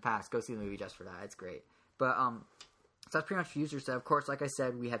 any time in the past, go see the movie just for that. It's great. But, so that's pretty much user stuff. Of course, like I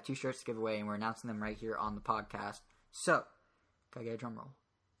said, we have 2 shirts to give away, and we're announcing them right here on the podcast. So, can I get a drum roll?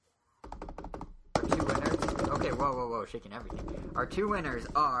 Our 2 winners... Okay, whoa, shaking everything. Our 2 winners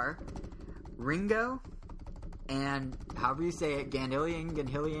are Ringo and, however you say it, Gandillion.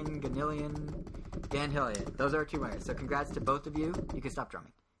 Those are our 2 winners. So congrats to both of you. You can stop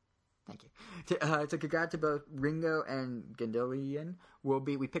drumming. Thank you. So congrats to both Ringo and Gandillion.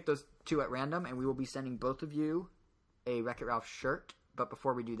 We picked those 2 at random, and we will be sending both of you a Wreck-It Ralph shirt. But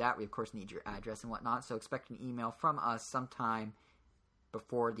before we do that, we of course need your address and whatnot. So expect an email from us sometime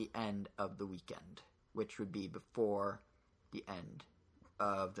before the end of the weekend, which would be before the end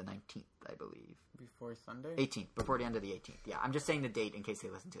of the 19th, I believe. Before Sunday? 18th. Before the end of the 18th. Yeah, I'm just saying the date in case they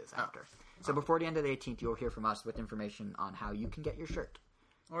listen to this after. So before the end of the 18th, you'll hear from us with information on how you can get your shirt.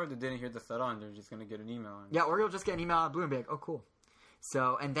 Or if they didn't hear the set on, they're just going to get an email. Yeah, or you'll just get an email on Blue and be like, oh, cool.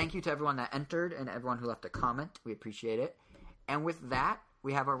 So, and thank you to everyone that entered and everyone who left a comment. We appreciate it. And with that,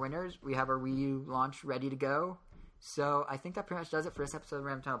 we have our winners. We have our Wii U launch ready to go. So I think that pretty much does it for this episode of the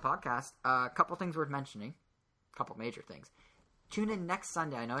Random Title Podcast. A couple things worth mentioning. A couple major things. Tune in next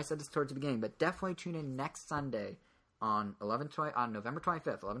Sunday. I know I said this towards the beginning, but definitely tune in next Sunday on November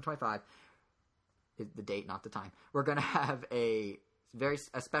 25th, 11:25. the date, not the time. We're going to have a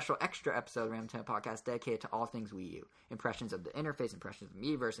special extra episode of Random Nintendo Podcast dedicated to all things Wii U. Impressions of the interface, impressions of the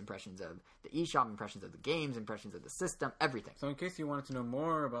Miiverse, impressions of the eShop, impressions of the games, impressions of the system, everything. So in case you wanted to know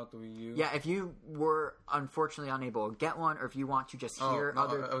more about the Wii U... Yeah, if you were unfortunately unable to get one, or if you want to just hear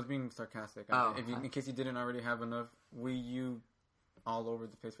other... I was being sarcastic. In case you didn't already have enough Wii U all over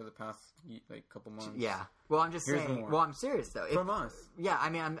the place for the past couple months. Yeah. Well, I'm just saying... More. Well, I'm serious, though. From us. Yeah, I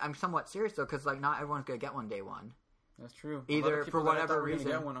mean, I'm somewhat serious, though, because not everyone's going to get one day one. That's true. Either for whatever reason,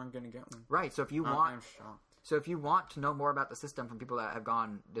 get one aren't going to get one. Right. So if you want, I'm shocked. So if you want to know more about the system from people that have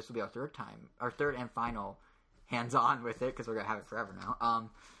gone, this will be our third and final hands-on with it because we're going to have it forever now.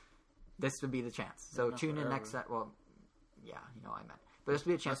 This would be the chance. So tune in next. Well, yeah, you know what I meant. But this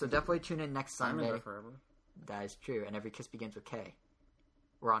will be a chance. So definitely tune in next Sunday. I'm in forever. That is true. And every kiss begins with K.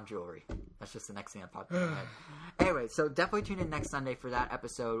 We're on jewelry. That's just the next thing that popped in my head. Anyway, so definitely tune in next Sunday for that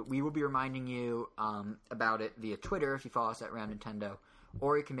episode. We will be reminding you about it via Twitter if you follow us at Round Nintendo,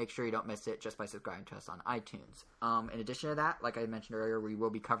 or you can make sure you don't miss it just by subscribing to us on iTunes. In addition to that, like I mentioned earlier, we will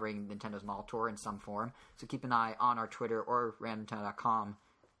be covering Nintendo's Mall Tour in some form, so keep an eye on our Twitter or randomnintendo.com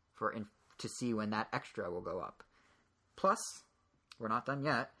to see when that extra will go up. Plus, we're not done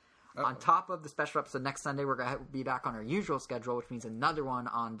yet. Uh-oh. On top of the special episode next Sunday, we're going to be back on our usual schedule, which means another one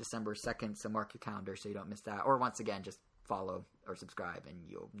on December 2nd, so mark your calendar so you don't miss that. Or once again, just follow or subscribe and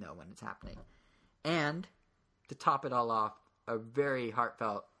you'll know when it's happening. And to top it all off, a very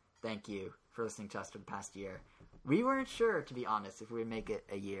heartfelt thank you for listening to us for the past year. We weren't sure, to be honest, if we would make it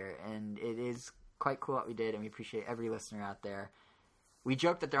a year, and it is quite cool that we did, and we appreciate every listener out there. We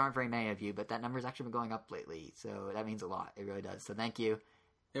joke that there aren't very many of you, but that number's actually been going up lately, so that means a lot. It really does. So thank you.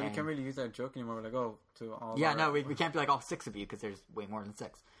 Yeah, we can't really use that joke anymore. We're like, to all. Yeah, no, we can't be like all 6 of you because there's way more than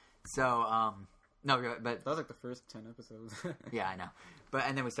 6. So, no, but that was like the first 10 episodes. Yeah, I know.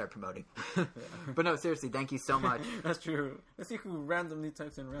 And then we start promoting. Yeah. But no, seriously, thank you so much. That's true. Let's see who randomly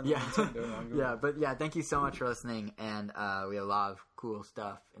types in random Nintendo. Yeah, but yeah, thank you so much for listening, and we have a lot of cool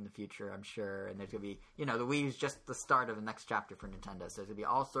stuff in the future, I'm sure. And there's gonna be, the Wii is just the start of the next chapter for Nintendo, so there's gonna be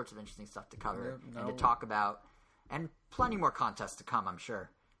all sorts of interesting stuff to cover and to talk about, and plenty more contests to come, I'm sure.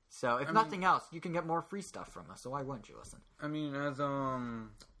 So, if nothing else, you can get more free stuff from us, so why wouldn't you listen? I mean, as,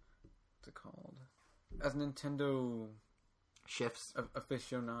 what's it called? As Nintendo... Shifts?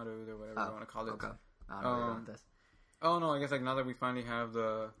 Aficionados, or whatever you want to call it. Okay. I don't know about this. Oh, no, I guess, now that we finally have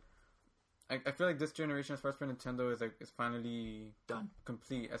the... I feel like this generation, as far as for Nintendo, is finally... done.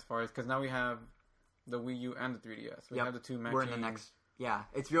 Complete, as far as... Because now we have the Wii U and the 3DS. We have the two matching... We're in the next... Yeah,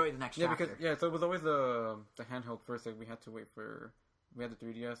 it's really the next chapter. So it was always the handheld first. Like, we had to wait for... We had the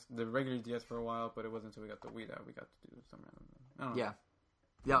 3DS, the regular DS for a while, but it wasn't until we got the Wii that we got to do some random... I don't know. Yeah.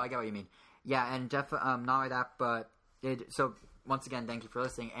 Yeah, I get what you mean. Yeah, and not only that, but... So, once again, thank you for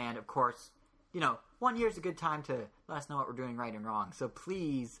listening. And, of course, 1 year is a good time to let us know what we're doing right and wrong. So,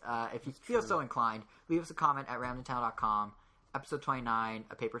 please, if you feel so inclined, leave us a comment at randomnintendo.com, episode 29,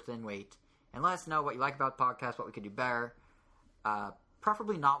 A Paper Thin Wait, and let us know what you like about the podcast, what we could do better.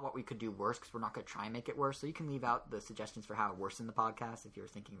 Preferably not what we could do worse, because we're not going to try and make it worse. So, you can leave out the suggestions for how to worsen the podcast if you're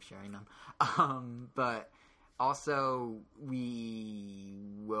thinking of sharing them. But... Also, we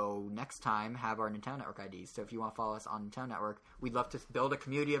will next time have our Nintendo Network IDs. So if you want to follow us on Nintendo Network, we'd love to build a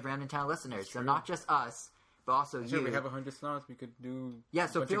community of Random Nintendo listeners. So not just us, but also you. We have 100 slots. We could do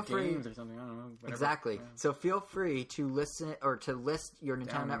so feel free or something. I don't know. Whatever. Exactly. Yeah. So feel free to listen or to list your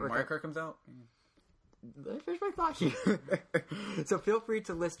Nintendo Network. Mario Kart comes out. Finish my thought here. So feel free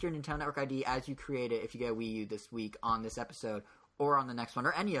to list your Nintendo Network ID as you create it if you get a Wii U this week on this episode. Or on the next one,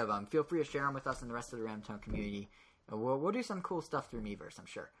 or any of them. Feel free to share them with us and the rest of the Random Nintendo community. We'll do some cool stuff through Miiverse, I'm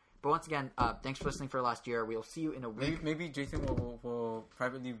sure. But once again, thanks for listening for the last year. We'll see you in a week. Maybe Jason will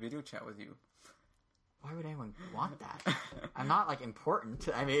privately video chat with you. Why would anyone want that? I'm not, important.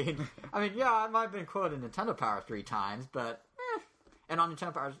 I mean, yeah, I might have been quoted in Nintendo Power 3 times, but... And on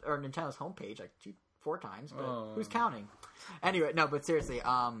Nintendo Power, or Nintendo's homepage, 4 times, but who's counting? Anyway, no, but seriously,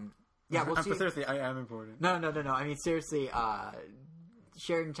 yeah, we'll see. Seriously, I am important. No. I mean, seriously,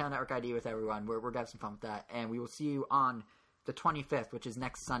 share Nintendo Network ID with everyone. We're going to have some fun with that. And we will see you on the 25th, which is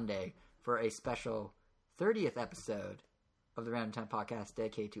next Sunday, for a special 30th episode of the Random Nintendo Podcast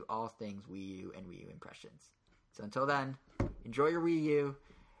dedicated to all things Wii U and Wii U impressions. So until then, enjoy your Wii U.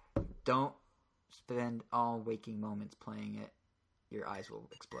 Don't spend all waking moments playing it. Your eyes will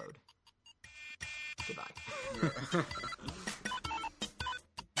explode. Goodbye.